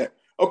done that.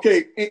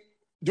 Okay,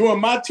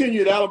 during my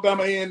tenure at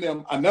Alabama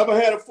A&M, I never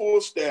had a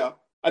full staff.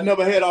 I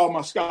never had all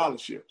my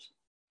scholarships.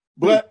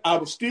 But I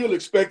was still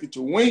expected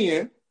to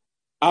win.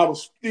 I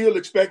was still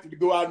expected to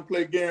go out and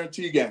play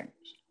guarantee games.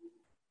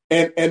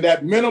 And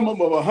that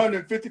minimum of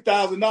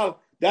 $150,000,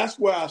 that's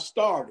where I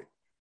started.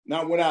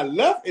 Now, when I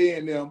left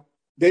A&M,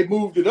 they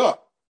moved it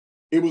up.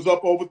 It was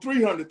up over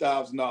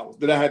 $300,000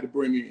 that I had to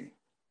bring in.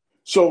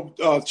 So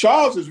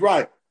Charles is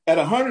right. At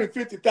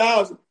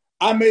 $150,000,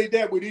 I made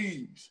that with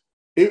ease.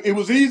 It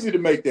was easy to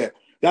make that.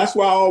 That's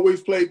why I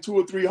always played 2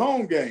 or 3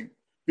 home games,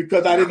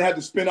 because I didn't have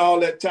to spend all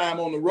that time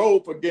on the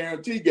road for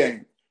guarantee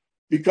games.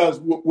 Because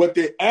what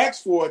they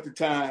asked for at the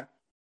time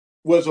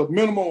was a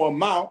minimal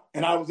amount,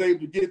 and I was able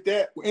to get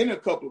that with a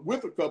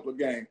couple of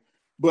games.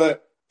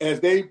 But as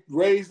they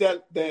raised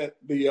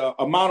the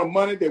amount of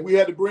money that we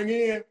had to bring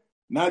in,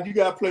 now you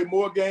got to play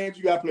more games.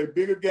 You got to play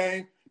bigger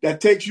games. That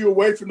takes you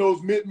away from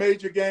those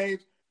mid-major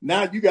games.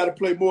 Now you got to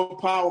play more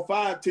Power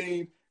 5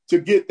 teams to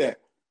get that.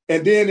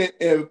 And then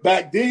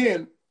back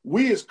then,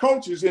 we as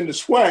coaches in the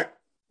SWAC,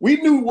 we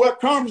knew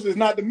what conferences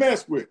not to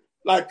mess with.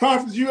 Like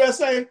Conference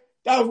USA,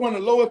 that was one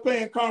of the lowest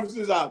paying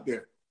conferences out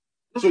there.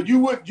 So you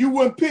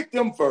wouldn't pick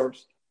them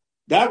first.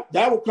 That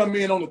would come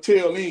in on the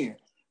tail end.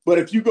 But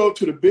if you go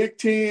to the Big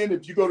Ten,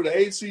 if you go to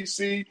the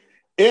ACC,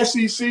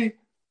 SEC,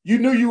 you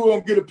knew you were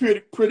going to get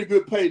a pretty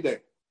good payday.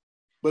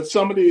 But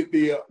some of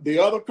the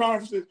other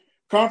conferences,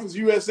 Conference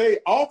USA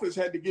office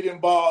had to get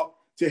involved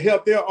to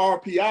help their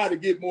RPI to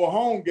get more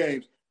home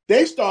games.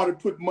 They started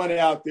putting money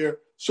out there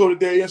so that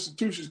their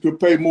institutions could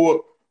pay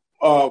more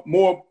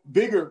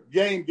bigger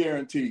game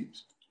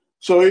guarantees.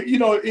 So,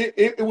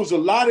 it was a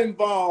lot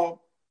involved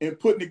in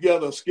putting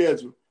together a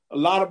schedule, a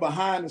lot of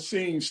behind the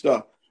scenes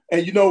stuff.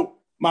 And,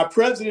 my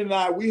president and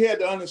I, we had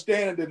the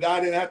understanding that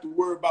I didn't have to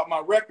worry about my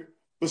record.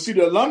 But see,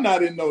 the alumni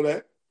didn't know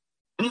that.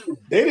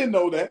 They didn't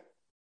know that.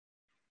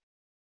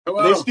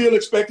 Wow. They still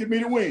expected me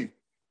to win.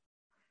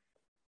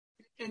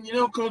 And,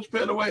 Coach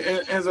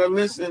Pettaway, as I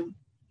listen,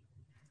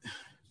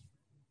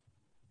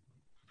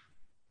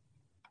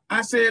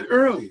 I said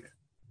earlier,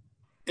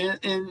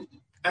 and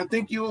I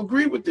think you'll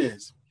agree with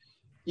this.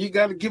 You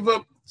got to give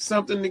up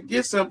something to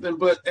get something.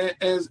 But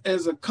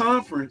as a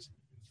conference,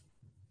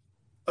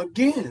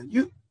 again,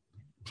 you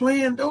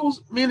playing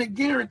those many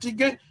guarantee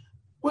games.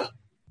 Well,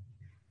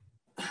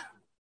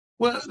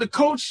 the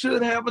coach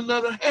should have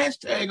another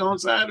hashtag on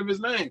side of his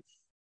name.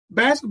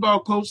 Basketball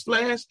coach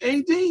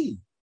 /AD.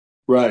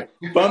 Right.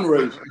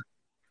 Fundraiser.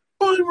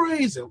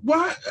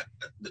 Why?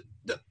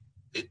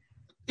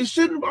 It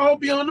shouldn't all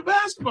be on the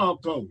basketball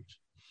coach.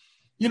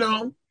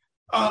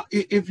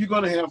 If you're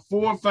going to have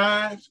 4 or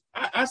 5,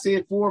 I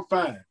said 4 or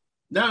 5.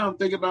 Now I'm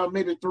thinking about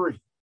maybe 3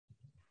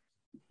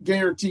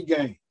 guarantee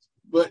games.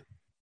 But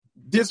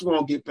this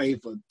won't get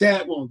paid for.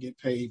 That won't get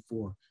paid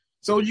for.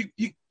 So you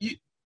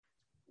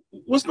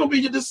what's going to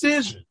be your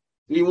decision?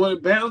 Do you want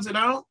to balance it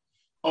out,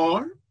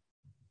 or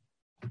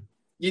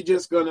you're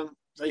just going to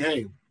say,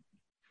 hey,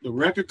 the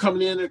record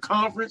coming in the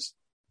conference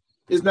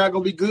is not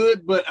going to be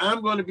good, but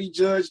I'm going to be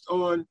judged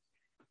on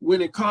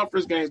winning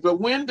conference games. But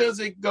when does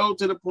it go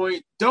to the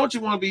point, don't you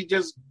want to be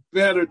just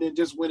better than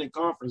just winning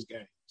conference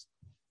games?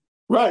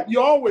 Right.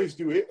 You always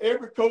do.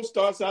 Every coach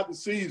starts out the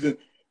season,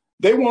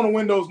 they want to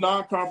win those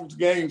non-conference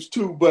games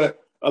too,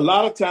 but a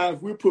lot of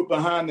times we're put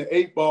behind the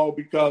 8 ball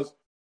because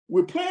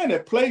we're playing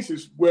at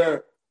places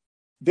where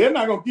they're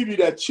not going to give you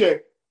that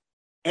check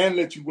and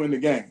let you win the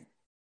game.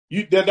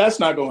 That's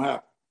not going to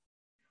happen.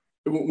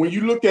 When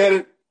you look at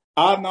it,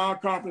 our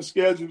non-conference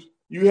schedules,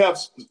 you have,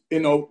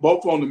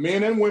 both on the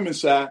men and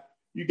women's side,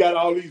 you got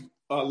all these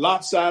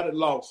lopsided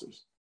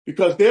losses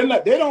because they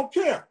don't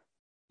care.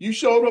 You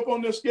showed up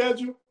on their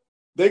schedule,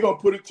 they're going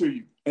to put it to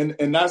you.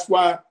 And that's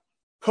why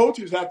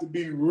coaches have to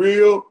be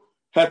real,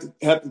 have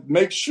to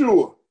make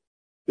sure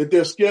that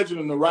they're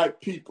scheduling the right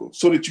people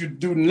so that you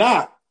do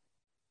not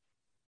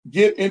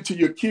get into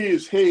your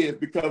kids' head,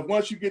 because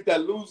once you get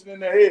that losing in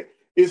their head,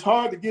 it's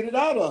hard to get it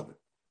out of it.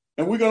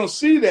 And we're going to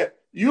see that.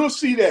 You'll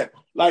see that.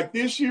 Like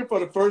this year, for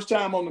the first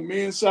time on the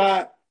men's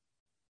side,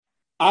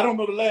 I don't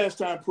know the last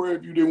time Prairie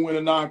View didn't win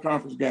a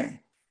non-conference game.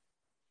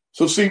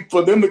 So see,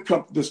 for them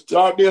to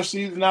start their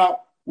season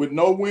out with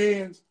no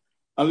wins,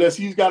 unless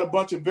he's got a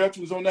bunch of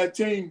veterans on that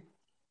team,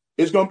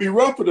 it's going to be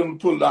rough for them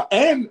to pull it out.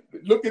 And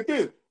look at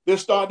this. They're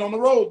starting on the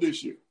road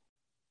this year.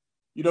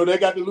 They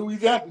got the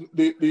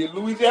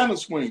Louisiana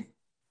swing.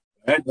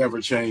 That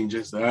never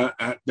changes.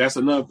 That's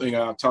another thing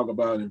I'll talk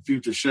about in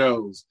future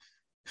shows.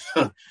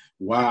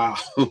 Wow.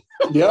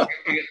 Yeah.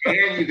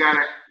 And you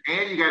gotta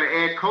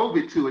add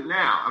COVID to it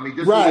now. I mean,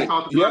 just what we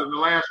talked about in the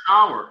last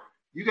hour.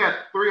 You got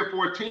 3 or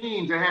 4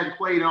 teams that hadn't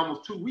played in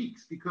almost 2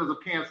 weeks because of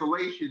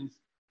cancellations,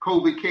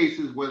 COVID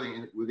cases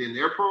within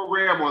their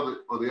program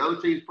or the other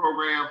team's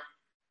program.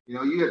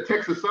 You got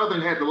Texas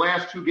Southern had the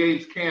last 2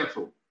 games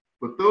canceled.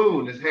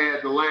 Bethune has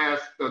had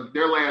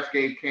their last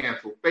game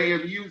canceled.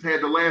 FAMU's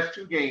had the last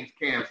 2 games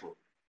canceled.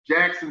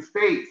 Jackson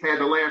State's had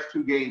the last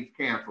 2 games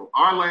canceled.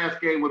 Our last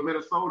game with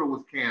Minnesota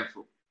was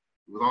canceled.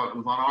 It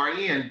was on our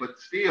end, but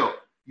still,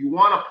 you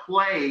want to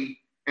play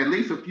at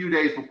least a few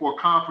days before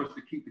conference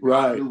to keep the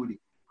continuity.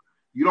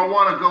 You don't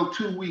want to go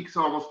 2 weeks,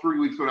 almost 3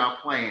 weeks without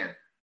playing.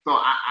 So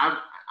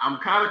I'm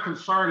kind of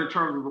concerned in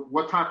terms of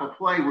what type of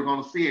play we're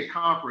going to see at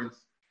conference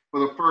for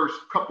the first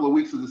couple of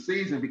weeks of the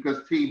season, because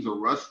teams are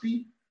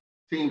rusty.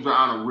 Teams are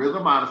out of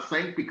rhythm, out of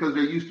sync, because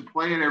they're used to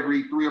playing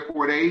every 3 or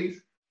 4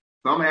 days.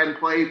 Some hadn't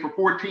played for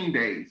 14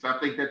 days. So I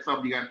think that's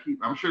something you got to keep.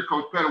 I'm sure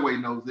Coach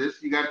Pettaway knows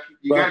this. You got to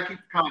keep the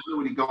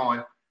continuity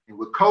going. And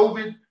with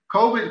COVID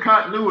and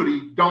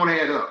continuity don't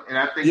add up. And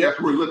I think that's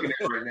what we're looking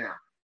at right now.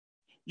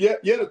 Yeah,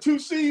 the 2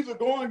 seeds are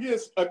going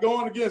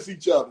against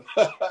each other.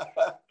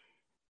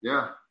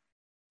 Yeah.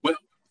 Well,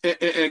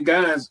 and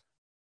guys,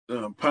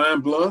 Pine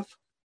Bluff,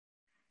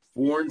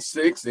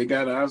 4-6. They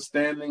got an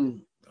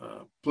outstanding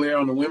player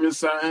on the women's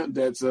side.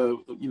 That's a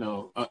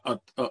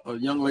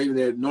young lady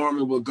that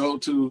normally will go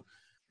to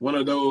one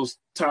of those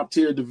top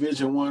tier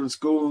Division I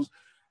schools.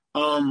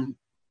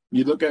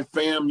 You look at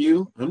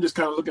FAMU. I'm just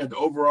kind of looking at the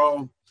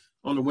overall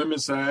on the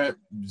women's side.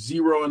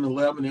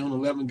 0-11. They're on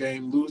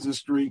 11-game losing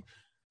streak.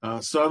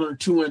 Southern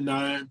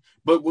 2-9.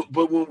 But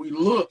when we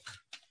look,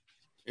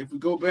 if we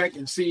go back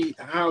and see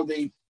how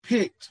they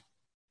picked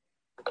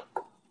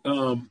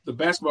the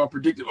basketball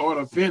predicted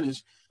order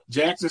finish,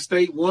 Jackson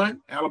State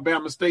 1,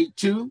 Alabama State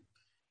 2,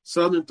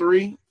 Southern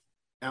 3,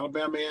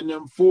 Alabama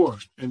A&M 4.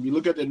 And if you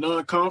look at the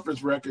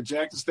non-conference record,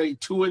 Jackson State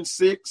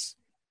 2-6,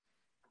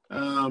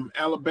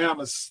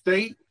 Alabama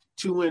State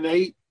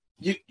 2-8.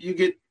 You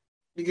get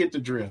the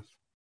drift.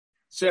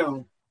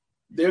 So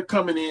they're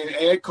coming in,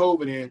 add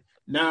COVID in.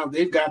 Now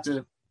they've got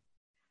to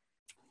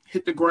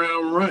hit the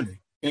ground running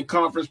in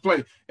conference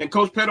play. And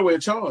Coach Pettaway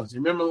and Charles,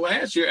 remember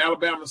last year,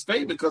 Alabama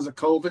State, because of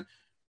COVID,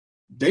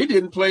 they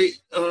didn't play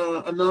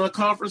a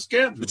non-conference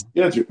schedule.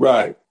 Yes,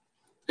 right.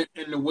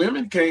 And the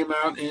women came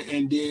out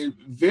and did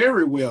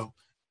very well.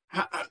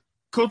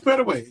 Coach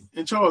Pettaway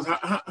and Charles,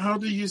 how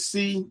do you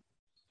see,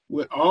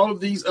 with all of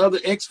these other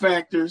X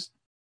factors,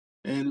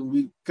 and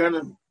we kind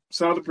of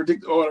saw the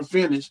predicted order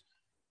finish,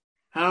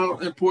 how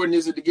important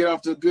is it to get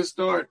off to a good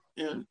start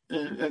in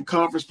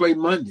conference play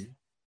Monday?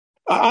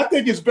 I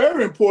think it's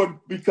very important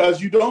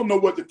because you don't know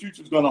what the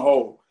future is going to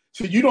hold.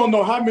 So you don't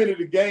know how many of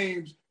the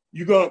games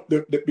you're going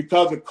to,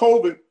 because of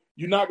COVID,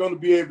 you're not going to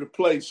be able to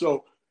play.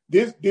 So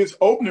this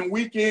opening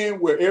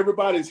weekend where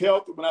everybody's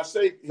healthy, when I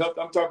say health,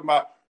 I'm talking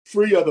about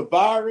free of the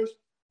virus,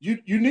 you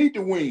need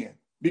to win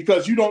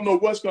because you don't know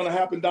what's going to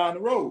happen down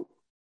the road.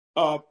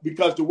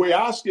 Because the way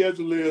our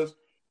schedule is,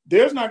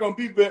 there's not going to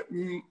be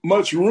very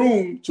much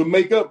room to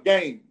make up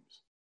games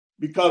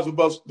because of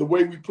us, the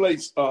way we play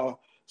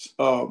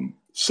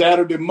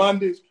Saturday,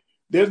 Mondays.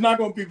 There's not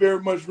going to be very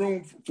much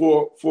room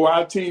for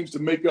our teams to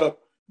make up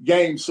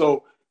games.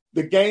 So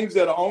the games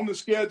that are on the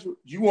schedule,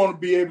 you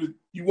want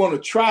to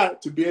try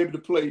to be able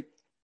to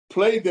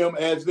play them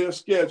as their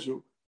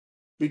schedule,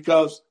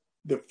 because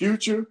the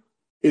future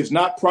is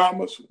not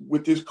promised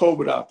with this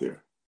COVID out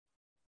there.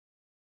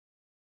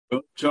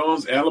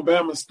 Charles,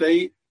 Alabama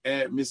State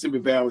at Mississippi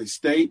Valley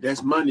State.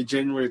 That's Monday,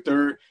 January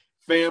 3rd.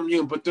 FAMU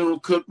and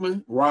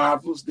Bethune-Cookman,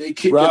 rivals. They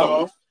kick it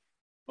off.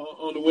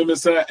 On the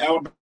women's side,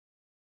 Alabama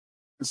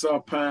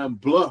and Pine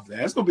Bluff.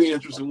 That's going to be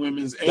interesting,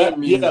 women's and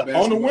men's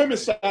basketball. On the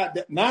women's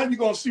side, now you're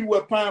going to see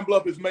what Pine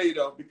Bluff is made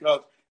of,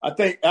 because I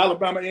think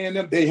Alabama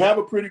A&M, they have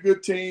a pretty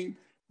good team.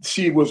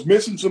 She was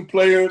missing some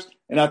players,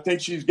 and I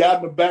think she's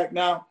gotten them back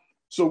now.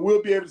 So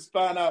we'll be able to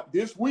find out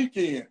this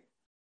weekend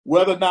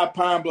whether or not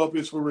Pine Bluff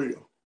is for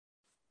real.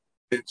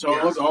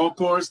 Charles,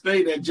 Alcorn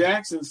State at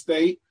Jackson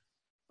State,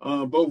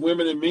 both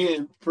women and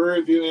men,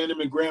 Prairie View, A&M,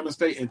 and Grambling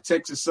State, and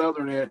Texas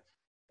Southern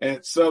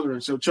at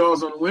Southern. So,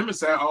 Charles, on the women's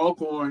side,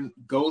 Alcorn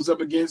goes up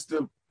against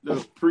the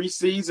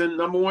preseason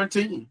number 1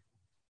 team.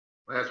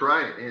 That's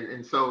right.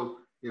 And so,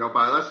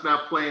 by us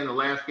not playing the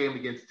last game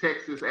against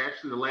Texas,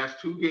 actually the last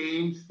 2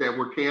 games that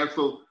were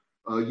canceled,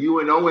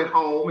 UNO at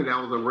home, and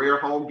that was a rare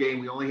home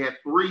game. We only had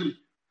 3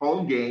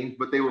 home games,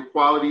 but they were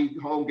quality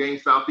home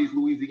games, Southeast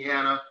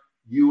Louisiana,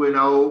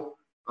 UNO.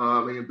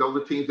 And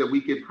those are teams that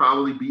we could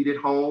probably beat at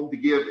home to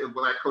give,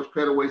 like Coach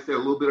Pettaway said, a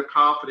little bit of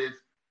confidence,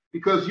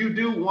 because you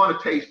do want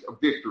to taste a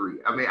victory.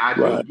 I mean, I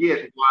do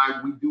get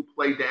why we do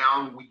play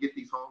down when we get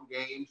these home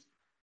games,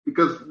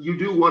 because you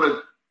do want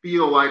to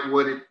feel like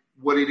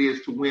what it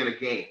is to win a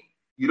game.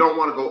 You don't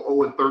want to go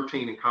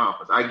 0-13 in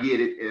conference. I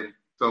get it. And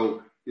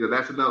so,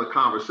 that's another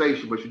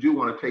conversation, but you do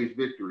want to taste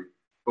victory.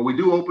 But we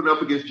do open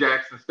up against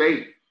Jackson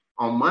State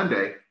on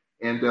Monday.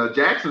 And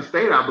Jackson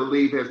State, I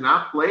believe, has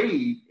not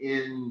played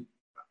in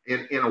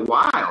a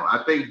while.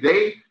 I think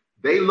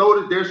they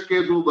loaded their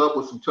schedule up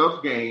with some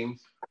tough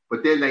games,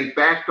 but then they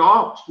backed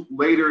off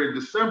later in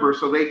December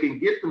so they can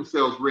get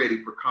themselves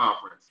ready for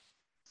conference.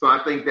 So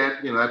I think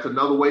that, that's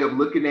another way of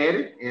looking at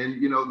it.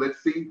 And,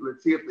 let's see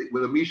if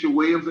with Amisha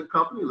Williams and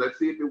company, let's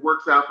see if it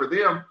works out for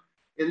them.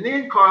 And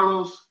then,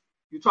 Carlos,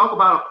 you talk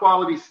about a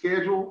quality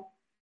schedule.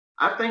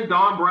 I think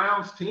Don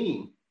Brown's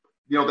team,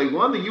 they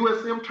won the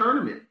USM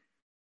tournament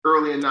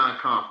early in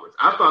non-conference.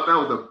 I thought that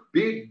was a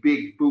big,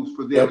 big boost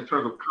for them in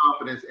terms of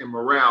confidence and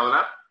morale.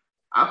 And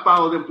I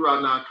followed them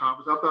throughout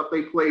non-conference. I thought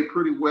they played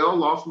pretty well,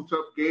 lost some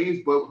tough games,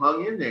 but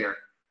hung in there.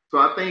 So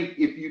I think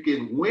if you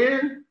can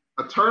win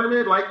a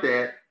tournament like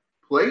that,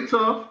 play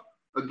tough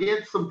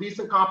against some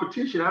decent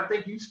competition, I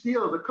think you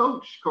still, the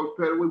Coach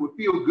Pettaway, would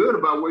feel good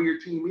about where your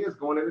team is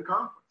going into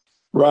conference.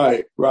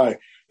 Right.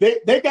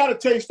 They got to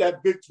taste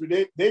that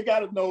victory. They got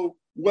to know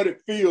what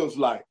it feels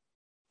like.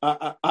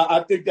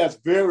 I think that's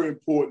very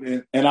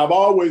important, and I've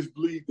always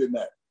believed in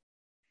that.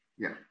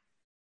 Yeah.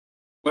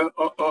 Well,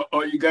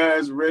 are you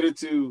guys ready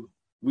to?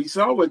 We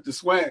saw what the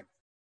SWAC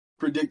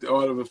predicted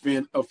order of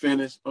a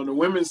finish on the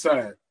women's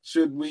side.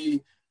 Should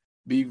we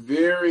be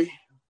very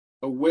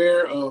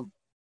aware of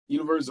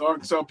University of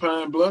Arkansas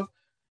Pine Bluff?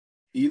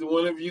 Either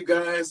one of you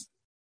guys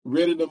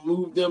ready to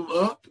move them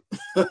up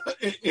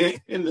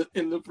in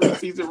the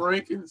preseason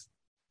rankings?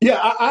 Yeah,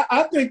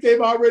 I think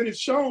they've already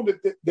shown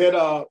that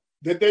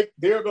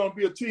they're going to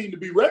be a team to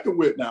be reckoned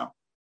with now.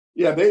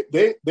 Yeah,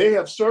 they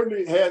have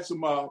certainly had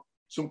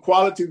some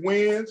quality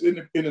wins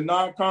in the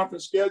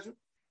non-conference schedule.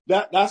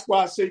 That's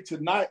why I say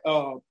tonight.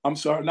 I'm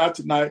sorry, not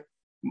tonight.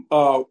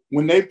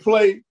 When they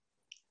play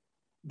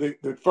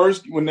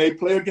when they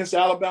play against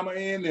Alabama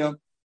A&M,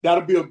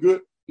 that'll be a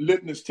good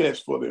litmus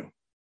test for them.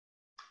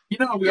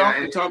 We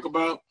often talk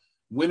about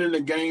winning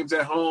the games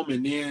at home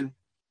and then,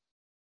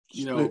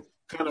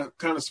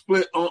 kind of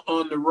split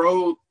on the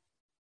road.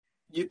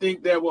 You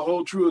think that will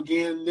hold true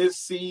again this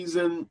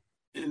season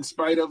in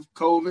spite of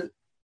COVID?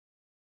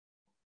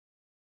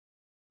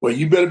 Well,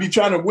 you better be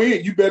trying to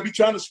win. You better be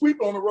trying to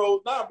sweep on the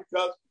road now,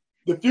 because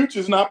the future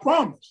is not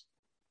promised.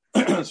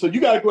 So you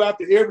got to go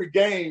after every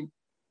game.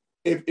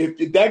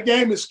 If that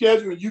game is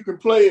scheduled and you can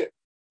play it,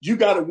 you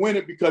got to win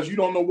it, because you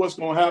don't know what's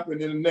going to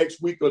happen in the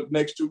next week or the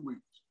next 2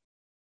 weeks.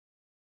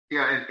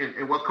 Yeah,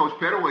 and what Coach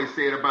Pettaway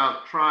said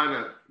about trying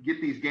to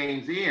get these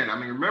games in. I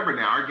mean, remember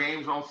now, our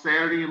games on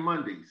Saturday and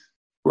Mondays.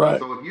 Right.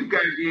 So if you've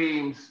got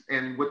games,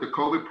 and with the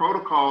COVID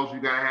protocols, you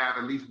got to have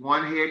at least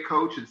one head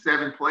coach and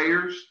 7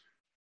 players.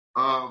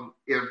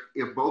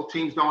 If both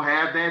teams don't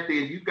have that,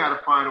 then you've got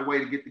to find a way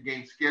to get the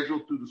game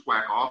scheduled through the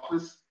SWAC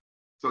office.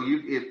 So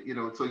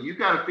you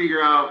got to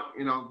figure out,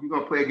 you're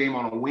going to play a game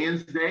on a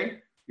Wednesday.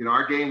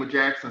 Our game with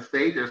Jackson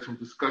State, there's some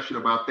discussion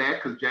about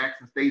that, because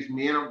Jackson State's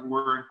men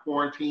were in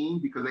quarantine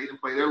because they didn't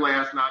play their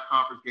last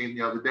non-conference game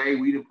the other day.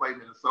 We didn't play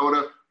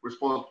Minnesota. We're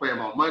supposed to play them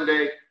on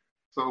Monday.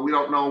 So we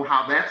don't know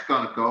how that's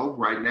going to go.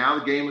 Right now,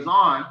 the game is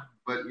on,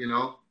 but,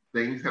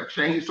 things have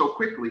changed so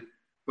quickly.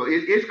 So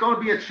it's going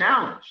to be a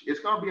challenge.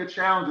 It's going to be a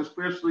challenge,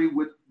 especially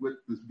with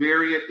this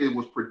variant. It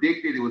was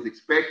predicted. It was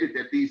expected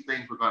that these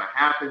things were going to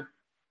happen.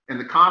 And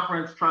the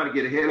conference trying to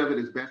get ahead of it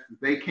as best as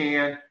they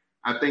can.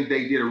 I think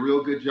they did a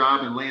real good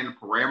job in laying the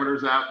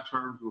parameters out in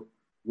terms of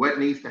what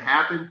needs to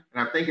happen.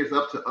 And I think it's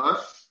up to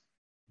us,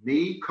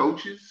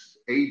 coaches,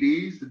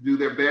 ADs, to do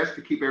their best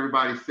to keep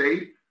everybody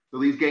safe so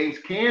these games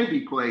can be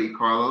played,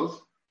 Carlos,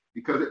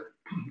 because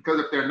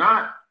if they're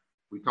not,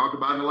 we talked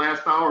about in the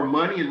last hour,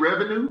 money and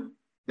revenue,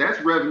 that's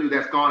revenue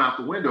that's gone out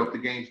the window if the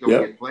games don't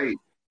get played.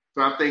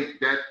 So I think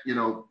that,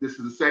 this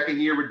is the second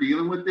year we're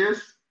dealing with this.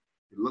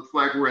 It looks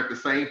like we're at the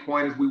same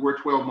point as we were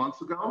 12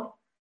 months ago.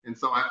 And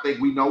so I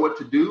think we know what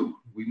to do.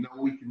 We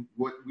know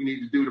what we need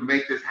to do to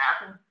make this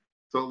happen.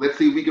 So let's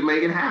see if we can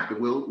make it happen.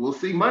 We'll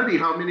see Monday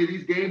how many of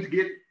these games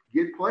get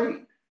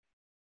played.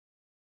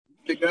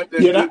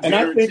 And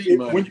I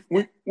think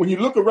when you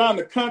look around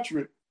the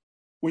country,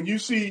 when you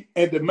see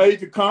at the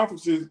major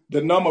conferences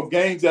the number of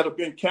games that have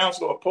been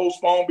canceled or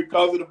postponed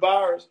because of the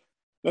virus,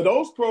 now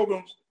those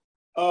programs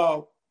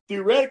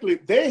theoretically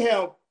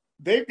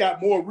they've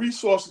got more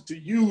resources to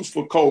use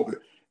for COVID,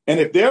 and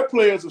if their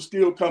players are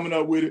still coming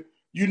up with it,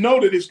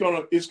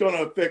 that it's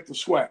gonna affect the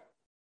SWAC.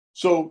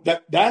 So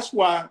that's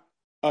why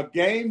a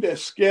game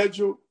that's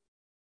scheduled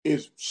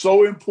is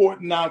so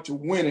important now to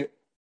win it,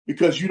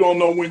 because you don't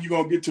know when you're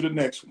gonna get to the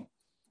next one,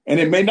 and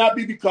it may not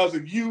be because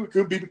of you; it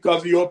could be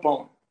because of your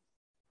opponent.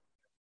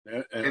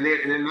 And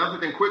then another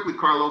thing, quickly,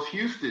 Carlos,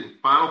 Houston,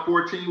 Final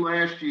Four team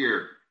last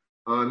year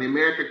in the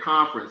American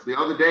Conference. The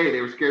other day,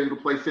 they were scheduled to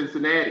play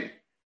Cincinnati.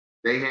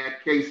 They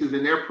had cases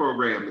in their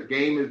program. The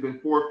game has been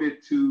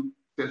forfeit to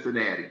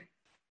Cincinnati.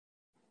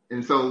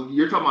 And so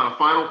you're talking about a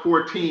Final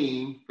Four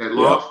team that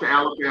lost to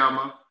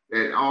Alabama,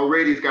 that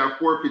already has got a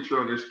forfeiture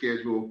on their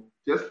schedule.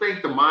 Just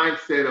think the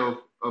mindset of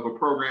a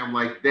program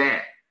like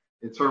that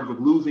in terms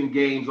of losing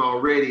games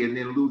already and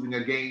then losing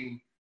a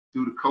game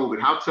due to COVID.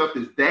 How tough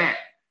is that?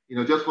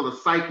 Just for the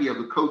psyche of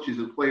the coaches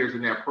and players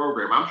in that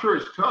program. I'm sure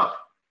it's tough.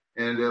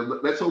 And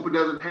let's hope it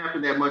doesn't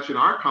happen that much in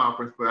our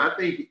conference. But I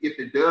think if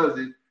it does,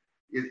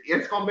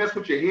 it's going to mess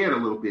with your head a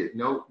little bit.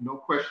 No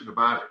question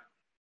about it.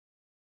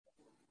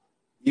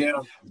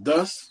 Yeah,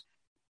 thus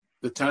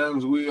the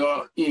times we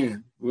are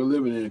in. We're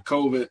living in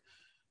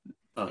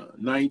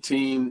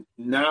COVID-19.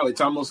 Now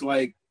it's almost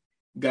like,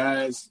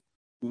 guys,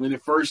 when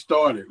it first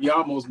started, you're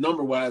almost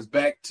number-wise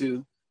back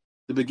to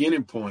the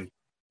beginning point.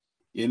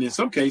 And in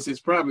some cases, it's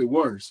probably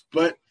worse.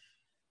 But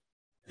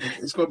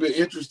it's going to be an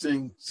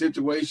interesting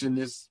situation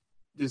this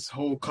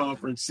whole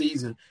conference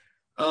season.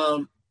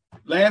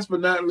 Last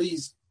but not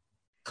least,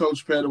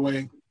 Coach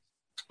Pettaway,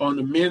 on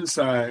the men's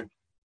side,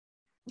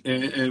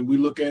 and we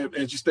look at,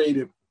 as you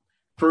stated,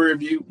 Prairie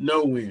View,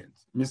 no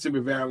wins. Mississippi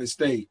Valley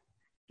State,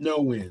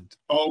 no wins.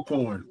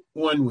 Alcorn,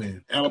 1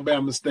 win.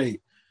 Alabama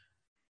State.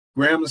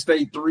 Grambling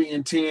State,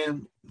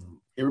 3-10.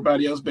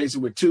 Everybody else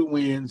basically with 2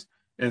 wins.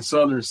 And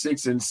Southern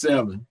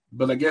 6-7.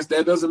 But I guess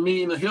that doesn't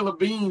mean a hill of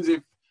beans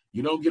if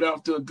you don't get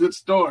off to a good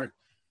start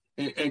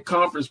in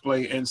conference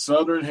play. And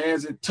Southern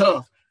has it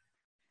tough.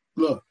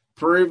 Look,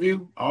 Prairie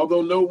View,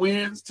 although no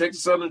wins,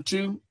 Texas Southern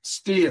 2,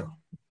 still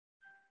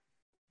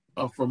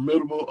a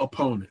formidable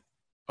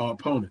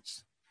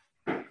opponents.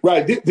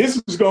 Right.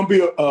 This is going to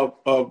be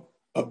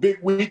a big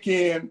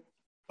weekend,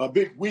 a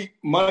big week,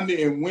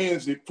 Monday and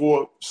Wednesday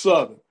for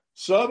Southern.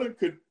 Southern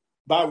could,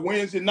 by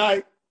Wednesday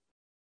night,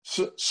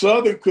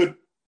 Southern could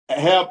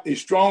have a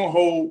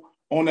stronghold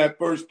on that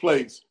first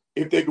place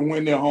if they can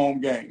win their home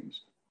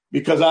games,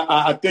 because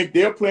I think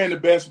they're playing the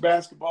best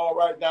basketball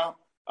right now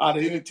out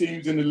of any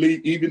teams in the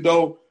league. Even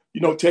though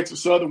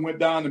Texas Southern went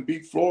down and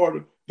beat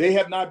Florida, they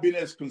have not been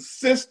as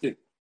consistent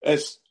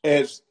as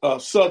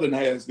Southern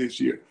has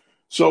this year.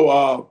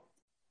 So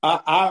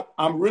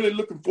I'm really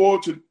looking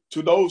forward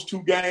to those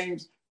 2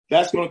 games.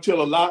 That's going to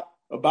tell a lot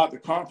about the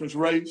conference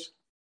race,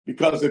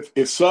 because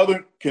if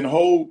Southern can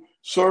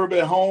serve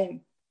at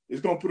home, it's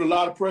going to put a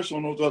lot of pressure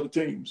on those other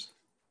teams.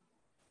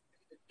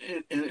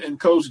 And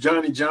Coach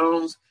Johnny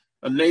Jones,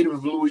 a native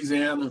of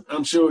Louisiana,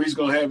 I'm sure he's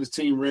going to have his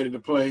team ready to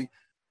play.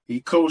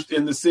 He coached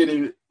in the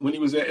city when he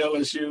was at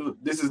LSU.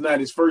 This is not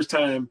his first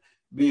time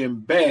being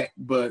back,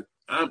 but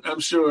I'm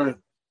sure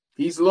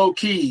he's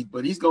low-key,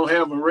 but he's going to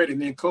have them ready.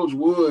 And then Coach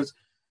Woods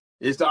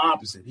is the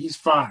opposite. He's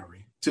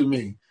fiery to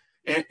me.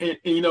 And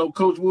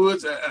Coach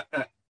Woods,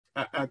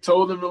 I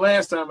told him the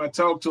last time I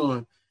talked to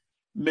him,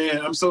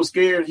 man, I'm so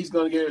scared he's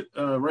going to get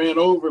ran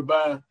over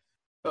by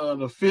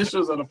the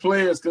officials or the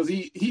players, because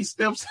he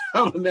steps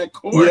out on that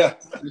court.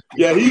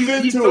 Yeah,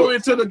 he's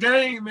into the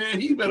game,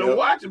 man. He better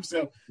watch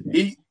himself.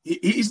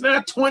 He's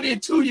not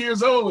 22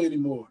 years old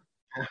anymore.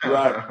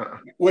 Right.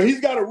 Well,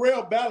 he's got a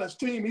real balanced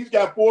team. He's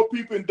got 4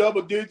 people in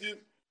double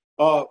digits.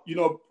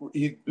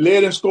 He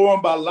led in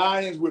scoring by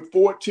Lions with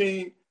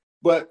 14.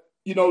 But,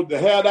 to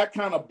have that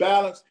kind of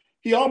balance,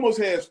 he almost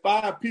has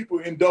 5 people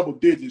in double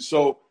digits.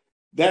 So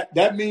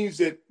that means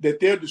that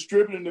they're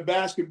distributing the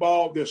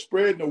basketball, they're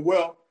spreading the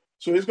wealth.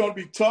 So it's going to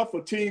be tough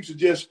for teams to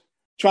just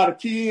try to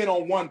key in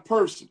on one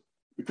person,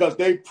 because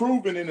they've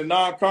proven in the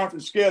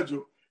non-conference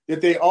schedule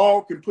that they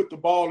all can put the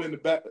ball in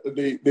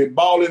the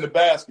ball in the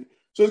basket.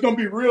 So it's going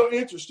to be real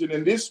interesting,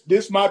 and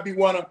this might be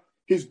one of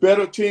his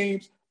better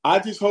teams. I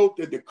just hope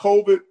that the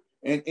COVID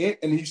and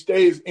he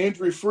stays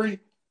injury-free.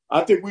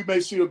 I think we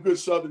may see a good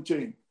Southern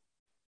team.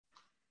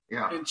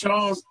 Yeah. And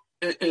Charles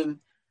and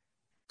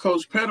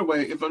Coach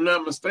Pettaway, if I'm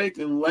not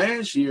mistaken,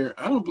 last year,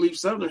 I don't believe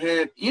Southern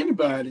had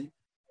anybody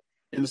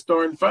in the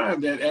starting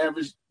 5 that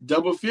averaged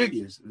double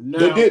figures. Now,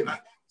 they did.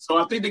 So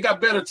I think they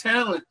got better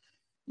talent.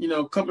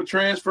 A couple of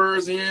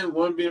transfers in,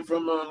 one being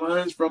from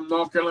Lions from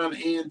North Carolina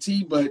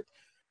A&T, but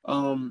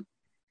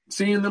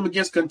seeing them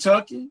against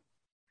Kentucky,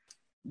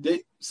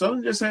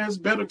 Southern just has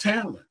better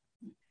talent.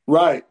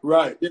 Right.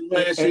 Than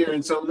last year.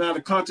 And so now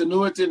the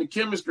continuity and the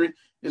chemistry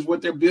is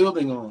what they're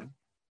building on.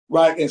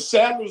 Right. And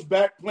Sadler's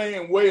back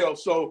playing well.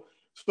 So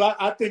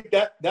I think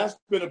that's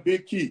been a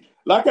big key.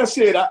 Like I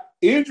said,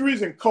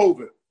 injuries and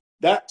COVID,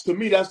 to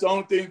me, that's the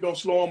only thing that's going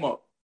to slow them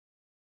up.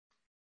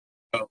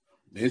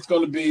 It's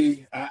going to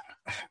be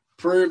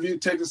Prairie View,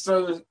 Texas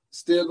Southern,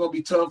 still going to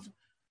be tough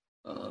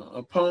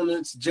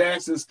opponents.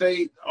 Jackson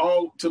State,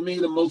 all to me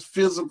the most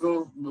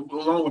physical,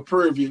 along with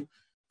Prairie View,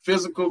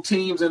 physical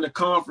teams in the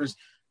conference.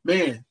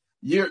 Man,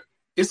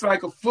 it's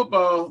like a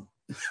football.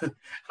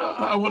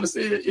 I want to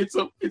say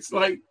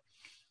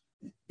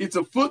it's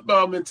a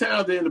football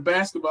mentality, and the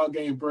basketball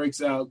game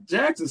breaks out.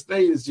 Jackson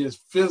State is just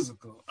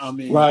physical. I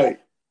mean, right.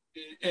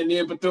 And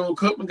then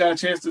Bethune-Cookman got a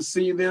chance to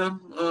see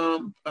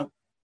them.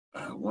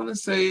 I want to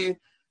say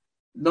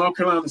North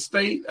Carolina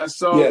State. I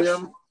saw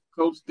them,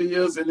 Coach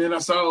Diaz, and then I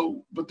saw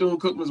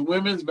Bethune-Cookman's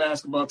women's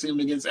basketball team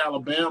against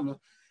Alabama.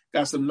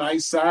 Got some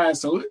nice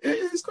size, so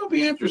it's going to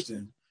be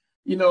interesting.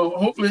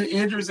 Hopefully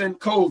injuries and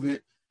COVID,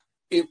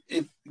 if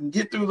you can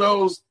get through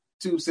those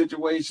two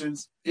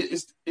situations,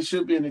 it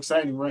should be an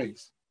exciting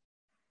race.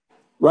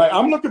 Right.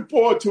 I'm looking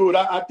forward to it.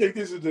 I think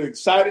this is an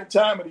exciting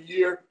time of the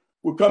year.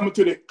 We're coming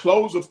to the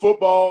close of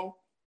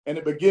football and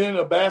the beginning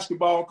of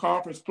basketball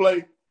conference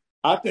play.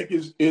 I think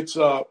it's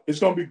going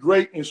to be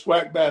great in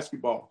SWAC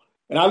basketball.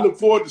 And I look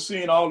forward to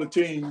seeing all the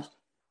teams.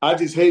 I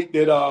just hate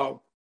that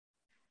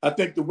I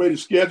think the way the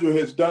schedule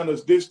has done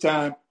us this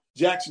time,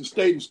 Jackson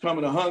State is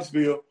coming to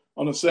Huntsville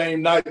on the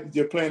same night that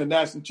they're playing the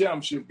national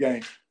championship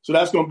game. So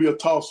that's going to be a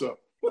toss-up.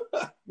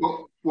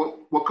 Well,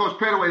 Coach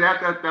Pettaway,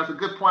 that's a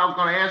good point. I was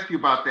going to ask you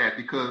about that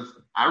because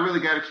I really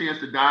got a chance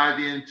to dive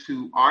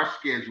into our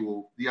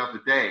schedule the other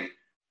day.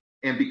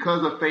 And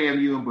because of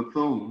FAMU and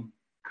Bethune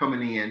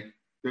coming in,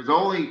 there's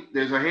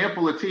a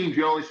handful of teams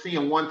you're only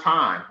seeing one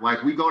time.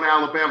 Like we go to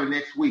Alabama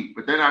next week,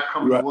 but they're not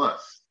coming to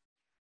us.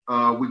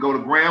 We go to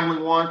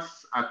Grambling once.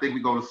 I think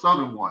we go to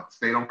Southern once.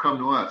 They don't come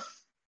to us.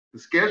 The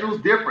schedule's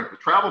different. The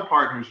travel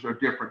partners are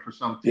different for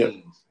some teams.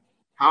 Yep.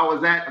 How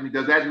is that? I mean,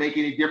 does that make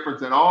any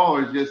difference at all,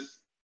 or is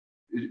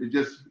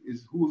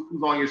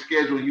who's on your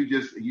schedule and you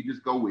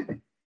just go with it?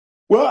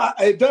 Well,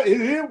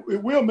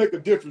 it will make a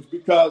difference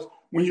because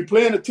when you're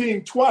playing a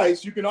team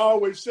twice, you can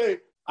always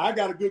say, I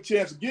got a good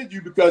chance to get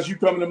you because you're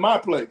coming to my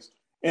place.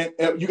 And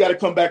you got to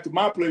come back to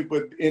my place.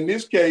 But in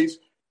this case,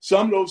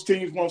 some of those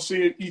teams won't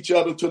see each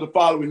other till the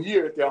following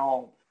year at their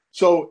home.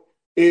 So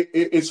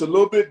it's a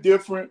little bit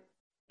different,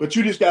 but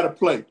you just got to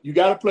play. You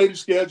got to play the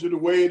schedule the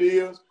way it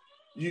is.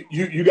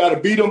 You got to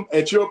beat them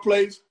at your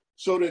place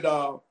so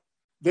that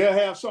they'll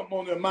have something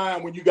on their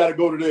mind when you got to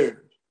go to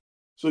theirs.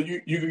 So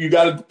you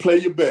got to play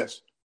your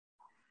best.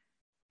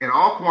 And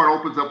Alcorn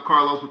opens up,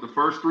 Carlos, with the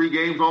first 3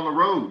 games on the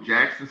road.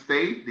 Jackson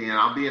State, then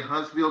I'll be in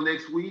Huntsville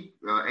next week,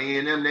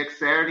 A&M next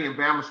Saturday, and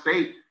Bama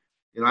State.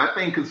 I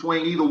think can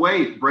swing either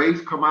way. If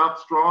Braves come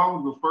out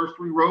strong with the first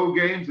 3 road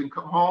games and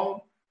come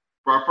home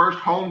for our first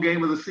home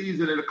game of the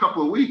season in a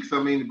couple of weeks,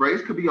 I mean, the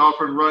Braves could be off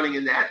and running,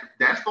 and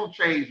that's going to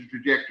change the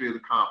trajectory of the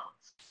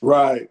conference.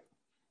 Right.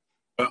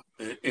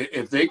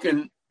 If they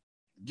can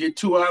get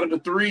 2 out of the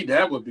 3,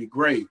 that would be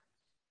great.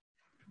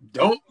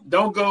 Don't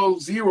go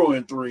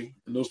 0-3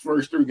 in those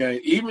first 3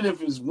 games. Even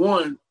if it's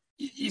 1,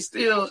 you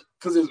still,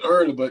 because it's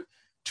early, but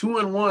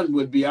 2-1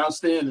 would be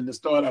outstanding to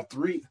start out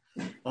 3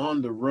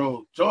 on the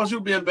road. Charles,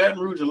 you'll be in Baton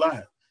Rouge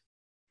Live.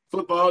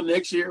 Football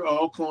next year,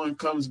 Alcorn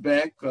comes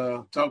back.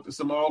 Talked to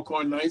some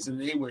Alcorn Knights,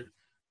 and they were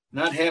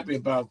not happy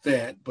about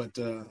that. But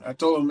I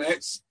told them,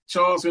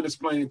 Charles can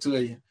explain it to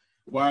you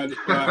why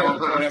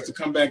Alcorn has to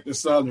come back to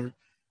Southern.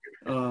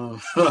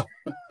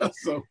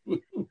 So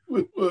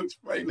we'll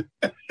explain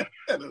that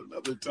at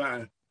another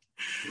time.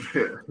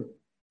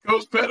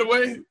 Coach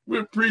Pettaway, we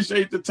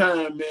appreciate the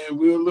time, man.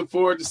 We'll look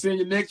forward to seeing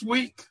you next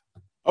week.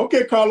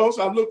 Okay, Carlos,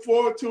 I look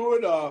forward to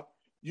it.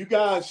 You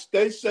guys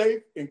stay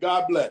safe and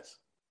God bless.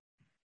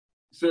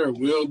 Sir,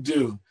 will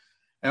do.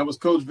 That was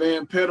Coach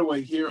Van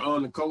Pettaway here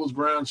on the Coles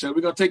Brown Show.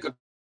 We're going to take a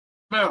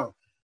now.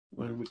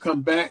 When we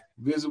come back,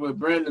 visit with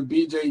Brandon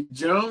B.J.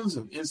 Jones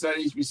of Inside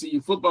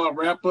HBCU Football,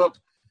 wrap up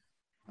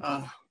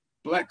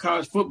Black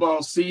college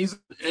football season.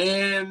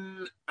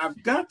 And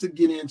I've got to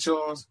get in,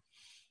 Charles,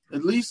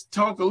 at least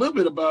talk a little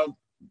bit about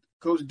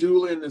Coach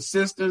Dooley and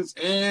assistants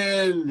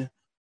and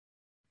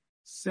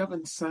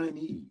 7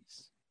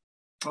 signees.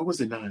 Oh,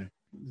 was it 9?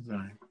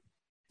 9.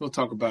 We'll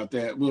talk about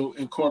that. We'll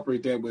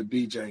incorporate that with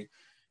BJ.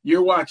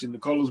 You're watching the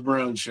Coles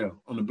Brown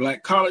Show on the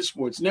Black College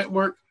Sports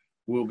Network.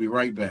 We'll be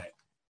right back.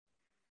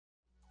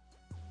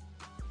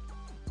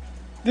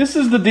 This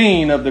is the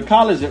Dean of the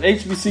College of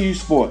HBCU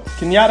Sports,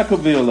 Kenyatta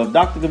Cavill of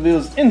Dr.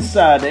 Cavill's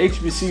Inside the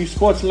HBCU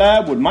Sports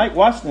Lab with Mike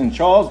Washington and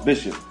Charles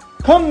Bishop.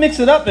 Come mix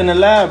it up in the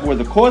lab where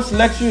the course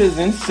lecture is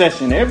in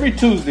session every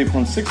Tuesday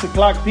from 6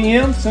 o'clock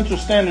p.m. Central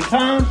Standard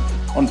Time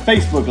on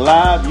Facebook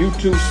Live,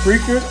 YouTube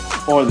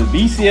Spreaker, or the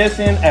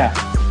BCSN app,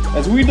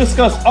 as we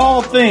discuss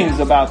all things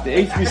about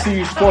the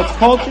HBCU sports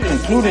culture,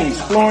 including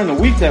exploring the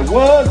week that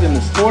was in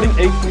the sporting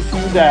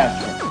HBCU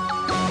diaspora.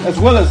 as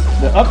well as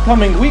the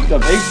upcoming week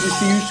of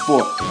HBCU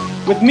sports.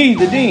 With me,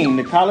 the Dean,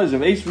 the College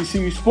of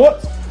HBCU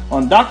Sports,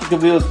 on Dr.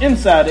 Cavill's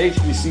Inside the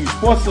HBCU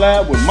Sports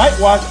Lab with Mike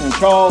Washington and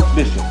Charles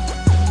Bishop.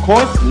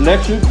 Course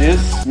lecture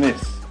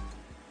dismissed.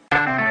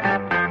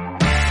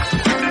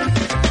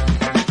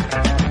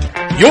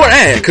 Your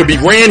ad could be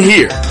ran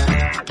here.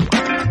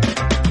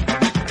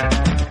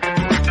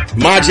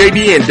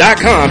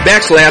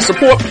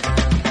 MyJBN.com/support.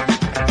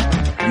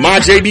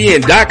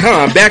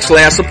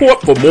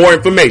 MyJBN.com/support for more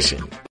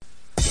information.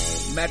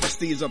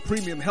 Majesty is a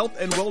premium health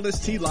and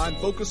wellness tea line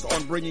focused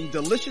on bringing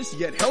delicious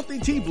yet healthy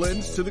tea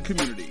blends to the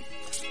community.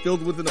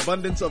 Filled with an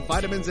abundance of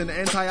vitamins and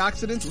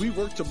antioxidants, we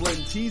work to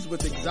blend teas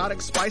with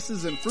exotic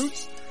spices and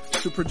fruits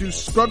to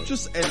produce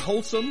scrumptious and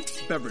wholesome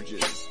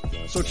beverages.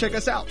 So check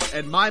us out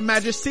at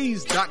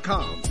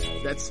MyMajesties.com.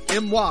 That's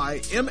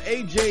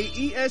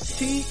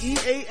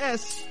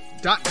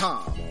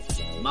MyMajesties.com.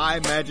 My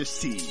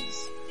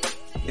Majesties,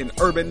 an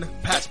Urban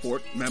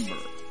Passport member.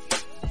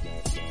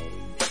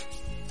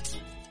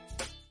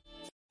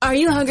 Are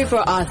you hungry for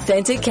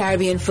authentic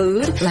Caribbean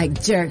food?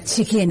 Like jerk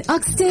chicken,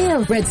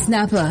 oxtail, red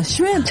snapper,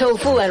 shrimp,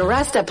 tofu, and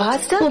rasta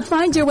pasta? Well,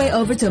 find your way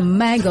over to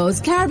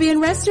Mango's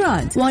Caribbean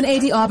Restaurant,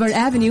 180 Auburn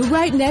Avenue,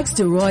 right next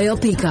to Royal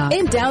Peacock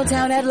in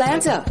downtown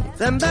Atlanta.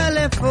 Them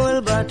belly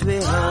full, but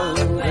we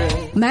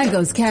hungry.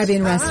 Mango's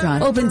Caribbean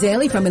Restaurant, open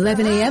daily from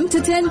 11 a.m. to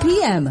 10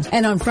 p.m.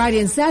 And on Friday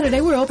and Saturday,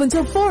 we're open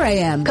till 4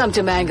 a.m. Come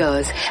to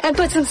Mango's and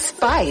put some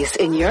spice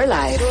in your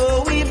life.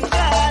 So we've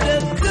got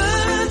a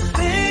good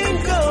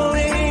thing going.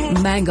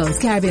 Mango's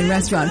Caribbean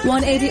Restaurant,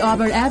 180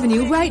 Auburn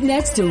Avenue, right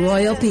next to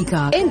Royal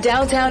Peacock in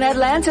downtown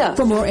Atlanta.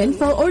 For more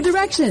info or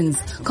directions,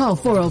 call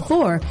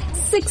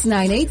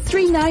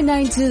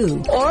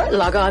 404-698-3992 or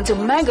log on to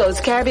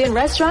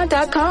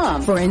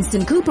mangoscaribbeanrestaurant.com. For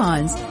instant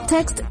coupons,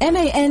 text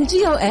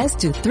MANGOS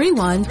to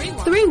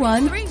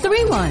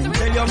 313131.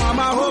 Tell your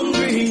mama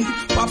hungry,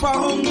 papa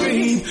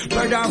hungry,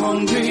 brother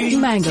hungry.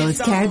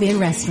 Mango's Caribbean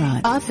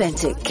Restaurant,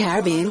 authentic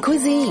Caribbean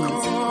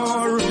cuisines.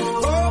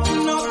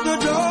 Open up the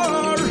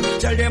door,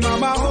 tell your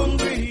mama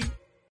hungry.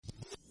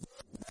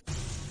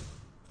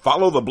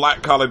 Follow the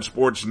Black College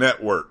Sports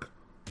Network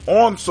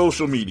on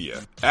social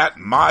media at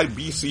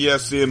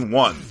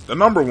MyBCSN1, the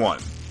number 1,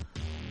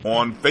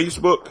 on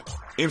Facebook,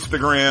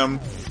 Instagram,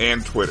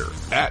 and Twitter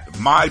at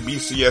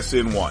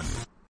MyBCSN1.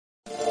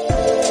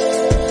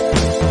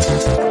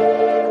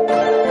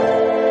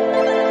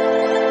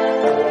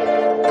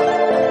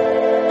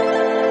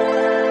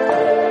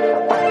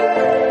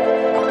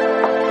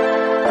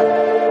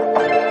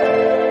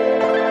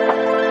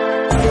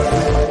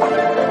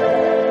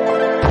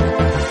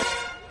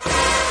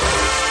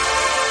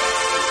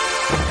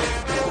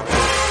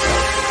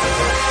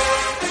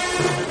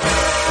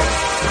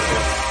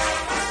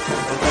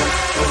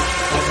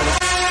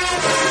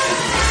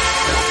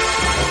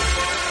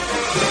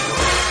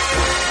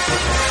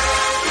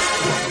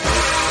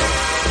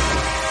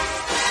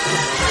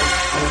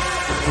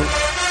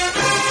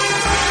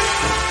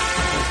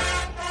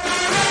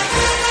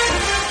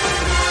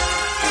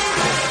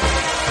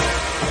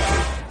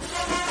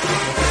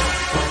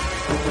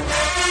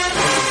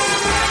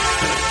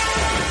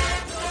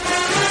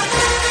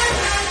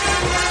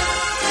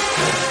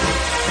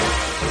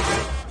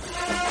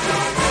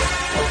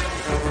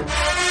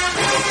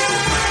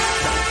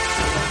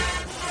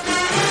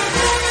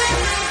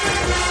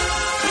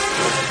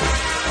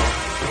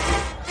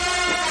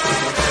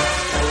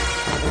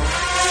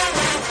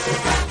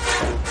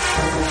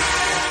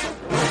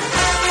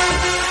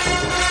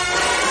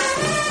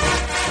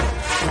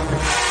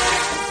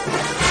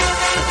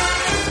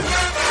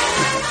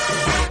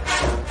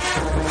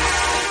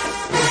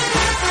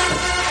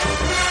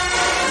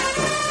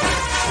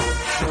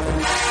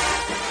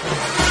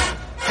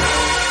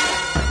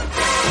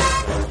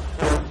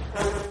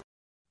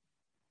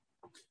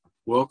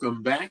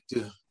 Welcome back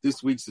to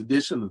this week's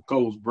edition of the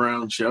Coles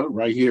Brown Show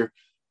right here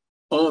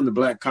on the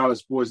Black College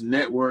Sports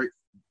Network.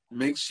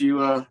 Makes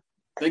you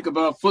think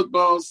about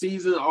football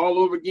season all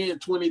over again,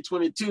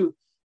 2022.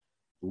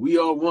 We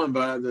are won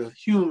by the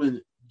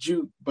Human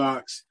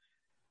Jukebox.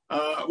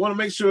 I want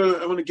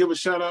to give a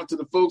shout out to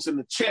the folks in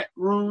the chat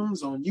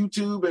rooms on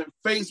YouTube and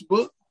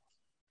Facebook.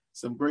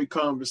 Some great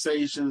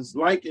conversations.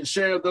 Like and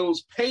share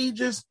those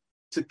pages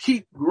to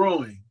keep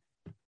growing.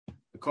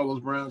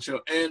 Carlos Brown Show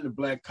and the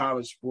Black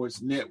College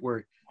Sports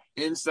Network.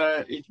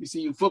 Inside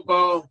HBCU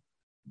football,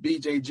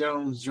 BJ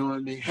Jones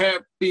joined me.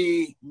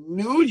 Happy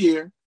New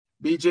Year,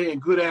 BJ, and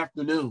good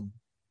afternoon.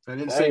 I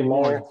didn't say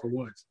morning for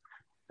once.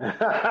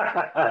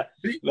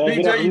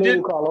 BJ, you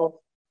didn't.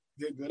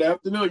 Good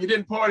afternoon. You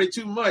didn't party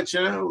too much,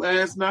 huh,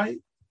 last night?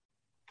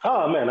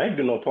 Oh, man, I ain't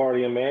do no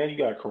partying, man. You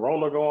got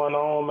Corona going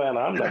on, man.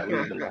 I'm not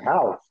leaving the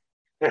house.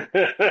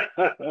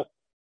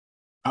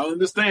 I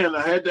understand.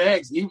 I had to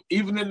ask.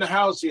 Even in the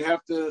house, you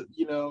have to,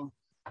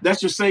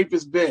 that's your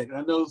safest bet.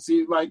 I know,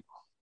 like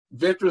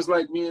veterans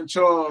like me and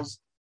Charles,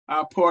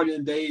 our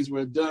partying days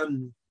were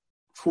done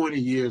 20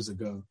 years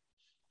ago.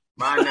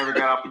 Mine never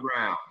got off the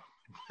ground.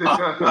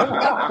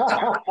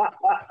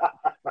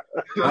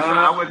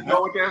 I wouldn't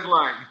know what that's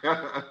like.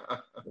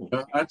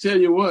 I tell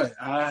you what,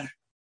 I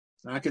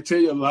could tell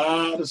you a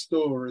lot of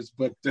stories,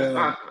 but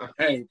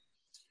hey,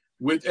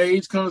 with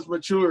age comes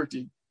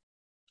maturity.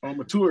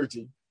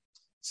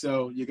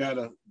 So you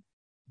gotta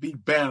be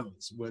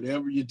balanced,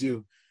 whatever you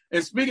do.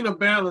 And speaking of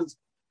balance,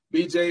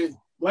 BJ,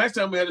 last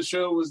time we had a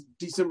show was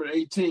December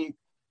 18th.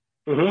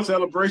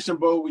 Celebration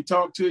Bowl. We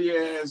talked to you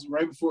as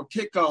right before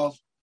kickoff.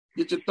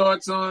 Get your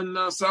thoughts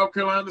on South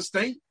Carolina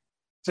State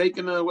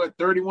taking a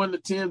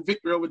 31-10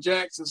 victory over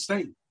Jackson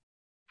State.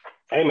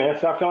 Hey man,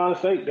 South Carolina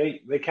State.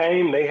 They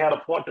came. They had a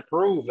point to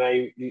prove.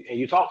 And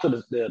you talk to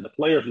the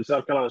players from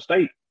South Carolina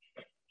State.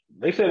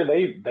 They said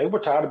that they were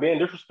tired of being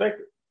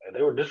disrespected.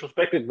 They were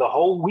disrespected the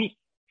whole week.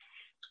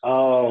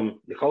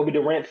 Kobe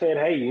Durant said,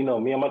 "Hey, me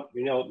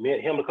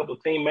and him, a couple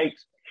of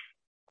teammates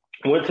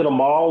went to the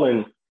mall,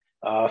 and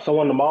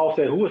someone in the mall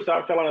said, who is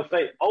South Carolina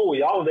State? Oh,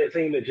 y'all that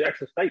team that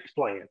Jackson State's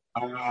playing."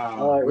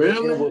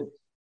 Really?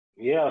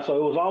 So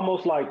it was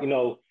almost like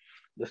the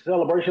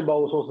Celebration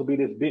Bowl was supposed to be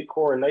this big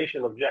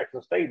coronation of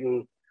Jackson State,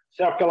 and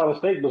South Carolina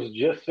State was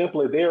just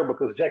simply there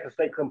because Jackson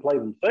State couldn't play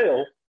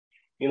themselves.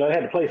 They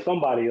had to play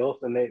somebody else,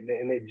 and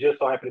they just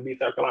so happened to be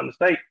South Carolina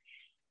State.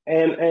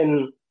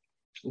 And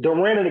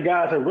Durant and the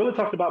guys have really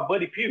talked about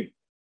Buddy Pugh.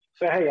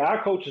 Say, hey,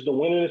 our coach is the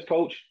winningest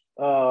coach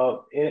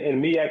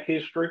in MEAC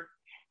history.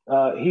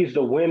 He's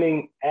the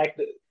winning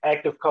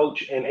active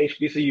coach in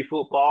HBCU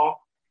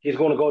football. He's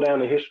going to go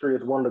down in history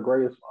as one of the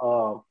greatest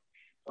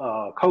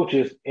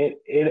coaches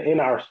in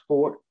our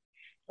sport,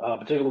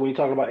 particularly when you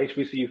talk about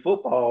HBCU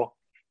football.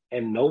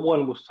 And no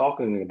one was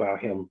talking about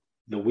him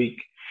the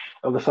week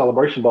of the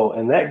Celebration Bowl,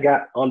 and that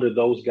got under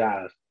those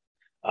guys'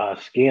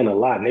 skin a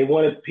lot. And they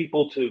wanted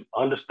people to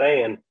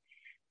understand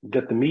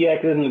that the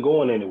MEAC isn't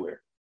going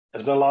anywhere.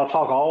 There's been a lot of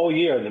talk all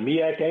year. The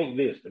MEAC ain't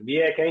this. The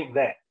MEAC ain't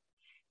that.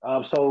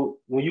 So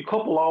when you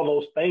couple all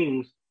those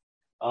things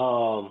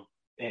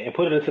and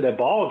put it into that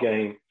ball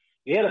game,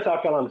 you had a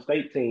South Carolina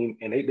State team,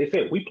 and they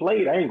said we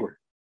played angry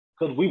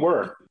because we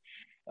were.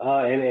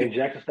 And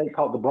Jackson State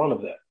caught the brunt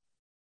of that.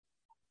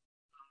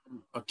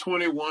 A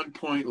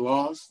 21-point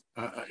loss,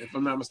 if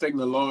I'm not mistaken,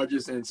 the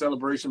largest in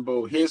Celebration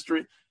Bowl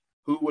history.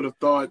 Who would have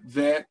thought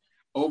that?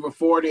 Over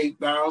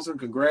 48,000.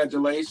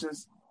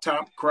 Congratulations.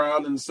 Top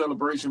crowd in the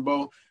Celebration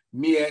Bowl.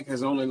 MEAC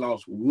has only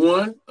lost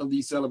one of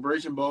these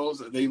Celebration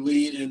Bowls. They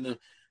lead in the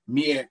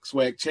MEAC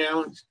SWAC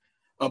Challenge.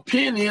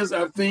 Opinion is,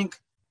 I think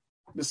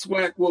the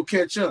SWAC will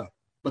catch up.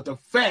 But the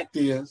fact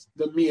is,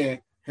 the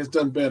MEAC has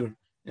done better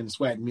in the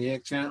SWAC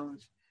MEAC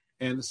Challenge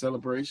and the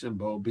Celebration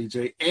Bowl,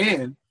 BJ.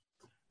 And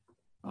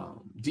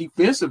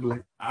defensively,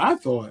 I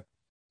thought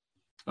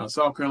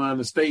South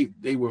Carolina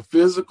State, they were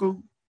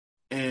physical,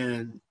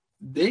 and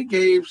they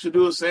gave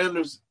Shedeur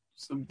Sanders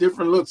some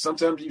different looks.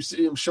 Sometimes you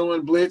see him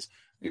showing blitz.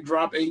 They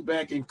drop 8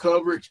 back in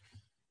coverage,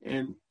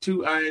 and 2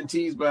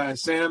 INTs by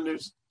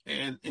Sanders.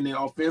 And then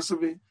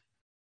offensively,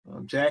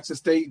 Jackson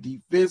State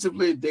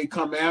defensively, they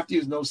come after you.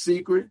 It's no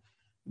secret.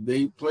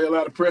 They play a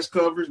lot of press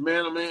coverage,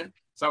 man-to-man.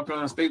 South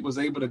Carolina State was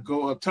able to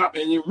go up top.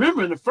 And you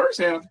remember in the first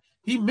half,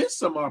 he missed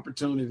some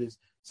opportunities,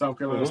 South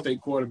Carolina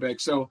State quarterback.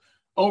 So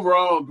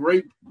overall,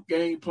 great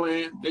game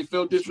plan. They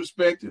felt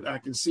disrespected. I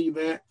can see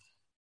that.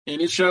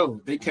 And it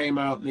showed. They came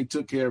out and they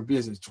took care of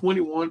business.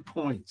 21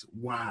 points.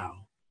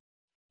 Wow.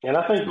 And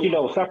I think,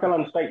 South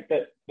Carolina State,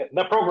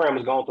 that program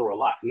has gone through a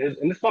lot. And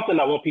it's something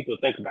I want people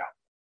to think about.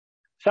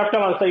 South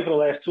Carolina State for the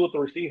last 2 or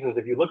 3 seasons,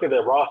 if you look at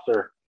their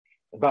roster,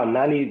 about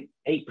 98%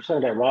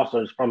 of that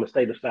roster is from the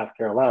state of South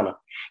Carolina.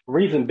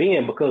 Reason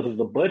being, because of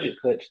the budget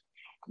cuts,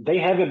 they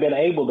haven't been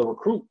able to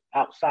recruit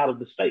outside of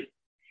the state.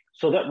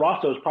 So that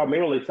roster is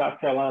primarily South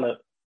Carolina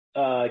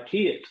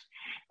kids.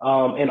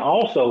 And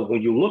also,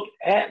 when you look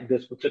at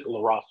this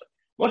particular roster,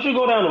 once you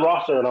go down the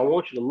roster, and I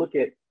want you to look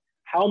at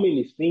how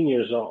many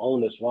seniors are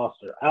on this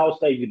roster, I'll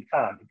save you the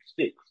time. It's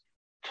 6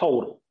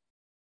 total.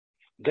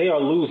 They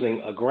are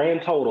losing a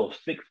grand total of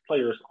 6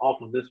 players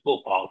off of this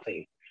football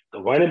team.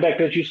 The running back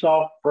that you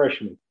saw,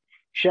 freshman.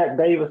 Shaq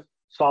Davis,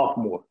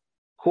 sophomore.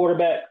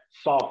 Quarterback,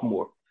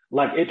 sophomore.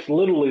 Like, it's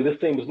literally, this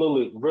team is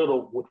literally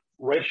riddled with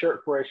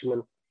redshirt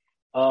freshmen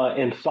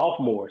and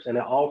sophomores, and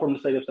they're all from the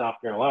state of South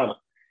Carolina.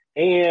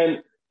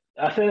 And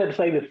I say that to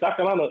say that South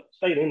Carolina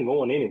State ain't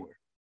going anywhere.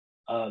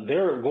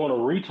 They're going to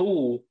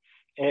retool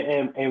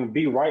and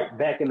be right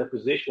back in the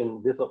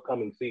position this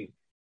upcoming season.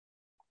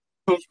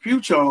 Coach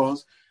Pugh,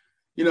 Charles,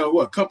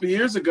 a couple of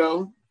years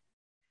ago,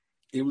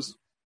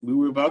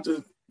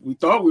 we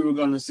thought we were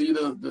going to see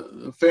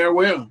the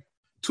farewell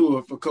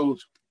tour for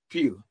Coach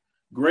Pugh.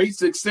 Great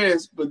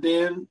success, but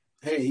then,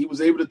 hey, he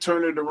was able to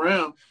turn it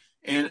around.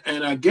 And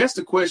I guess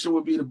the question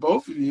would be to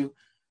both of you.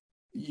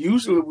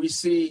 Usually we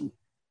see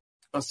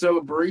a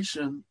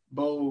Celebration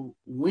Bowl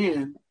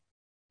win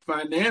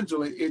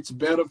financially. It's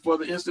better for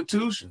the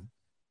institution.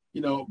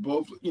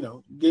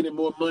 Getting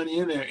more money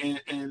in there.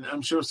 And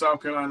I'm sure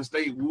South Carolina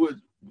State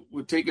would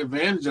take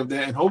advantage of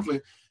that. And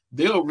hopefully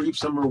they'll reap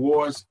some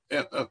rewards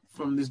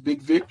from this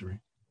big victory.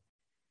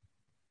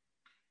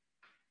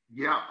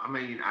 Yeah, I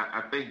mean,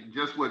 I think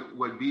just what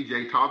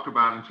BJ talked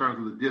about in terms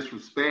of the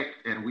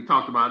disrespect, and we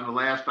talked about in the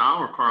last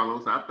hour,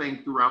 Carlos, I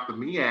think throughout the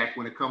MEAC,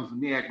 when it comes to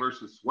MEAC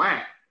versus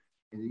SWAC,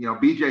 and, you know,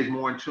 BJ's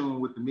more in tune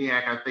with the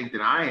MEAC, I think,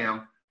 than I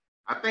am.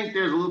 I think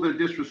there's a little bit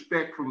of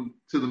disrespect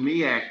to the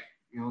MEAC,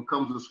 you know, when it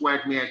comes to the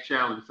SWAC MEAC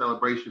Challenge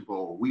Celebration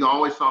Bowl. We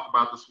always talk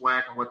about the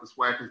SWAC and what the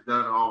SWAC has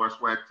done and all of our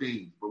SWAC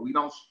teams, but we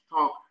don't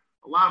talk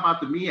a lot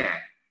about the MEAC.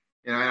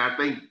 And I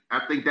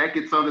think that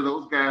gets under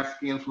those guys'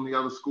 skins from the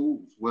other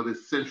schools, whether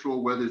it's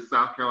Central, whether it's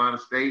South Carolina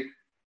State.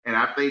 And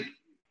I think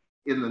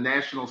in the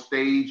national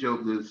stage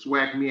of the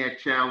SWAC MEAC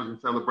Challenge and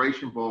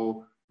Celebration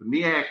Bowl, the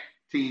MEAC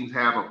teams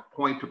have a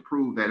point to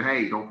prove that,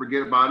 hey, don't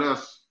forget about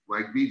us.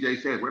 Like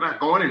BJ said, we're not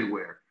going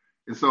anywhere.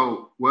 And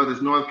so whether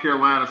it's North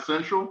Carolina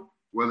Central,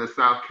 whether it's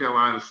South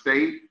Carolina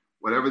State,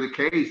 whatever the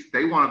case,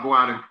 they want to go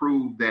out and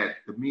prove that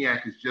the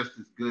MEAC is just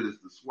as good as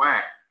the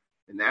SWAC.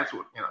 And that's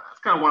what, you know, that's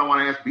kind of what I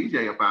want to ask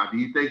BJ about. Do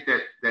you think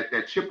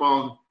that chip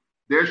on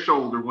their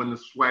shoulder when the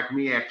SWAC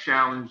MEAC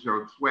Challenge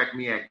or SWAC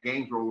MEAC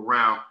games roll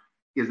around,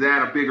 is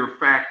that a bigger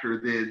factor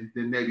than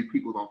maybe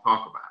people don't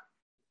talk about?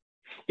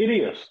 It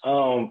is.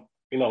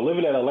 You know,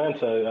 living in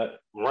Atlanta,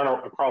 run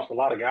across a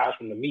lot of guys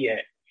from the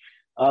MEAC.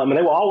 And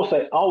they will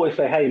always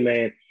say, hey,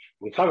 man,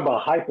 when we talk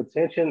about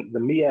hypertension, the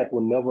MEAC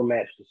will never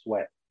match the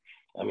SWAC.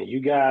 I mean, you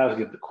guys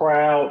get the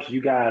crowds,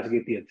 you guys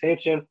get the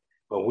attention.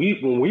 But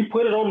when we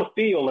put it on the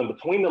field and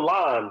between the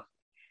lines,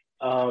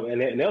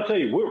 and they'll tell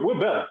you we're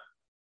better,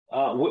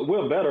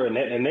 we're better,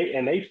 and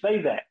they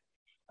say that,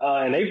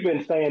 and they've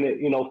been saying it,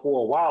 you know,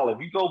 for a while. If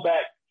you go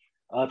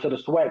back to the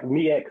SWAC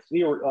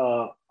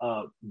MEAC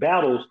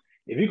battles,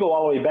 if you go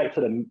all the way back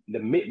to the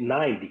mid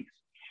 '90s,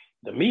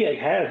 the MEAC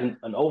has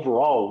an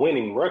overall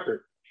winning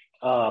record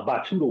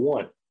by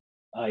 2-1.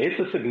 It's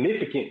a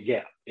significant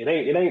gap. It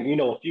ain't you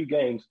know, a few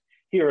games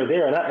here or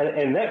there,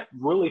 and that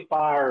really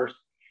fires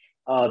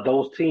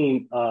those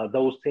teams and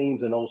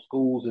those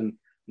schools and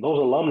those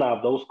alumni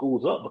of those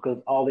schools up,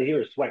 because all they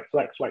hear is SWAC,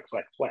 SWAC, SWAC,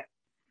 SWAC, SWAC.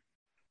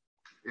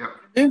 Yeah.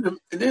 And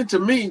then to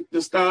me,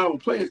 the style of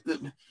play,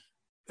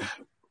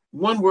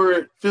 one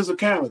word,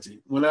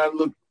 physicality.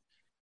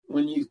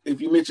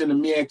 If you mention the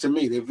MEAC to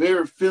me, they're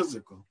very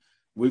physical.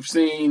 We've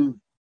seen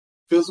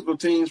physical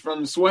teams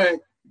from the SWAC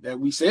that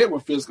we said were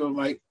physical,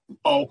 like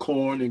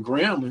Alcorn and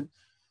Grambling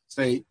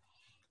State,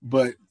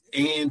 but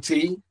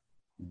A&T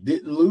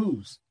didn't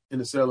lose in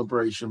the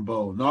Celebration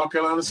Bowl. North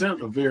Carolina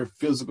Central, a very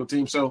physical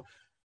team. So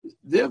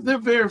they're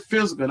very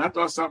physical. And I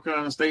thought South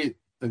Carolina State,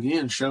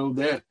 again, showed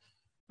that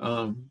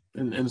in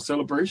the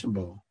Celebration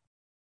Bowl.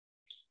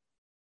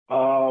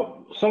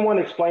 Someone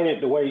explained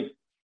it the way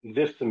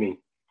this to me.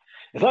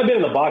 It's like being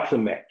in a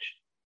boxing match.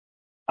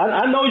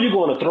 I know you're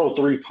going to throw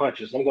 3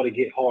 punches. I'm going to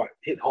hit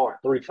hard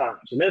 3 times.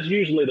 And that's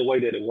usually the way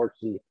that it works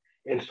in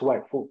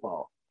SWAC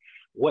football.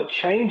 What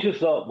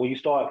changes up when you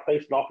start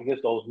facing off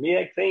against those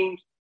MEAC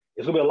teams,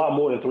 it's going to be a lot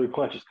more than 3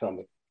 punches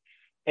coming.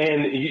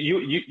 And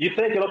you're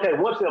thinking, okay,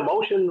 once the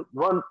emotion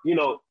run, you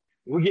know,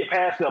 we get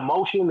past the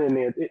emotion,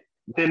 and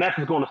then that's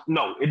just going to,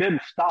 no, it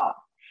doesn't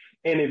stop.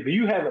 And if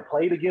you haven't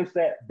played against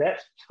that,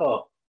 that's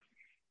tough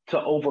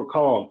to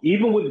overcome.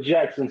 Even with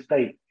Jackson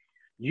State,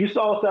 you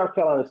saw South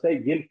Carolina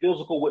State getting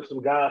physical with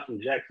some guys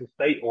from Jackson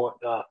State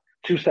on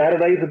 2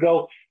 Saturdays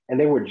ago, and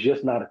they were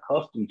just not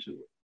accustomed to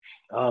it.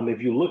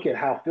 If you look at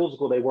how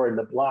physical they were in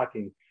the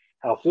blocking,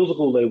 how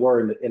physical they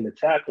were in the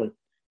tackling,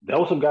 there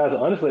were some guys that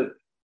honestly,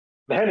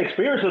 they hadn't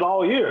experienced it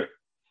all year.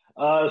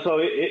 So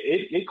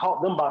it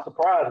caught them by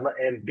surprise.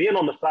 And being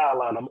on the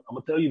sideline, I'm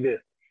going to tell you this.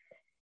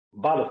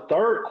 By the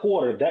third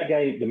quarter, that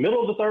game, the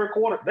middle of the third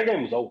quarter, that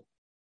game was over.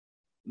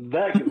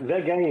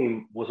 That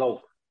game was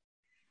over.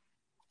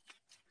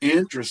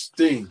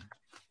 Interesting,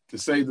 to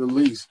say the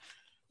least.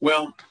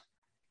 Well,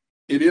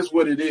 it is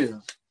what it is.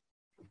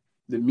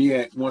 The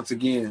MEAC, once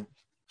again,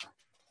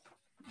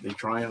 they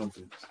triumphed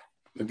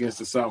against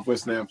the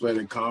Southwestern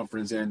Athletic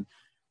Conference, and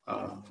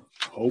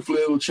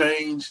hopefully it'll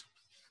change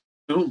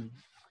soon.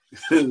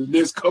 The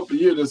next couple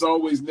of years, there's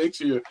always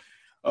next year,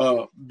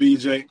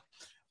 BJ.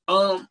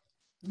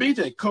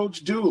 BJ,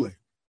 Coach Dooley,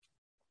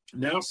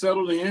 now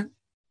settled in,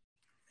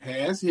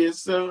 has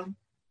his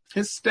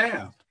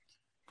staff.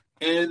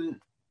 And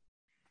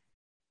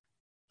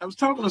I was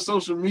talking to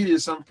social media,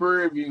 some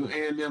Prairie View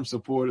A&M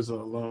supporters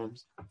or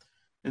alums,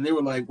 and they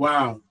were like,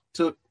 wow,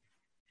 took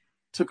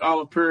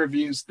all of Prairie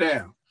View's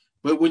staff.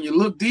 But when you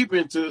look deep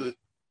into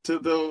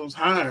those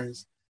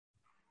hires,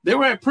 they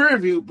were at Prairie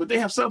View, but they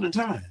have Southern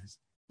ties.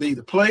 They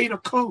either played or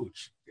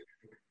coached.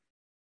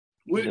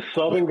 The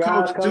Southern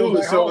guys Coach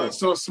Dooley,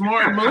 so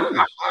smart move.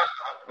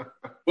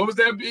 What was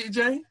that,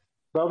 BJ?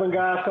 Southern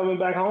guys coming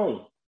back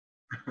home.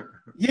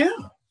 Yeah,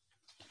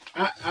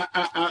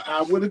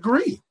 I would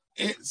agree.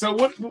 And so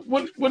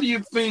what do you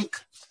think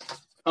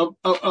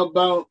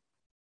about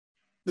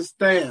the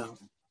staff?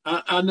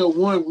 I know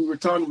one we were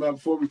talking about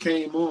before we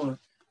came on,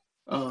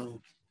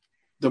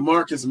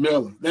 DeMarcus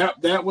Miller.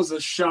 That was a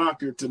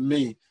shocker to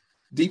me.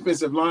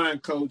 Defensive line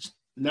coach.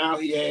 Now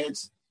he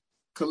adds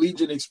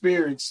collegiate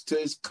experience to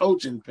his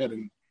coaching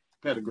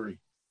pedigree.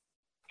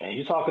 And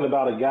you're talking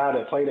about a guy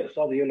that played at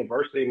Southern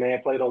University,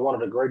 man, played on one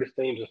of the greatest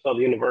teams in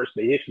Southern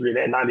University history,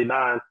 that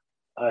 99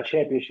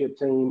 championship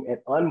team, and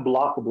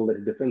unblockable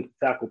at the defensive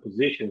tackle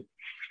position.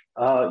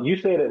 You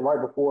said it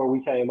right before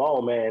we came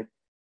on, man.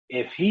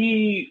 If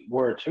he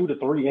were 2 to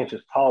 3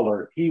 inches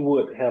taller, he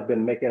would have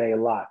been making a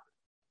lot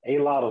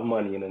of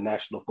money in the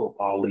National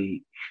Football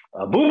League.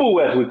 Boo-boo,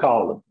 as we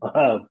call him.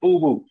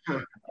 Boo-boo,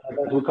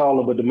 as we call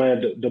him. But the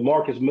man,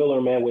 DeMarcus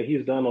Miller, man, what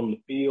he's done on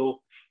the field,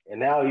 and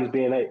now he's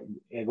going to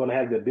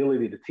have the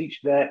ability to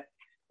teach that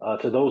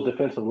to those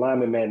defensive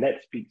linemen, man,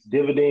 that speaks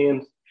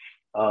dividends.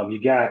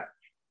 You got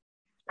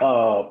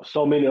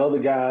so many other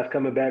guys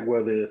coming back,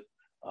 whether it's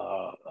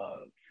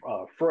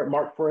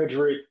Mark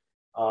Frederick,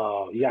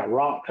 you got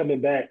Rock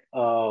coming back,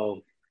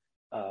 Coach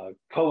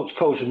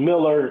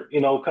Miller,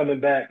 coming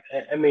back.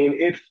 I mean,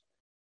 it's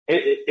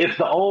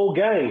the old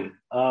gang.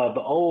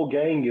 The old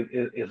gang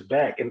is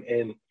back,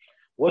 and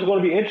what's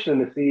going to be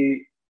interesting to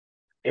see.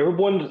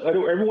 Everyone's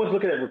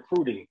looking at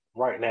recruiting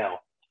right now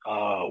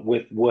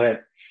with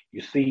what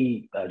you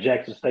see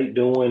Jackson State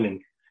doing,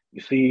 and you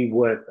see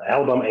what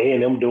Alabama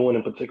A&M doing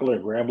in particular,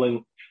 and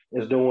Grambling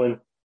is doing.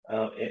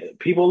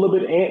 People are a little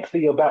bit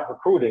antsy about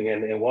recruiting,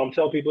 and what I'm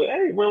telling people,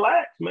 hey,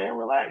 relax, man,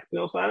 relax.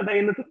 Sign a day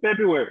into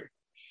February.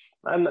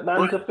 Not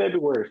until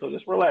February, so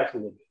just relax a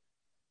little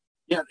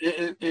bit.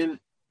 Yeah, and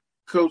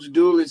Coach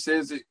Dooley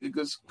says it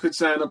could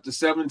sign up to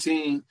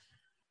 17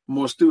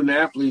 more student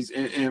athletes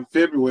in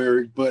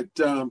February. But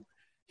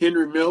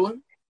Henry Miller,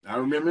 I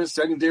remember him,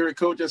 secondary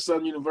coach at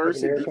Southern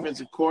University,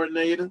 defensive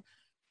coordinator.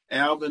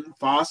 Alvin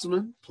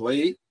Fossman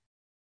played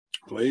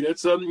at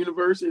Southern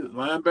University.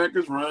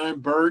 Linebackers, Ryan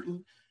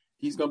Burton.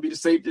 He's going to be the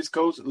safeties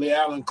coach. Lee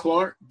Allen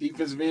Clark,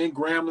 defensive end,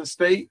 Grambling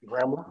State.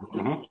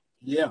 Mm-hmm.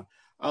 Yeah.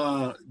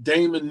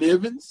 Damon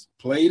Nivens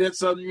played at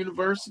Southern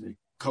University,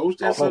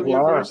 coached at Southern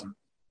University.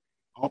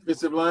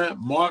 Offensive line,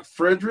 Mark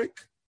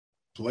Frederick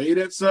played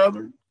at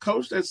Southern,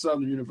 coached at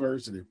Southern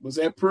University. Was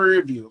at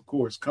Prairie View, of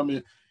course,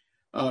 coming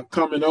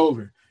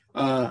over.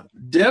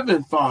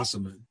 Devin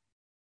Fossman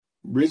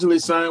originally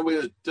signed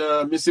with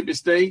Mississippi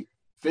State,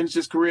 finished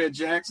his career at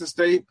Jackson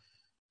State.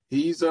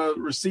 He's a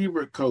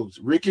receiver coach.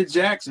 Ricky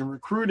Jackson,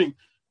 recruiting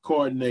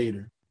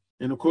coordinator.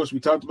 And, of course, we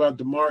talked about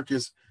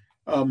DeMarcus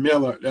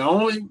Miller. The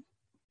only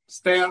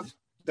staff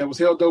that was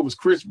held over was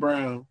Chris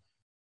Brown.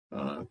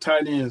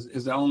 Tight ends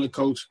is the only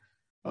coach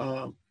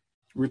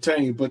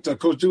retained. But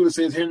Coach Judah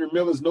says Henry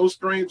Miller is no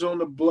stranger on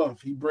the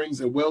bluff. He brings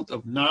a wealth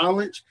of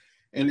knowledge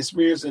and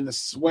experience in the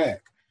SWAC.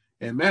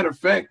 And matter of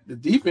fact, the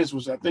defense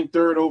was, I think,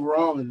 3rd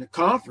overall in the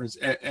conference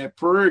at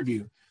Prairie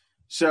View.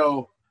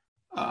 So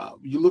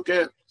you look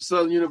at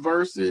Southern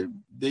University,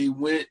 they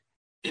went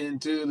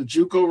into the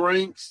JUCO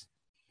ranks.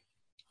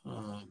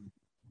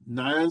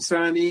 9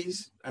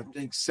 signees, I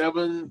think 6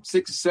 or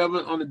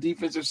 7 on the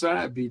defensive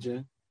side,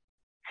 BJ.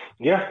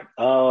 Yeah.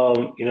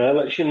 It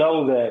lets you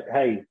know that,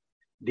 hey,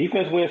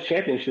 defense wins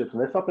championships.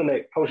 And that's something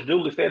that Coach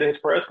Dooley said in his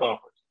press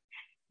conference.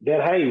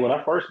 That, hey, when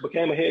I first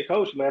became a head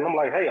coach, man, I'm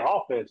like, hey,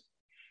 offense,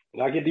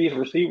 I get these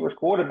receivers,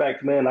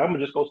 quarterbacks, man, I'm going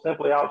to just go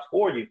simply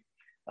outscore you.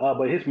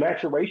 But his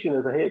maturation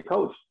as a head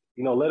coach,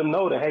 let him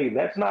know that, hey,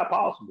 that's not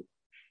possible.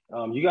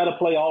 You got to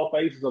play all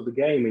phases of the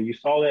game. And you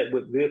saw that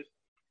with this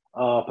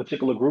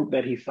particular group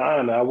that he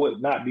signed. I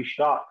would not be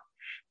shocked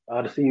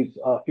to see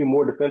a few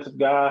more defensive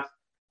guys,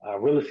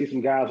 really see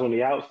some guys on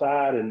the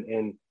outside.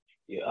 And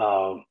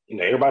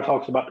everybody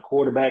talks about the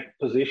quarterback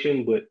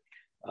position, but,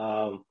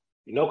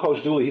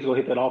 Coach Dooley, he's going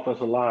to hit that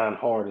offensive line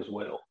hard as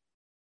well.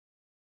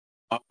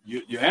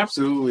 You're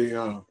absolutely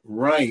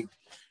right.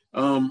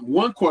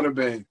 One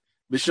quarterback,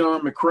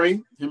 Bashawn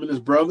McCray, him and his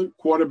brother,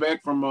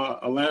 quarterback from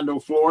Orlando,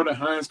 Florida,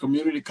 Hines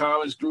Community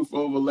College, threw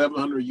for over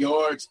 1,100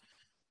 yards,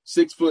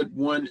 6 foot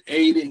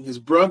 180. His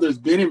brother is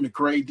Benny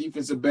McCray,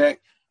 defensive back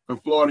from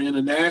Florida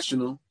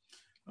International,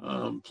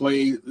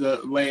 played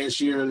last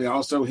year. They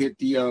also hit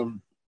the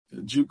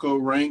JUCO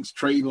ranks.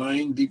 Trey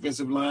Lang,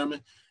 defensive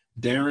lineman,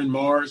 Darren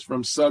Mars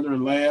from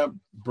Southern Lab,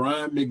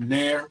 Brian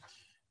McNair,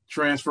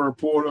 transfer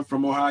portal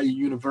from Ohio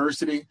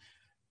University.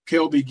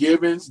 Kelby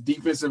Gibbons,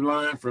 defensive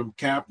line from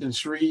Captain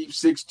Shreve,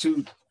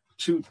 6'2",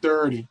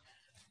 230.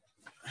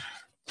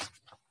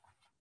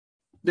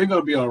 They're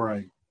going to be all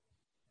right.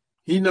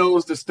 He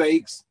knows the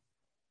stakes.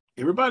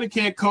 Everybody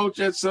can't coach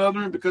at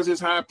Southern because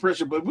it's high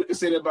pressure, but we can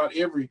say that about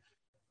every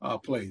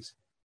place.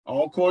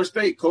 Alcorn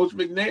State, Coach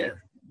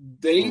McNair,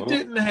 they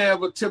didn't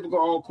have a typical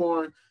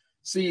Alcorn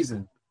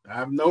season.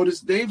 I've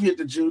noticed they've hit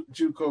the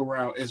JUCO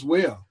route as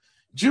well.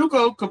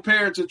 JUCO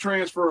compared to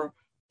transfer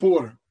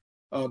portal.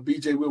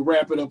 BJ, we'll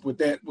wrap it up with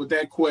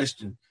that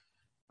question.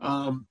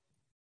 Do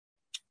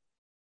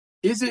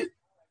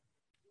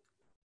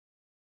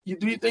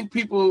you think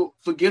people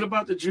forget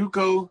about the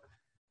JUCO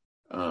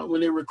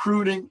when they're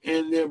recruiting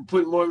and they're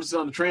putting more emphasis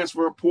on the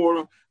transfer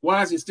portal?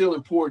 Why is it still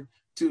important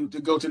to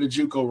go to the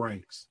JUCO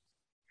ranks?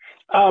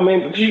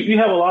 You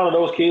have a lot of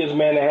those kids,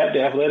 man, that have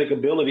the athletic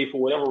ability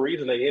for whatever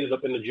reason. They ended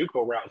up in the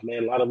JUCO routes,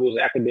 man. A lot of it was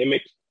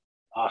academics.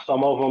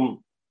 Some of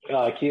them,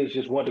 kids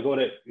just want to go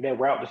that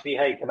route to see,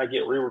 hey, can I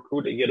get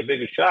re-recruited and get a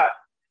bigger shot?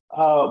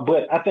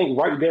 But I think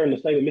right there in the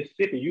state of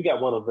Mississippi, you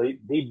got one of the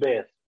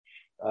best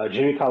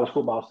junior college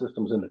football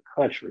systems in the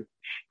country.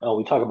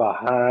 We talk about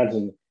Hines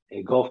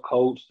and Gulf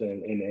Coast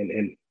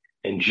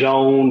and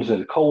Jones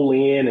and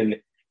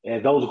Colin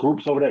and those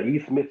groups over there,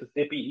 East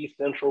Mississippi, East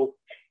Central.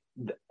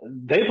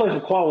 They play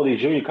some quality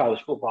junior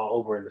college football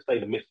over in the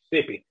state of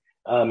Mississippi.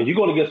 And you're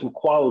going to get some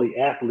quality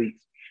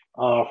athletes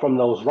from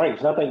those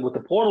ranks. And I think what the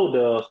portal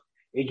does,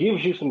 it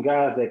gives you some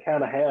guys that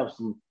kind of have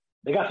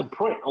they got some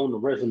print on the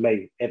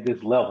resume at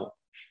this level.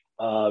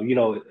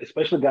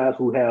 Especially guys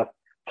who have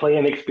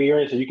playing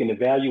experience and you can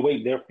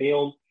evaluate their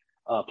film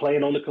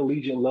playing on the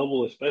collegiate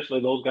level,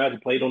 especially those guys who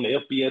played on the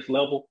FBS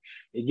level.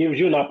 It gives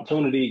you an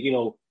opportunity,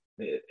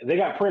 they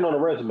got print on the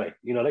resume.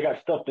 They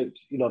got stuff that,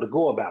 to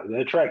go about.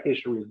 Their track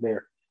history is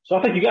there. So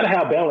I think you got to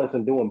have balance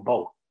in doing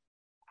both.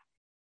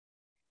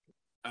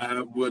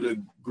 I would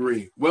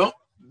agree. Well,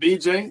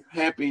 BJ,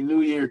 Happy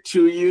New Year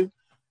to you.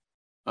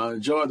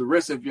 Enjoy the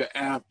rest of your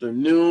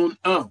afternoon.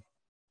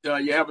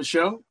 You have a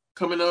show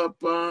coming up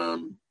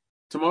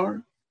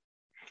tomorrow?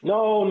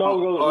 No.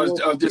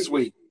 Or this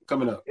week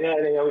coming up? Yeah.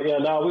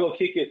 No, we're going to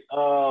kick it.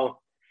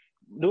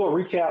 Do a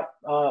recap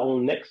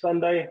on next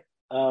Sunday.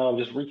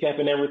 Just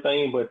recapping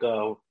everything, but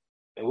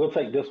and we'll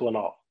take this one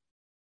off.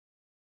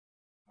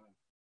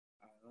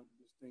 I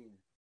understand.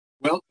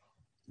 Well,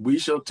 we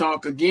shall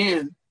talk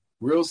again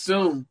real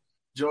soon.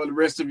 Enjoy the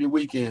rest of your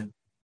weekend.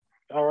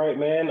 All right,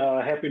 man.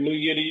 Happy New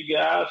Year to you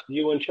guys,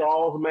 you and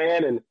Charles,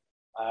 man. And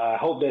I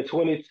hope that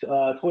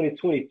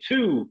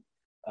 2022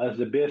 is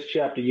the best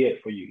chapter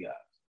yet for you guys.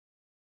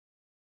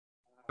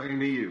 Same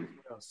to you.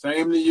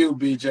 Same to you,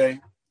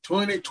 BJ.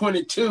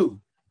 2022,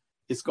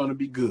 it's going to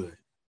be good.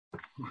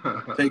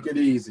 Take it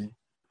easy.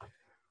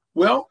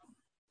 Well,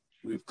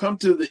 we've come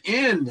to the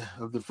end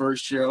of the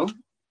first show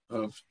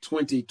of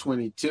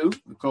 2022,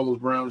 the Carlos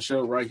Brown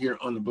Show right here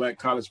on the Black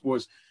College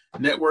Sports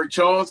Network.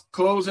 Charles,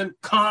 closing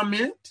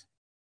comment?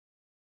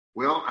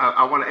 Well,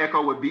 I want to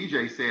echo what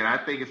BJ said. I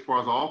think as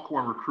far as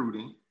Alcorn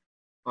recruiting,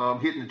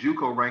 hitting the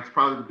JUCO ranks,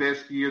 probably the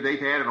best year they've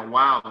had in a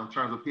while in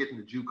terms of hitting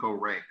the JUCO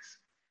ranks.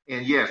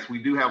 And yes,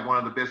 we do have one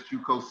of the best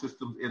JUCO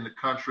systems in the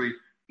country.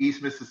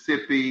 East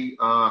Mississippi,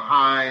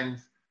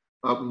 Hines,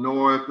 up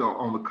north or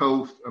on the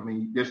coast. I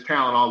mean, there's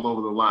talent all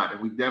over the lot.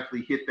 And we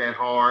definitely hit that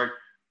hard.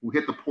 We'll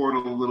hit the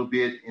portal a little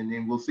bit, and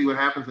then we'll see what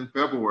happens in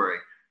February.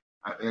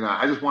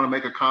 I just want to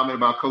make a comment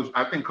about Coach.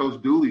 I think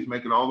Coach Dooley's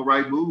making all the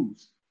right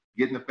moves,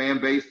 getting the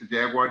fan base, the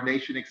Jaguar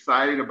Nation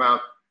excited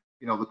about,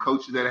 the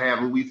coaches that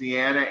have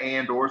Louisiana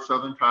and or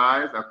Southern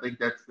ties. I think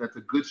that's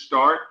a good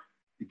start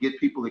to get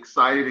people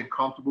excited and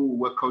comfortable with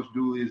what Coach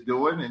Dooley is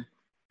doing.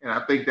 And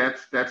I think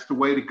that's the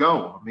way to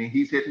go. I mean,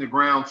 he's hitting the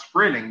ground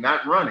sprinting,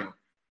 not running.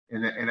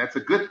 And that's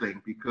a good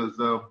thing because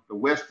the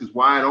West is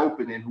wide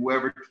open, and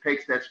whoever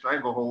takes that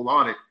stranglehold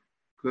on it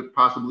could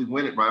possibly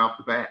win it right off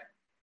the bat.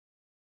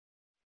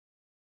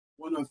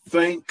 I want to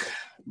thank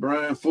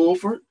Brian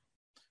Fulford,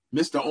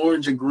 Mr.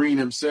 Orange and Green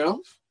himself,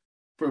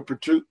 for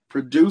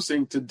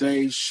producing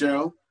today's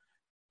show.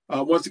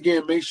 Once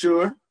again, make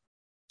sure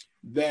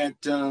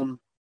that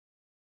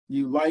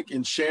you like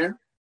and share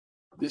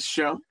this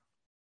show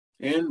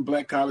and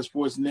Black College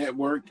Sports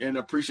Network, and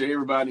appreciate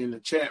everybody in the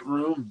chat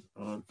room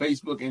on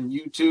Facebook and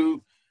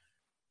YouTube.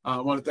 I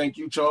want to thank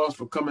you, Charles,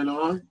 for coming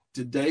on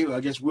today. I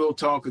guess we'll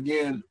talk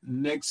again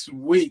next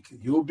week.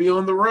 You'll be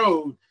on the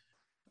road.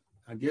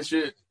 I guess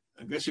you're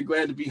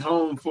glad to be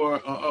home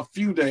for a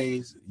few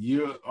days.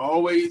 You're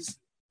always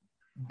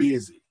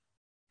busy.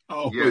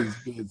 Always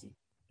busy.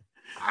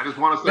 I just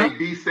want to say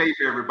be safe,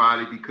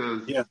 everybody,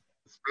 because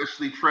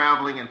especially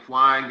traveling and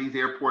flying, these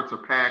airports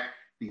are packed.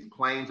 These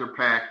planes are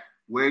packed.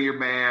 Wear your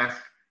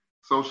mask,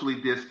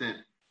 socially distant.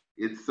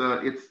 It's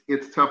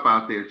tough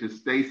out there. Just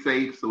stay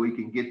safe so we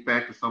can get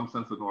back to some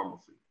sense of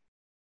normalcy.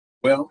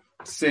 Well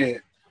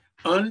said.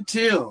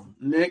 Until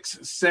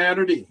next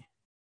Saturday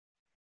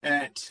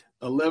at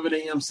 11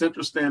 a.m.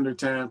 Central Standard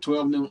Time,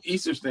 12 noon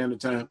Eastern Standard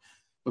Time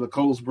for the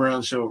Carlos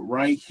Brown Show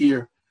right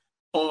here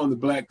on the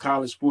Black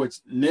College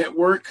Sports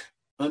Network.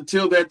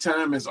 Until that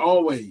time, as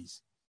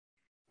always,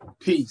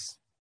 peace,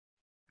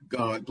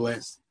 God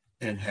bless,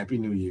 and Happy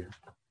New Year.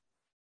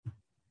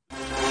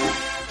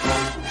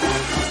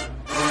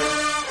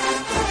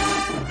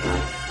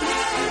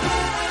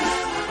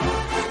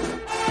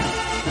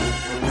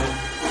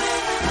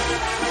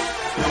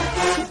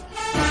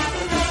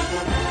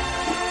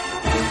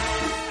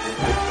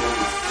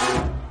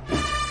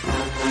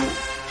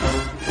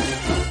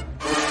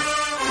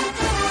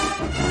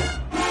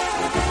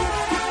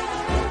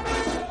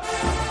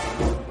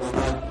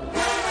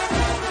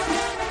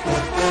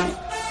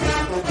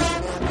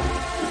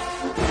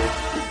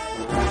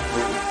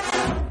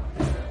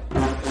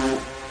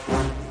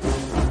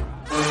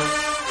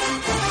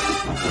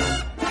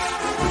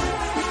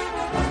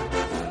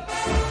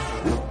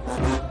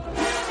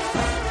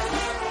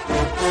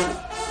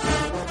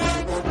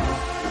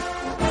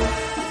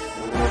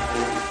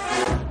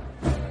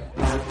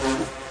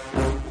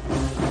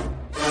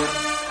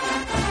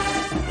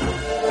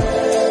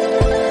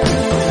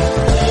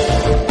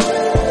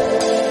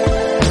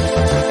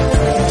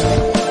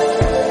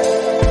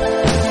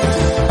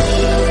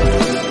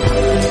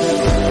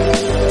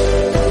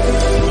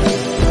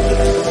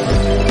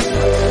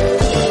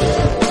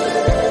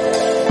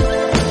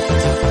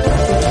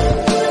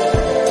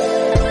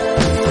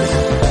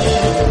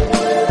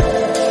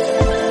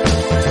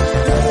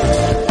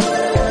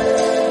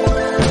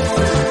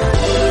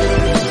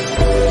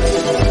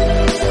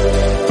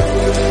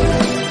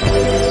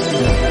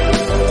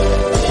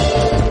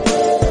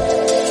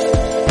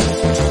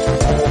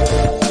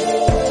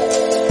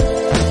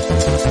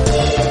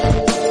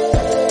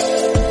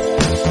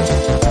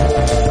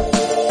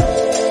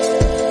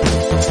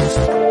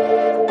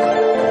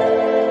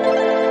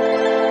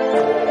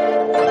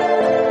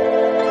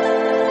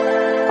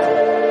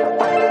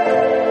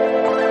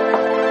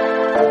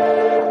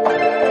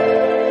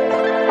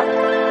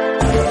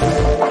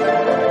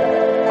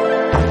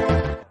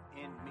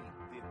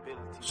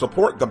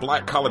 Support the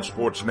Black College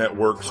Sports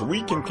Network so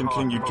we can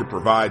continue to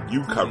provide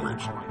you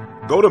coverage.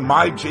 Go to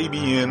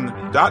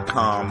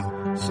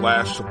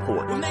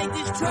myjbn.com/support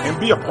and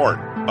be a part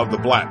of the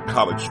Black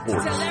College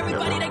Sports Network.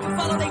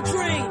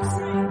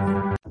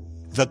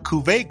 The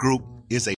Cuvée Group is a